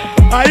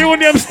 Are you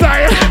name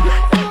style?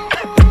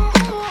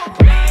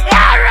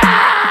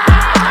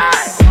 Alright.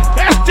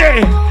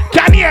 SJ.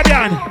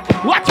 Canadian.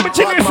 Watch me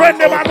chilling friend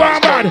them and go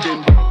on bad.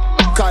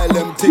 Kyle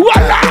them tick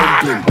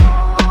dumpling.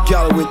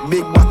 Girl with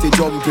big body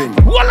jumping.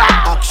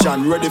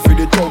 Action ready for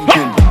the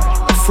thumping.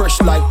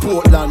 Fresh like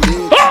Portland,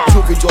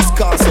 Trophy just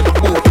cast at the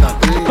Portland,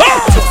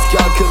 Just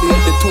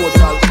calculate the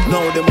total.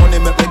 Now the money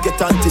make me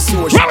get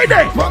anti-social. How we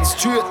there? Man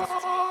straight.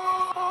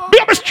 Be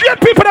up straight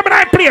people in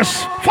my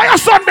place. Fire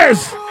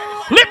Sundays.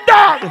 Lip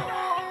dog.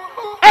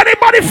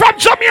 Anybody from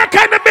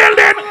Jamaica in the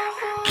building?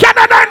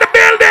 Canada in the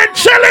building.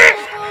 Chile.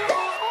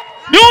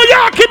 New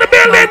York in the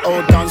building.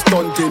 Out and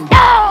stunting.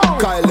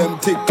 Kyle them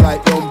tick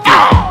like dumpling.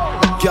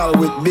 Girl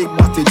with big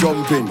body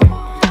jumping.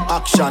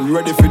 Action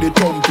ready for the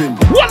thumping.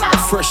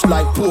 Fresh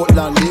like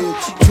Portland,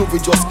 Trophy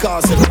just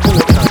cars at the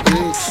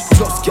Portland,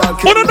 Just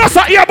calculate. Oh no, that's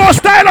a about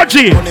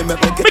Stylogy.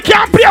 We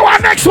can't play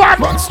one next one.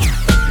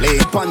 Lay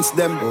pants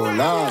them, oh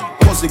lord.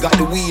 Cause we got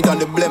the weed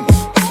and the blem.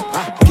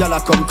 Girl I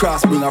come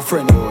cross, bring a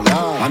friend, oh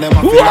lord. And them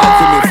a feel like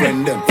for me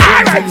friend them.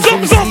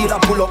 From seed I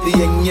pull up the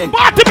yeng yeng.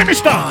 Party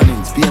minister.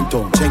 Spain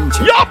town, cheng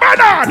cheng. Yo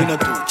Bernard. Me no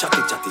do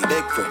chatty chatty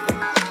big friend.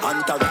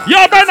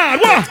 Yo Bernard,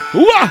 what?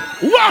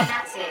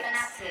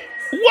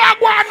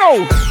 What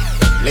no?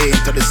 Lay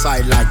into the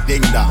side like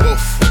ding dong.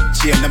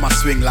 Chain them a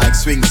swing like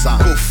swing song.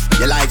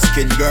 Your light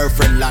skin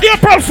girlfriend like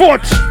April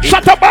 4th,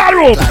 shut up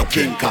ballroom. Like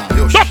King Kong.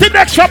 Nothing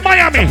next from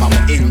Miami.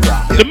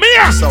 The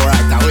Mia. So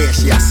right away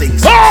she a sing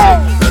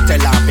song.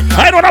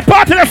 I know the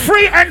party the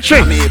free entry.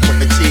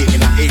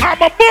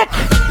 I'm a book.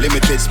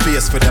 Limited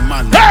space for the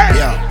man.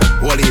 Yo,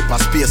 whole heap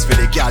of space for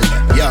the gal.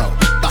 Yo,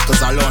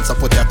 backers alone so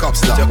put your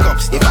cups down.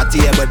 If I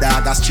table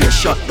dog, that's straight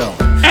shut down.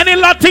 Any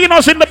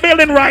Latinos in the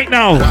building right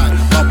now?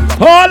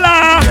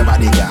 Hola.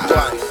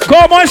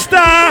 Como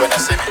está?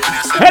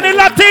 Any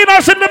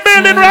Latinos in the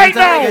building right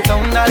now?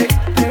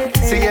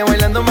 Sigue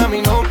bailando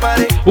mami no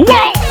pare.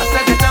 Wow.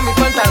 Acércate a mi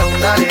pantalón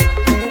dale.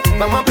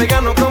 Vamos a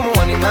pegarnos como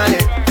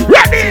animales.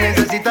 Ready. Si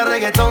necesitas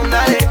reggaetón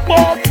dale. Sigue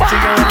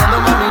bailando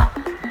mami.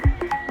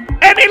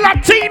 Any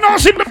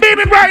Latinos in the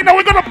building right now?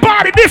 We're gonna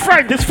party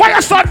different. It's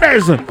Fire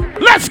Sundays.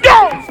 Let's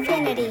go.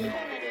 Infinity.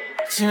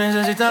 Si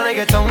necesitas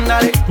reggaetón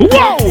dale.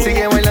 Wow.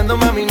 Sigue bailando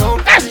mami no.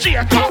 SG,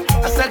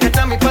 acércate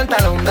a mi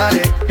pantalón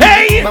dale.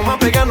 Hey. Vamos a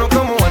pegarnos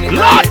como animales.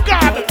 Lord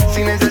God.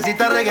 Si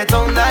necesitas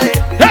reggaetón dale.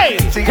 Hey.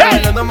 Sigue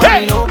bailando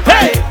mami no.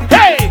 Hey.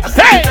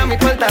 Acércate a mi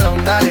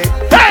pantalón dale.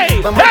 Hey.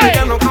 Vamos a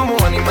pegarnos como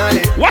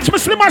animales. Watch my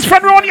Slimmer's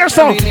friend Ronnie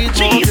yourself.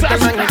 Jesus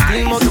Christ.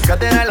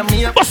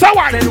 What's that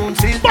one?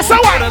 What's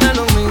that one?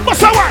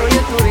 What's that one?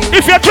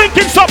 If you're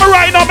drinking something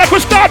right now, make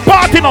us start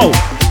party now.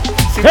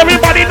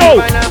 Everybody know.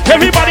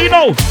 Everybody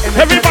know.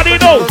 Everybody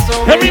know.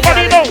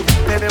 Everybody know.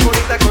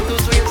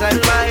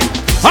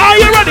 Are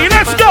you ready?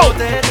 Let's go.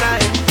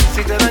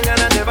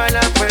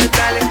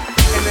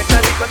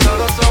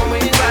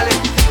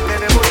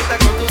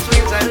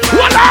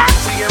 Voila.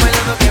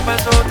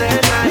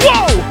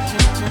 Whoa.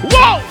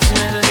 Whoa.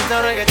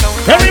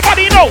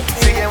 Everybody know.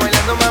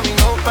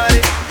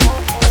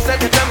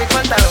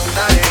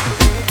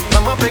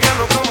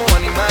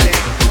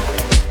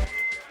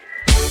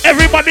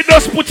 Everybody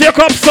just put your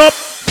cups up.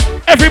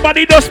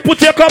 Everybody just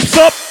put your cups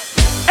up.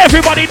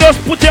 Everybody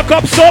just put your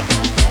cups up.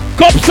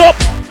 Cups up.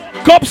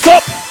 Cups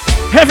up.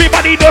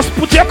 Everybody just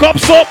put your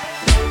cups up.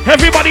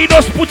 Everybody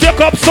just put your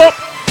cups up.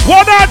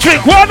 One more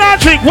drink, one more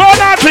drink, one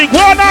more drink,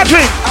 one more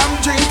drink. I'm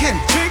drinking,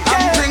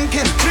 I'm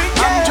drinking,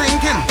 I'm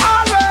drinking.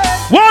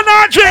 One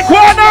more drink,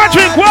 one more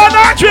drink, one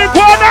more drink,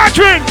 one more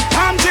drink.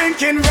 I'm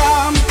drinking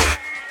rum.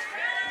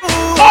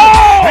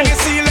 Oh! And you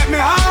see, let me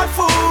heart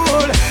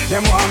full.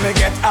 Them want me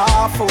get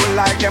awful,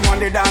 like them on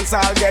the dance,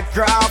 I'll get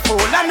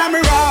grappled. And I'm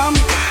rum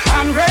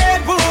and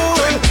Red Bull.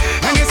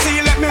 And you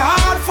see, let me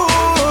heart full.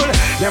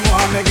 Them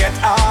want me get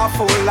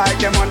awful, like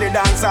them on the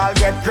dance, I'll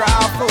get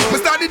grappled. We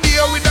start the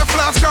day with a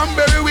flask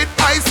cranberry with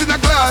ice in a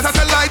glass. As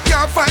a light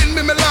can't find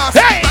me, me last.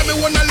 Hey! And me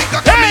wanna lick a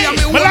me and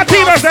me one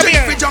Latinos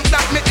drink for junk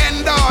that me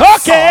end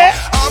off. Okay.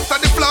 After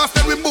the flask,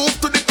 then we move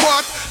to the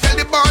quart. Tell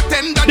the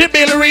bartender the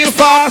bill real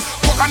fast.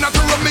 Coconut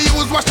rum me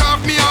use, wash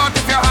off me out.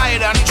 If you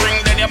hide and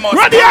drink, then you must.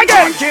 Ready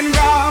again. Drinking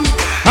rum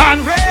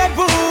and Red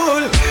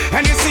Bull.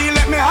 And you see,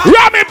 let me have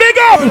Rami, big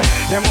up.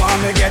 Them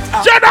want me get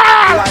up.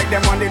 General. Like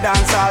them on the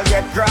dance, I'll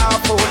get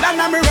grappled. And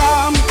I'm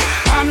rum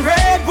and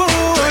Red Bull.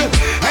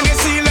 And you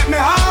see, let me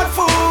heart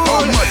full.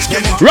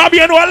 Robbie,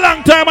 you know a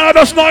long time and I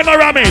just know in a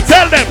Rami.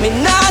 Tell them. Me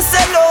nah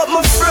sell out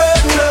my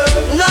friend.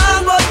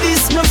 Nah but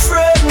this my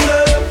friend.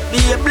 Be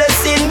a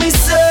blessing, me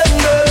son.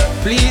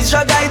 Please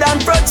your guide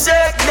and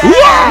protect them.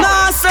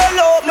 Nah sell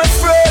out my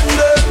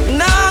friend.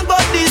 Nah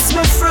but this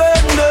my friend.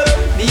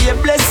 Be a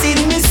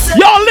blessing, me son.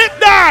 Yo, lip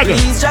dog.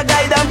 Please your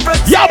guide and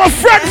protect. You're my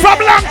friend from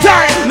long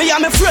time. Me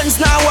and my friends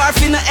now are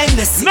finna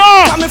endless. No.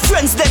 Cause my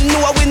friends them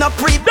know we not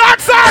pre.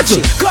 That's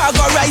it.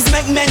 Cargo rise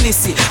make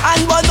menacey.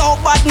 And but no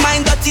bad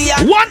mind that he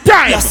have. One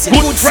time. Yes,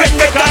 good friend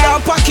better than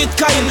pocket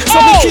kind. So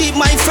me keep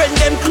my friend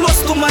them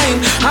close to mine.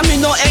 And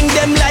me no hang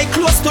them like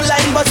close to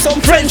line. But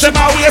some friendship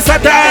are waste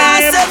of time.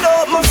 I said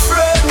out my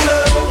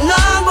friend.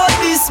 Nah but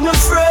this my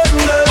friend.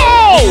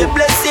 Be a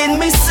blessing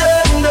me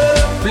son.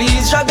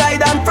 Please your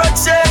guide and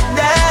protect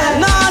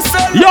them. Nah so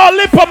yo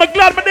Lippa, I'm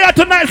glad I'm there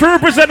tonight for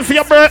representing for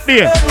your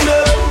birthday.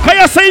 Can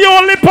you say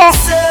yo Lippa?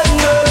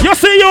 You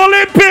see you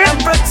limpy?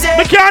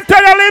 Me can't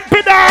tell you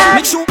limpy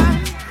down.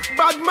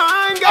 Bad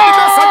mind, get the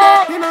best of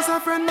them. You know,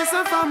 some friend, miss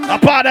a family. A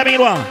part of me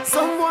one.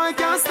 Some boy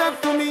can't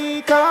step to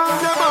me,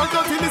 cause them out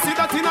of the see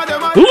that in a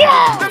them.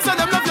 Them say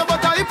them love you,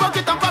 but I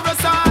hypocrite and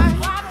parasite.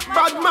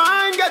 Bad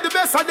mind, get the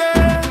best of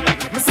them.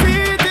 Me see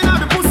it in a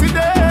the pussy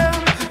them.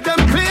 Them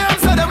claims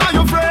say them are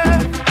your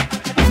friend.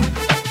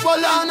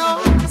 Well, I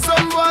know,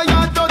 some boy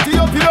are dirty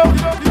up here.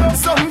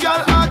 Some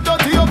girl are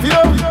dirty up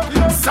here.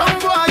 Some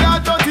boy are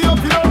dirty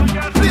up here.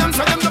 Claims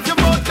say them love you,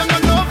 but them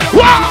don't love you.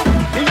 Wow!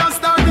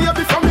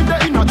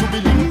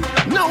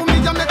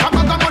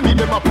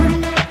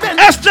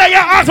 SJ, you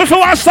asked me for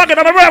one second,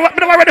 and I'm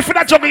not ready for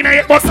that job in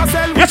here. But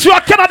yes, you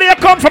are Canada, you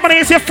come from, and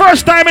it's your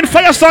first time in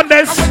Fayah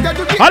Sundays.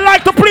 I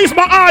like to please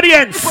my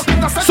audience.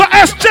 So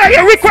SJ,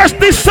 you request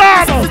this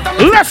song.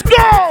 Let's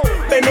go.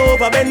 Bend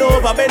over, bend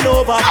over, bend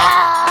over.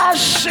 Ah,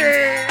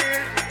 shit.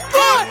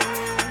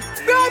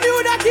 Brand new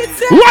that it's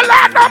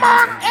Voila, no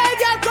man. Hey,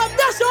 girl, come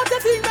dash out the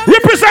thing.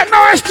 Represent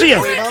now, SJ.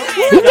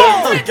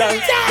 Whoa.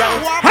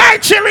 Hi,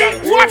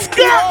 Chili. What's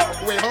good?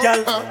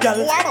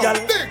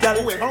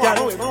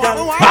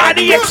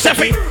 Party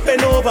Excefi.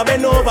 Bend over,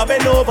 bend over,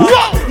 bend over.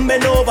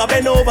 Bend over,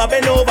 bend over,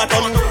 bend over.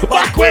 Turn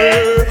back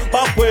way,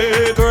 back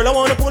way. Girl, I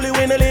wanna pull you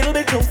in a little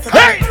bit closer.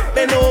 Hey.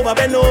 Bend over,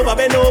 bend over,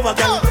 bend over,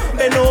 girl.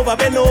 Bend over,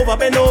 bend over,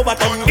 bend over.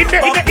 Turn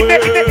back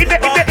way.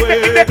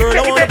 Girl,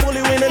 I wanna pull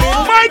you in a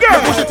little. My girl.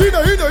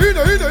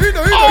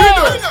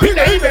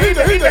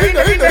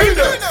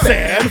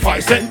 Send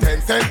 5 cents,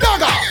 10 cents,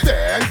 dagger.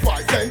 Send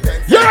 5 cents, 10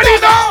 cents. You ready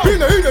now?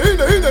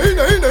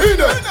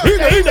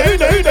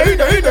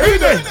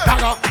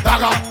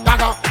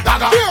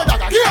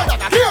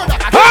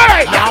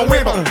 Hey!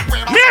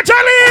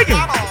 Major League!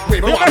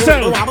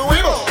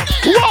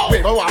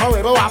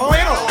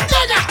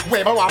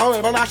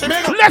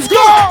 Let's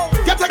go!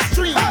 Get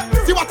extreme.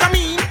 See what I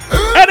mean?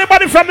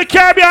 Anybody from the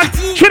Caribbean,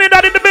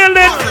 Trinidad in the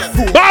building,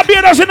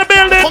 Barbados in the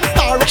building,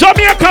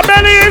 Jamaica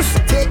Belize.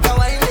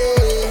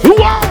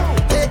 Wow!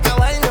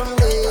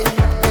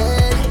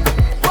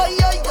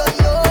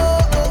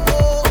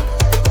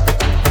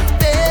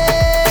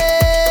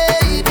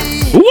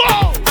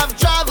 Whoa! I've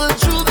traveled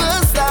through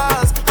the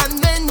stars and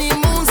many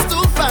moons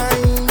to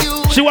find you.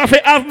 She want to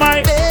have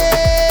my baby.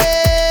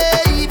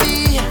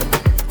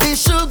 The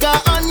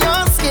sugar on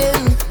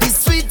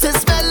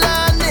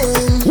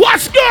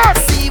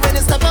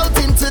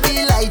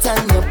tight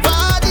and your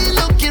body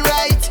looking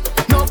right.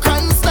 No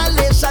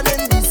constellation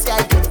in the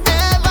sky could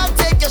ever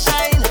take your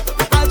shine.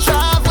 I'll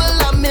travel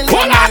a million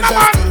miles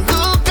just to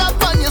look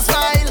up on your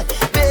smile.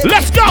 Baby,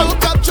 let's go.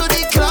 Look up to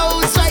the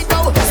clouds right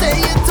now. Say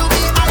it to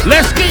me.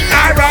 Let's get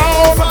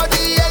around. For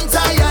the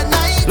entire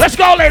night. Let's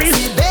go, ladies.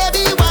 See,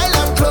 baby, while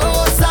I'm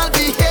close, I'll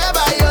be here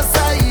by your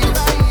side.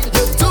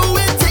 You're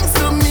doing things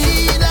to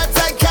me that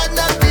I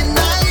cannot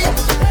deny.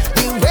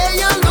 The way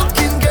you're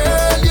looking,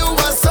 girl, you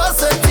are so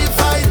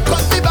certified.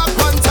 Cut me back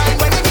one time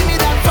when you give me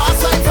that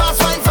fast wine, fast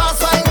wine,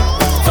 fast wine,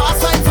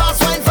 fast wine,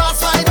 fast wine,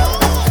 fast wine.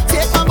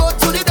 Take my boat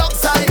to the dock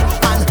side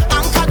and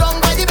anchor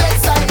down by the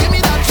bedside. Give me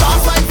that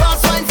fast wine,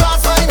 fast wine,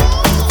 fast wine,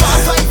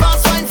 fast wine,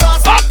 fast wine,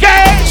 fast wine.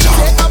 Okay.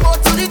 Take my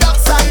boat to the dock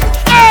side.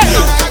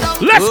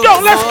 Let's go,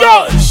 let's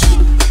go.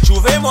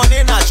 Juve money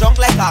in a junk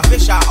like a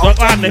fish out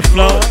on the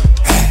floor.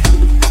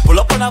 Pull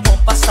up on a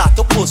bumper, start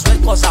to post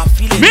when cause I'm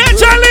feeling Major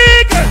good.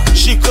 League.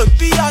 She could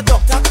be a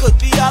doctor, could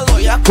be a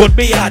lawyer, could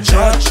be a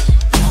judge.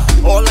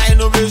 All I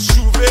know is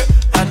Juve,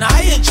 and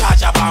I ain't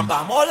charge of bam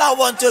bam. All I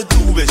want to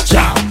do is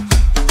jam,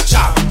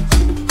 jam,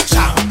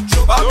 jam.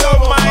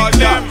 Don't mind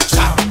them.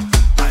 Jam,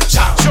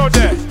 jam. Show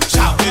them.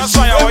 That's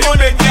why I want you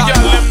to get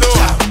them though.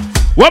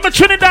 What about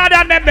Trinidad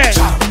and them there?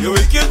 You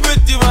wicked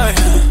with the man.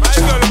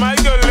 My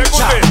girl, let go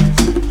there.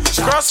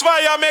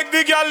 Crossfire, make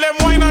the girl them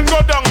wine and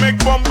go down. Make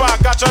bumper,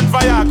 catch on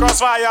fire.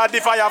 Crossfire, the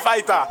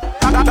firefighter.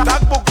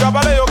 That book,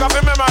 Gabale, you can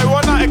remember I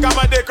wanna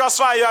accommodate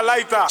crossfire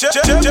lighter.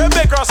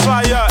 Jebe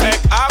crossfire,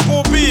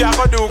 akubi,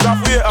 akodu,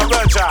 kafuye,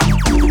 abencha.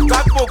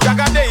 That book,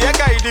 Gagade,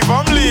 Yeka, the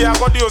family,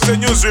 akodi, ose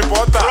news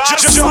reporter.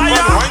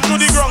 Crossfire, wine to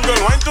the ground,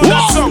 girl, wine to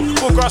that song.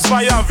 Book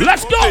crossfire,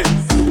 let's go.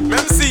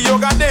 Même si yo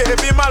gade,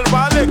 ebi mal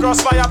balé,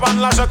 crossfire ban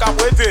la choc a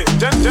pouete.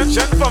 Jen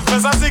femme, fais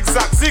ça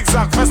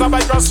zigzag, fais ça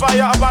by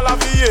crossfire a bala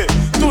vie.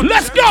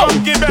 Let's go,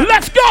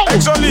 let's go,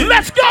 actually,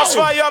 let's go.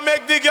 Crossfire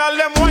make the girl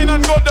them wine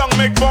and go down,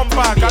 make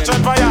bumper, catch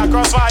on fire,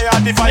 crossfire,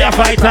 the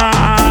firefighter.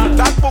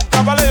 That book,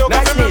 kabale yo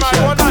gafe me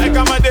marijuana,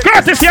 ekamade.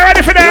 Curtis, you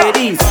ready for that?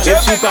 Ladies, if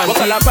she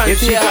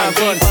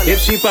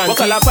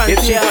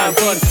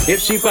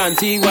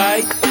panty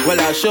white, well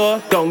I sure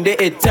down the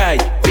it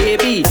tight.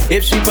 Baby,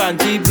 if she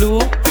panty blue,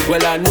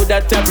 well I know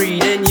that I'm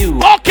breathing you.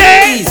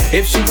 Okay. Ladies,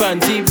 if she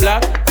panty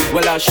black,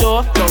 well I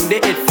sure down the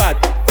it fat.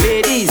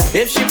 Ladies,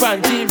 if she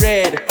panty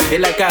red, it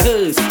like a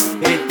hearse,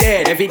 it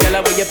dead. Every girl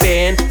I wear you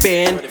bend.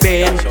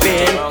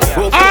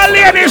 All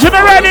ladies in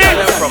the ready.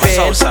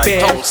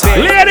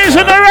 Ladies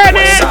in the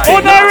ready.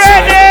 On the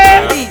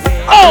ready.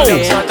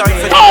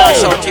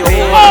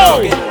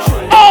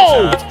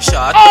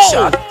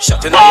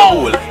 Shot in your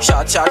hole.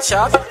 Shot,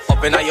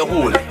 up in your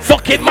hole.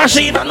 Fucking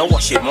machine and a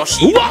washing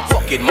machine.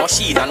 Fucking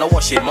machine and a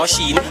washing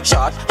machine.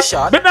 Shot.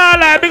 But now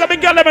like,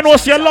 big girl let me know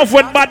you love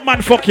when bad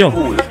man fuck you.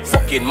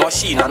 Fucking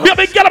machine and a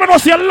big girl let me know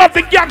you love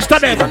the gangster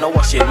then. And a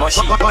washing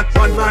machine.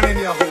 One man in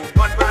your hole.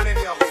 One man in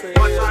your hole.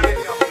 One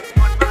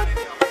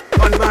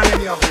man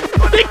in your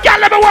hole. Big girl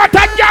let me want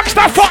a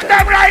gangster fuck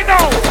them right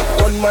now.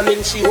 One man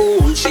in she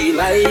hole, she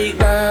like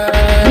that.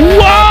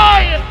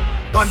 Why?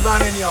 One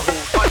man in your hole.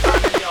 One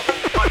man in your hole.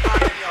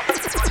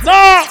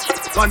 No.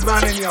 One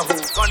man in your hole.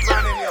 One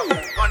man in your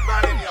hole. One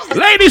man in your hole.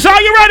 Ladies, are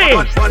you ready?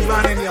 One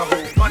man in your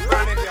hole. One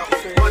man in your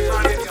hole. One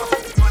man in your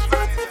hole.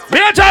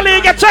 Major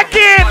League, check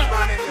in.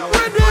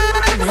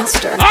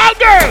 All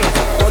girls.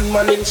 One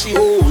man in she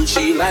hole,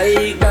 she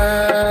like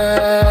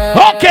that.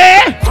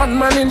 Okay. One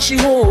man in she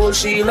hole,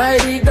 she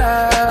like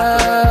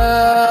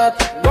that.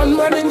 One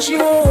man in she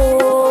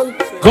hole.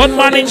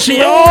 Gunman in she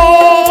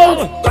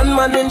hole.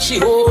 Gunman in she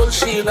hole,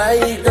 she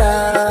like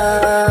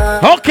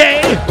that.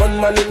 Okay.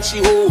 Gunman in she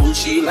hole,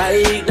 she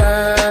like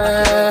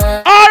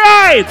that.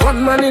 Alright.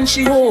 Gunman in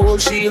she hole,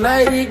 she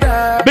like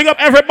that. Big up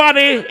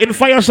everybody in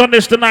Fire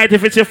Sundays tonight.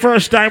 If it's your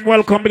first time,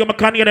 welcome. Big up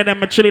Kanye and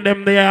them, chilling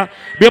them there.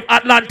 Big up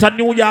Atlanta,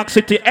 New York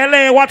City,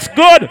 LA, what's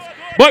good?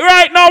 But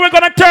right now we're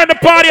gonna turn the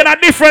party on a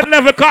different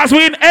level because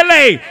we're in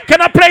LA.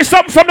 Can I play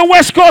something from the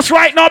West Coast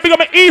right now? Big up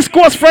my East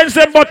Coast friends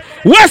then, but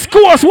West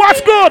Coast, what's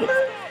good?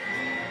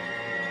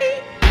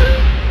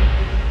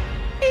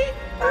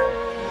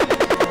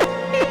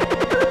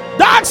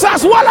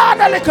 Dancers, wall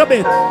on a little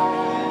bit.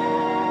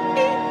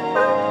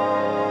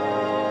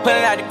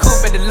 Pulling out the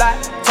coupe at the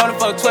lot. Told him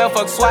fuck 12,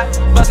 fuck SWAT.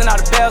 Busting all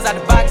the bells out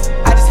the box.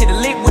 I just hit a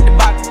lick with the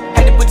box.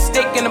 Had to put the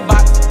stick in the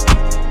box.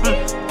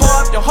 Pour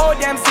up the whole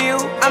damn seal.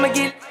 I'ma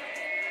get.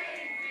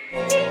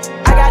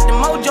 I got the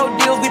mojo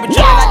deals. We been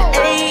trying like the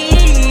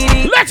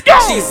 80s. Let's go.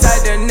 She said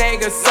the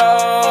nigga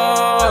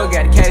so.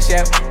 Got the cash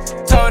out.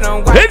 Told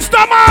him what.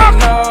 Instagram.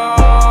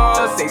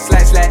 No. Say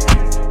slash.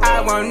 I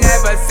won't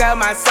never sell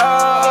my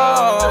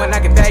soul. And I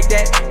can back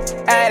that.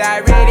 And I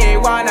really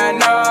wanna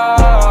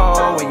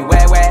know where you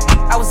at.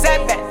 I was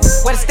at that.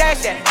 where the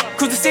stash at?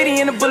 Cruise the city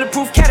in a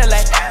bulletproof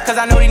Cadillac. Cause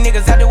I know these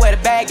niggas out there where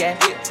the bag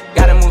at.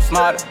 Gotta move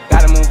smarter,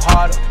 gotta move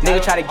harder.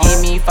 Nigga try to give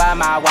me 5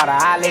 mile water.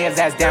 I lay his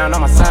ass down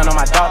on my son, on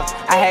my daughter.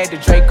 I had the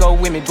Draco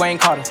with me, Dwayne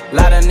Carter.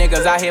 Lot of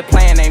niggas out here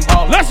playing, ain't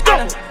ballin'. Let's go!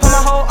 Put my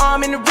whole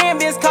arm in the rim,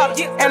 Ben's collar.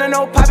 And I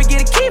know Poppy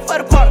get a key for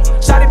the portal.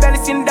 Shawty barely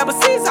seen the double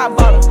C's, I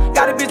bought her.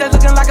 Got a bitch that's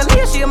looking like a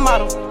Leah, she a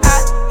model.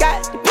 I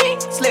got the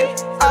pink slip,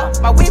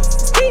 my whip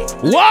is key.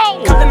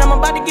 Whoa! Compton, I'm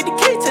about to get the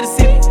key to the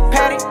city.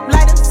 Patty,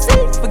 light up the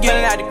seat.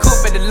 Forgetting out the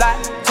coupe at the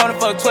lot. Told her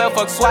fuck 12,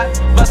 fuck SWAT.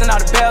 Busting all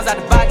the bells out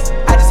the box.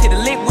 I just hit a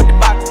lick with the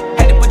box.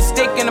 Had to put the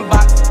stick in the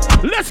box.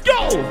 Let's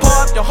go! Pour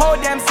up the whole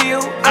damn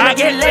seal. I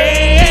get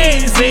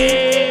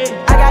lazy.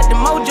 I got the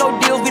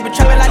mojo deals. We been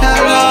trapping like a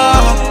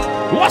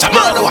What's up?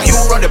 Know why you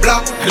run the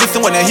block.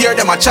 Listen when they hear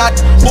them a chat.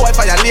 Boy,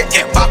 Fayah late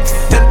get back.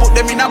 Then put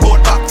them in a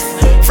boat box.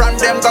 From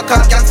them go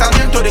call cancer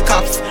them to the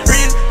cops.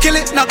 Real, kill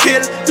it, not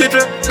kill,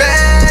 little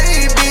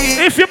baby.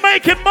 If you're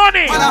making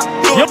money,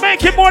 you're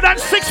making more than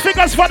 6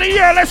 figures for the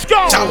year. Let's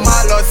go.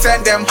 Jamalo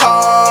send them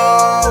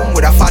home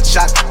with a fat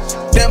shot.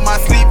 Them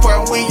asleep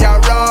when we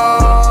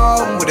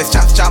around with a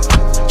chop chop.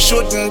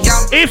 Shooting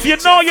gam. If you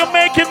know you're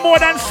making more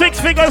than 6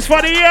 figures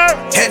for the year,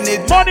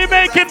 money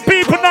making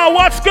people now.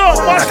 What's good?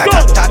 What's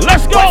good?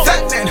 Let's go.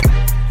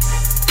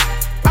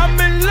 I'm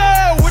in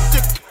love with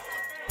the.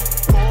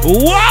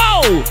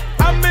 Wow.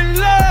 I'm in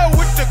love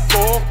with the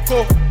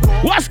coco.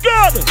 What's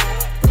good?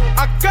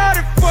 I got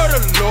it for the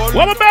Lord.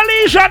 What about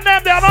Legion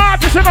them? They're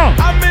artists, you know.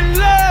 I'm in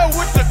love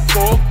with the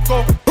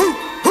coco.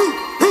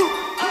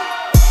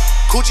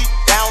 Coochie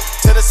down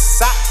to the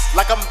socks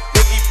like I'm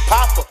Biggie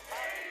Papa.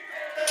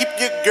 Keep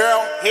your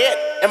girl head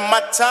in my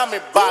Tommy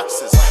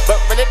boxes.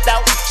 But rent it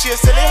out, she a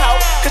silly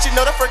hoe. Cause she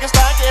know the friggin'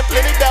 style getting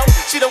plenty dough.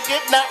 She don't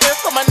get nothing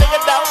from my nigga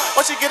though.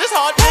 All she get is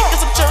hard dick and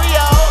some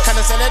Cheerios.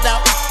 Kinda send it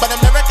out, but I'm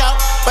never out.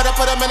 But I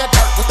put them in the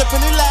dirt with the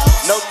penny low.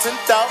 No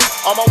tint out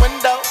on my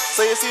window.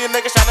 So you see a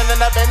nigga shining in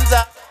the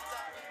Benza.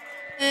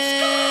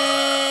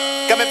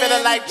 Got me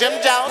feeling like Jim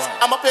Jones.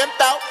 I'm a pimp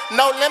out,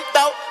 no limp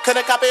out.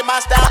 Couldn't copy my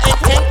style and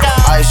kink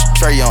out. Ice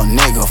tray on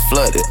nigga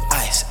flooded.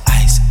 Ice.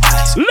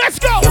 Let's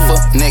go. If a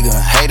nigga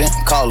hatin',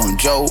 call him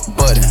Joe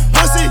Budden.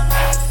 Pussy.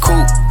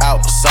 Coop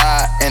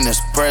outside and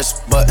this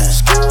press button.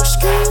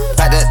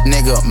 Got that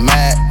nigga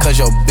mad cause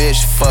your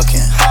bitch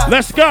fucking.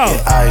 Let's go.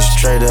 Yeah, Ice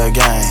trader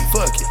gang.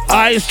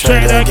 Ice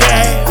trader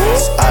gang.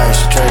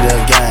 Ice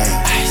trader gang.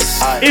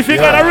 If you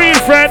got a real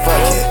friend.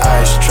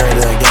 Ice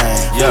trader gang.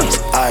 Yeah.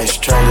 Ice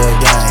trader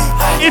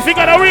gang. If you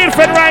got a real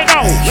friend right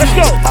now, let's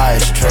go.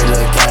 Ice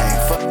trader gang.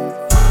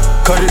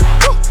 Cut it,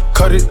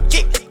 cut it,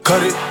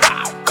 cut it,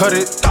 cut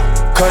it,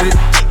 cut it,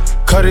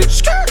 cut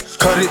it,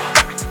 cut it,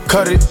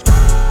 cut it.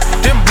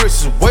 Them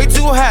bricks is way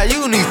too high,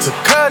 you need to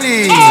cut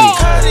it.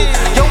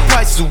 Your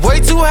price is way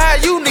too high,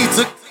 you need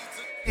to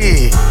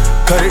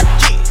cut it,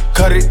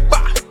 cut it,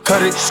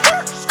 cut it,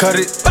 cut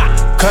it,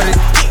 cut it,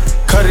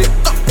 cut it,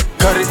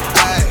 cut it,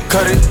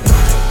 cut it.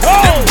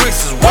 Them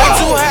bricks is way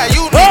too high,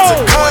 you need to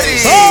cut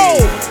it.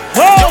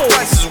 Your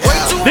price is way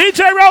too high.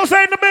 DJ Rose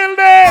in the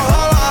building.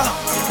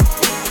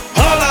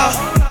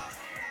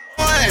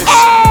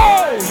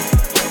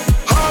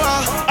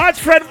 Hot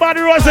friend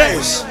Buddy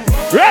Rose.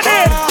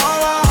 Ready?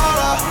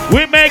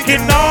 We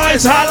making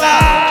noise.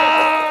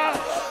 Holla.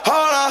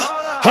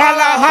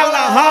 Holla,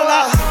 holla,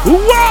 holla.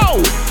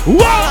 Whoa,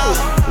 whoa,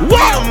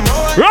 whoa.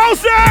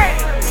 Rose.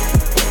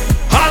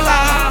 Holla.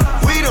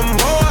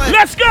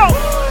 Let's go.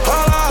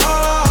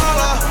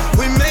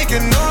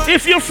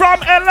 If you're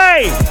from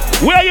LA,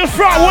 where you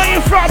from? Where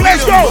you from?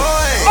 Let's go.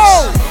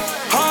 Oh.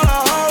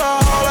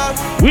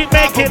 We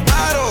make it.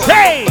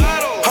 Hey.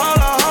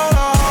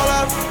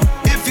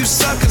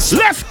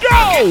 Let's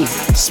go.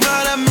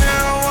 Smell that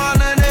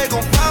marijuana, they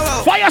gon'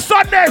 follow. Fire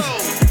Sundays.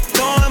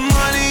 Throwing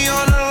money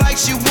on her like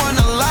she won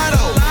a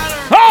lotto.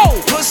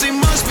 Oh. Pussy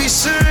must be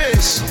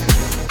serious.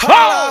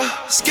 Oh.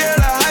 Scared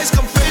of heights,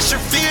 come face your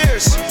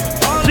fears.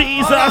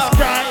 Jesus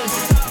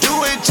Christ.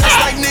 Do it just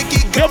like Nicki.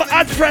 You're my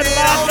aunt friend.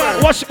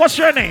 What's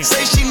your name?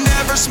 Say she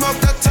never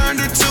smoked, I turned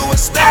her to a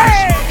star.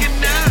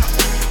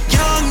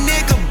 Young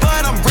nigga,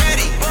 but I'm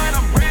ready.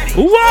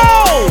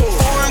 Whoa!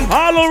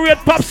 All who read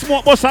Pop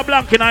Smoke, Bossa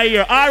Blank in our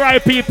ear.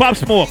 R.I.P. Pop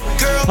Smoke.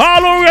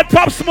 All who read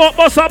Pop Smoke,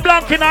 Bossa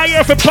Blank in our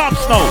ear for Pop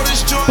Smoke.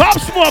 Pop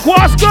Smoke,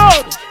 what's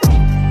good?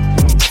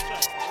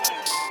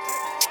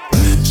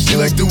 She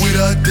like the way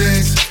that I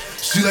dance.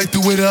 She like the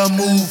way that I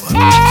move. She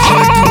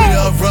like the way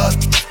that I rock.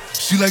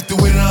 She like the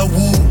way that I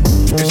woo.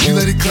 And she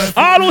let it clap.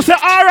 All who say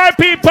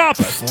R.I.P. Pop.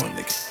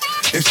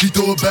 If she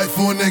throw it back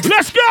for a nigga.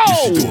 Let's go.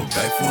 If she throw it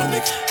back for a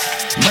nigga.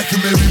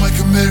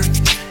 Michael Mary.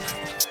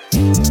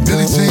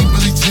 Billie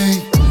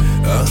Jean.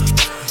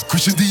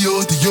 Christian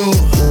Dior.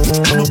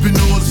 I'm up in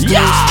all the stores.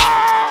 Yeah.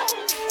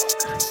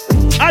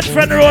 Aunt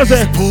friend Rose.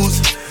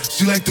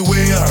 She like the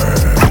way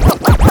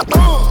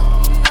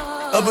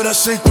I but I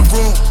shake the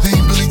room.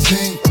 Billie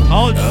Jean.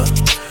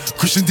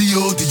 Christian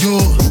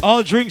Dior.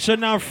 All drinks are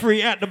now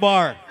free at the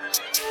bar.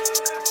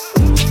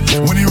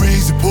 When he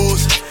rains, it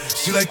pours.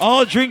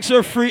 All drinks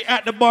are free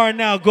at the bar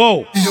now.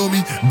 Go.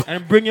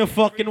 And bring your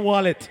fucking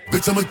wallet.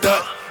 Bitch, I'm a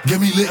thot. Get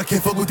me lit, I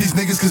can't fuck with these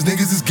niggas cause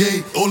niggas is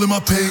gay. All in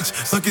my page,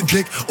 sucking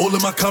dick. All in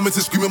my comments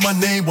and screaming my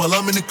name while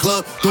I'm in the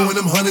club, throwing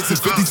them hundreds and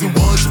fifties and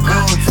ones and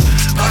ones.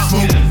 I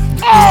smoke.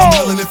 I'm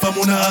yelling if I'm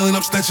on the island,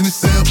 I'm snatching the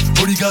cell.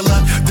 Brody got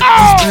locked,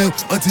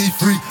 this until he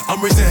free.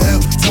 I'm raising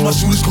hell. Tell my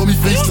shooters call me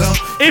FaceTime.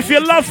 If you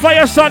love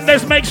Fire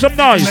Sundays, make some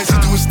noise.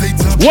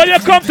 When you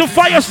come to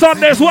Fire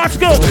Sundays, what's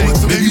good?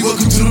 Baby,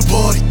 welcome to the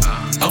party.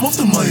 I'm off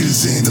the money to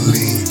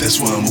Xandaline, that's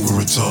why I'm over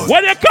retarded.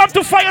 When you come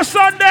to Fire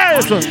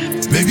Sundays,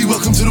 baby,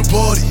 welcome to the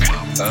party.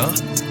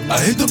 I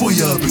hit the boy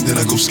up and then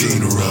I go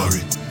skating a Rari.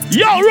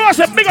 Yo,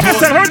 Ross, big up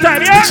yourself, her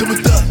time, yeah? Bitch, I'm a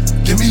thot,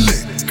 get me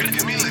lit.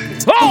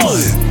 Oh,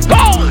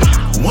 oh.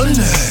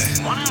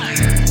 1.5,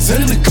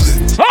 10 in the clip.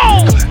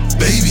 Oh,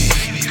 baby.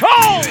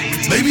 Oh,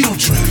 baby,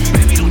 don't trip.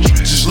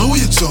 Just lower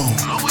your tone,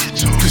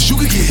 cause you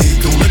could get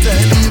hit. Don't let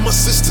that heavy in my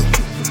system.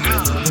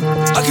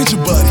 I get your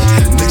body,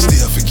 next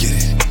day I forget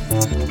it.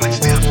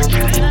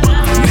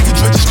 Nigga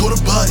Dre just caught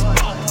a body.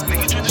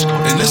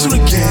 And that's on the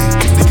gang.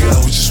 Nigga, I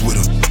was just with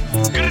him.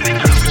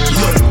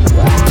 Look,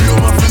 be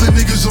on my villain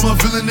niggas, on my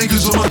villain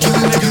niggas, on my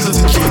killing niggas as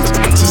a kid.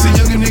 Since a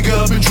younger nigga,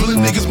 I've been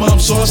drilling niggas, but I'm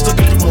so I stuck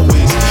up in my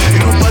ways.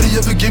 Ain't nobody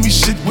ever gave me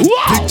shit with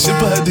big chip,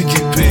 I had to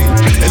get paid.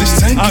 And it's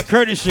 10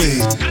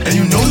 courtesy. And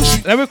you know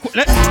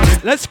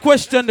that let's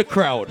question the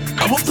crowd.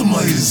 I'm off the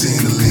money to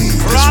Xandaline.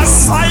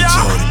 That's why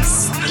I'm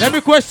retarded. Let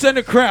me question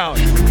the crowd.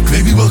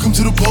 Baby, welcome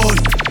to the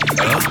party.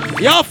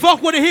 Y'all fuck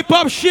with the hip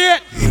hop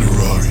shit. In a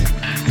Rari.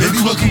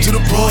 Baby, welcome to the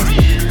party.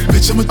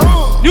 Bitch, I'm a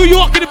New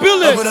York in the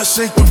building. But I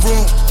shake the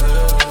room.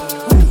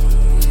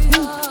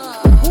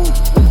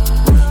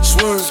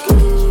 Swerve.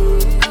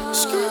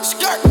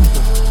 Skirt. Go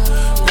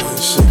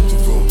ahead, shake the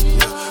room.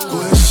 Go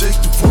ahead, shake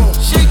the room.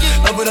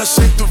 But I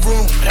shake the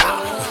room.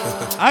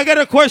 I got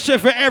a question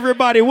for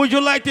everybody. Would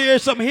you like to hear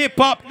some hip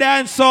hop,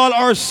 dancehall,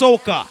 or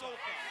soca?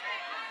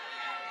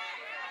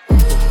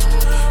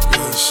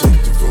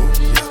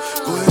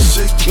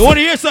 You want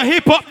to hear some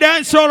hip hop,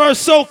 dancehall, or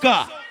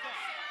soca?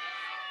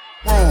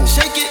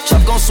 Shake it,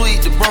 chop gon'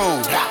 sweep the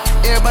broom.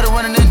 Everybody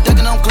running and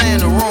ducking, I'm clearing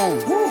the room.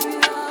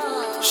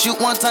 Shoot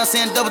one time,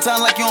 saying double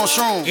time like you on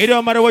shrooms. It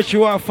don't matter what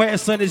you are, Fire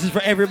Sundays is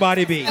for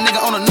everybody, B.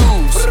 Nigga on the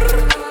news.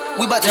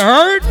 We about to you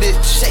heard?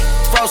 Bitch, shake,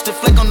 frosted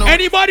flick on the.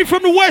 Anybody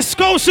from the West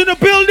Coast in the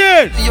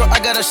building? Yo, I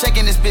got a shake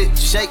in this bitch.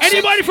 Shake.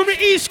 Anybody from the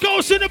East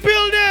Coast in the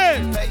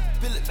building? Pay,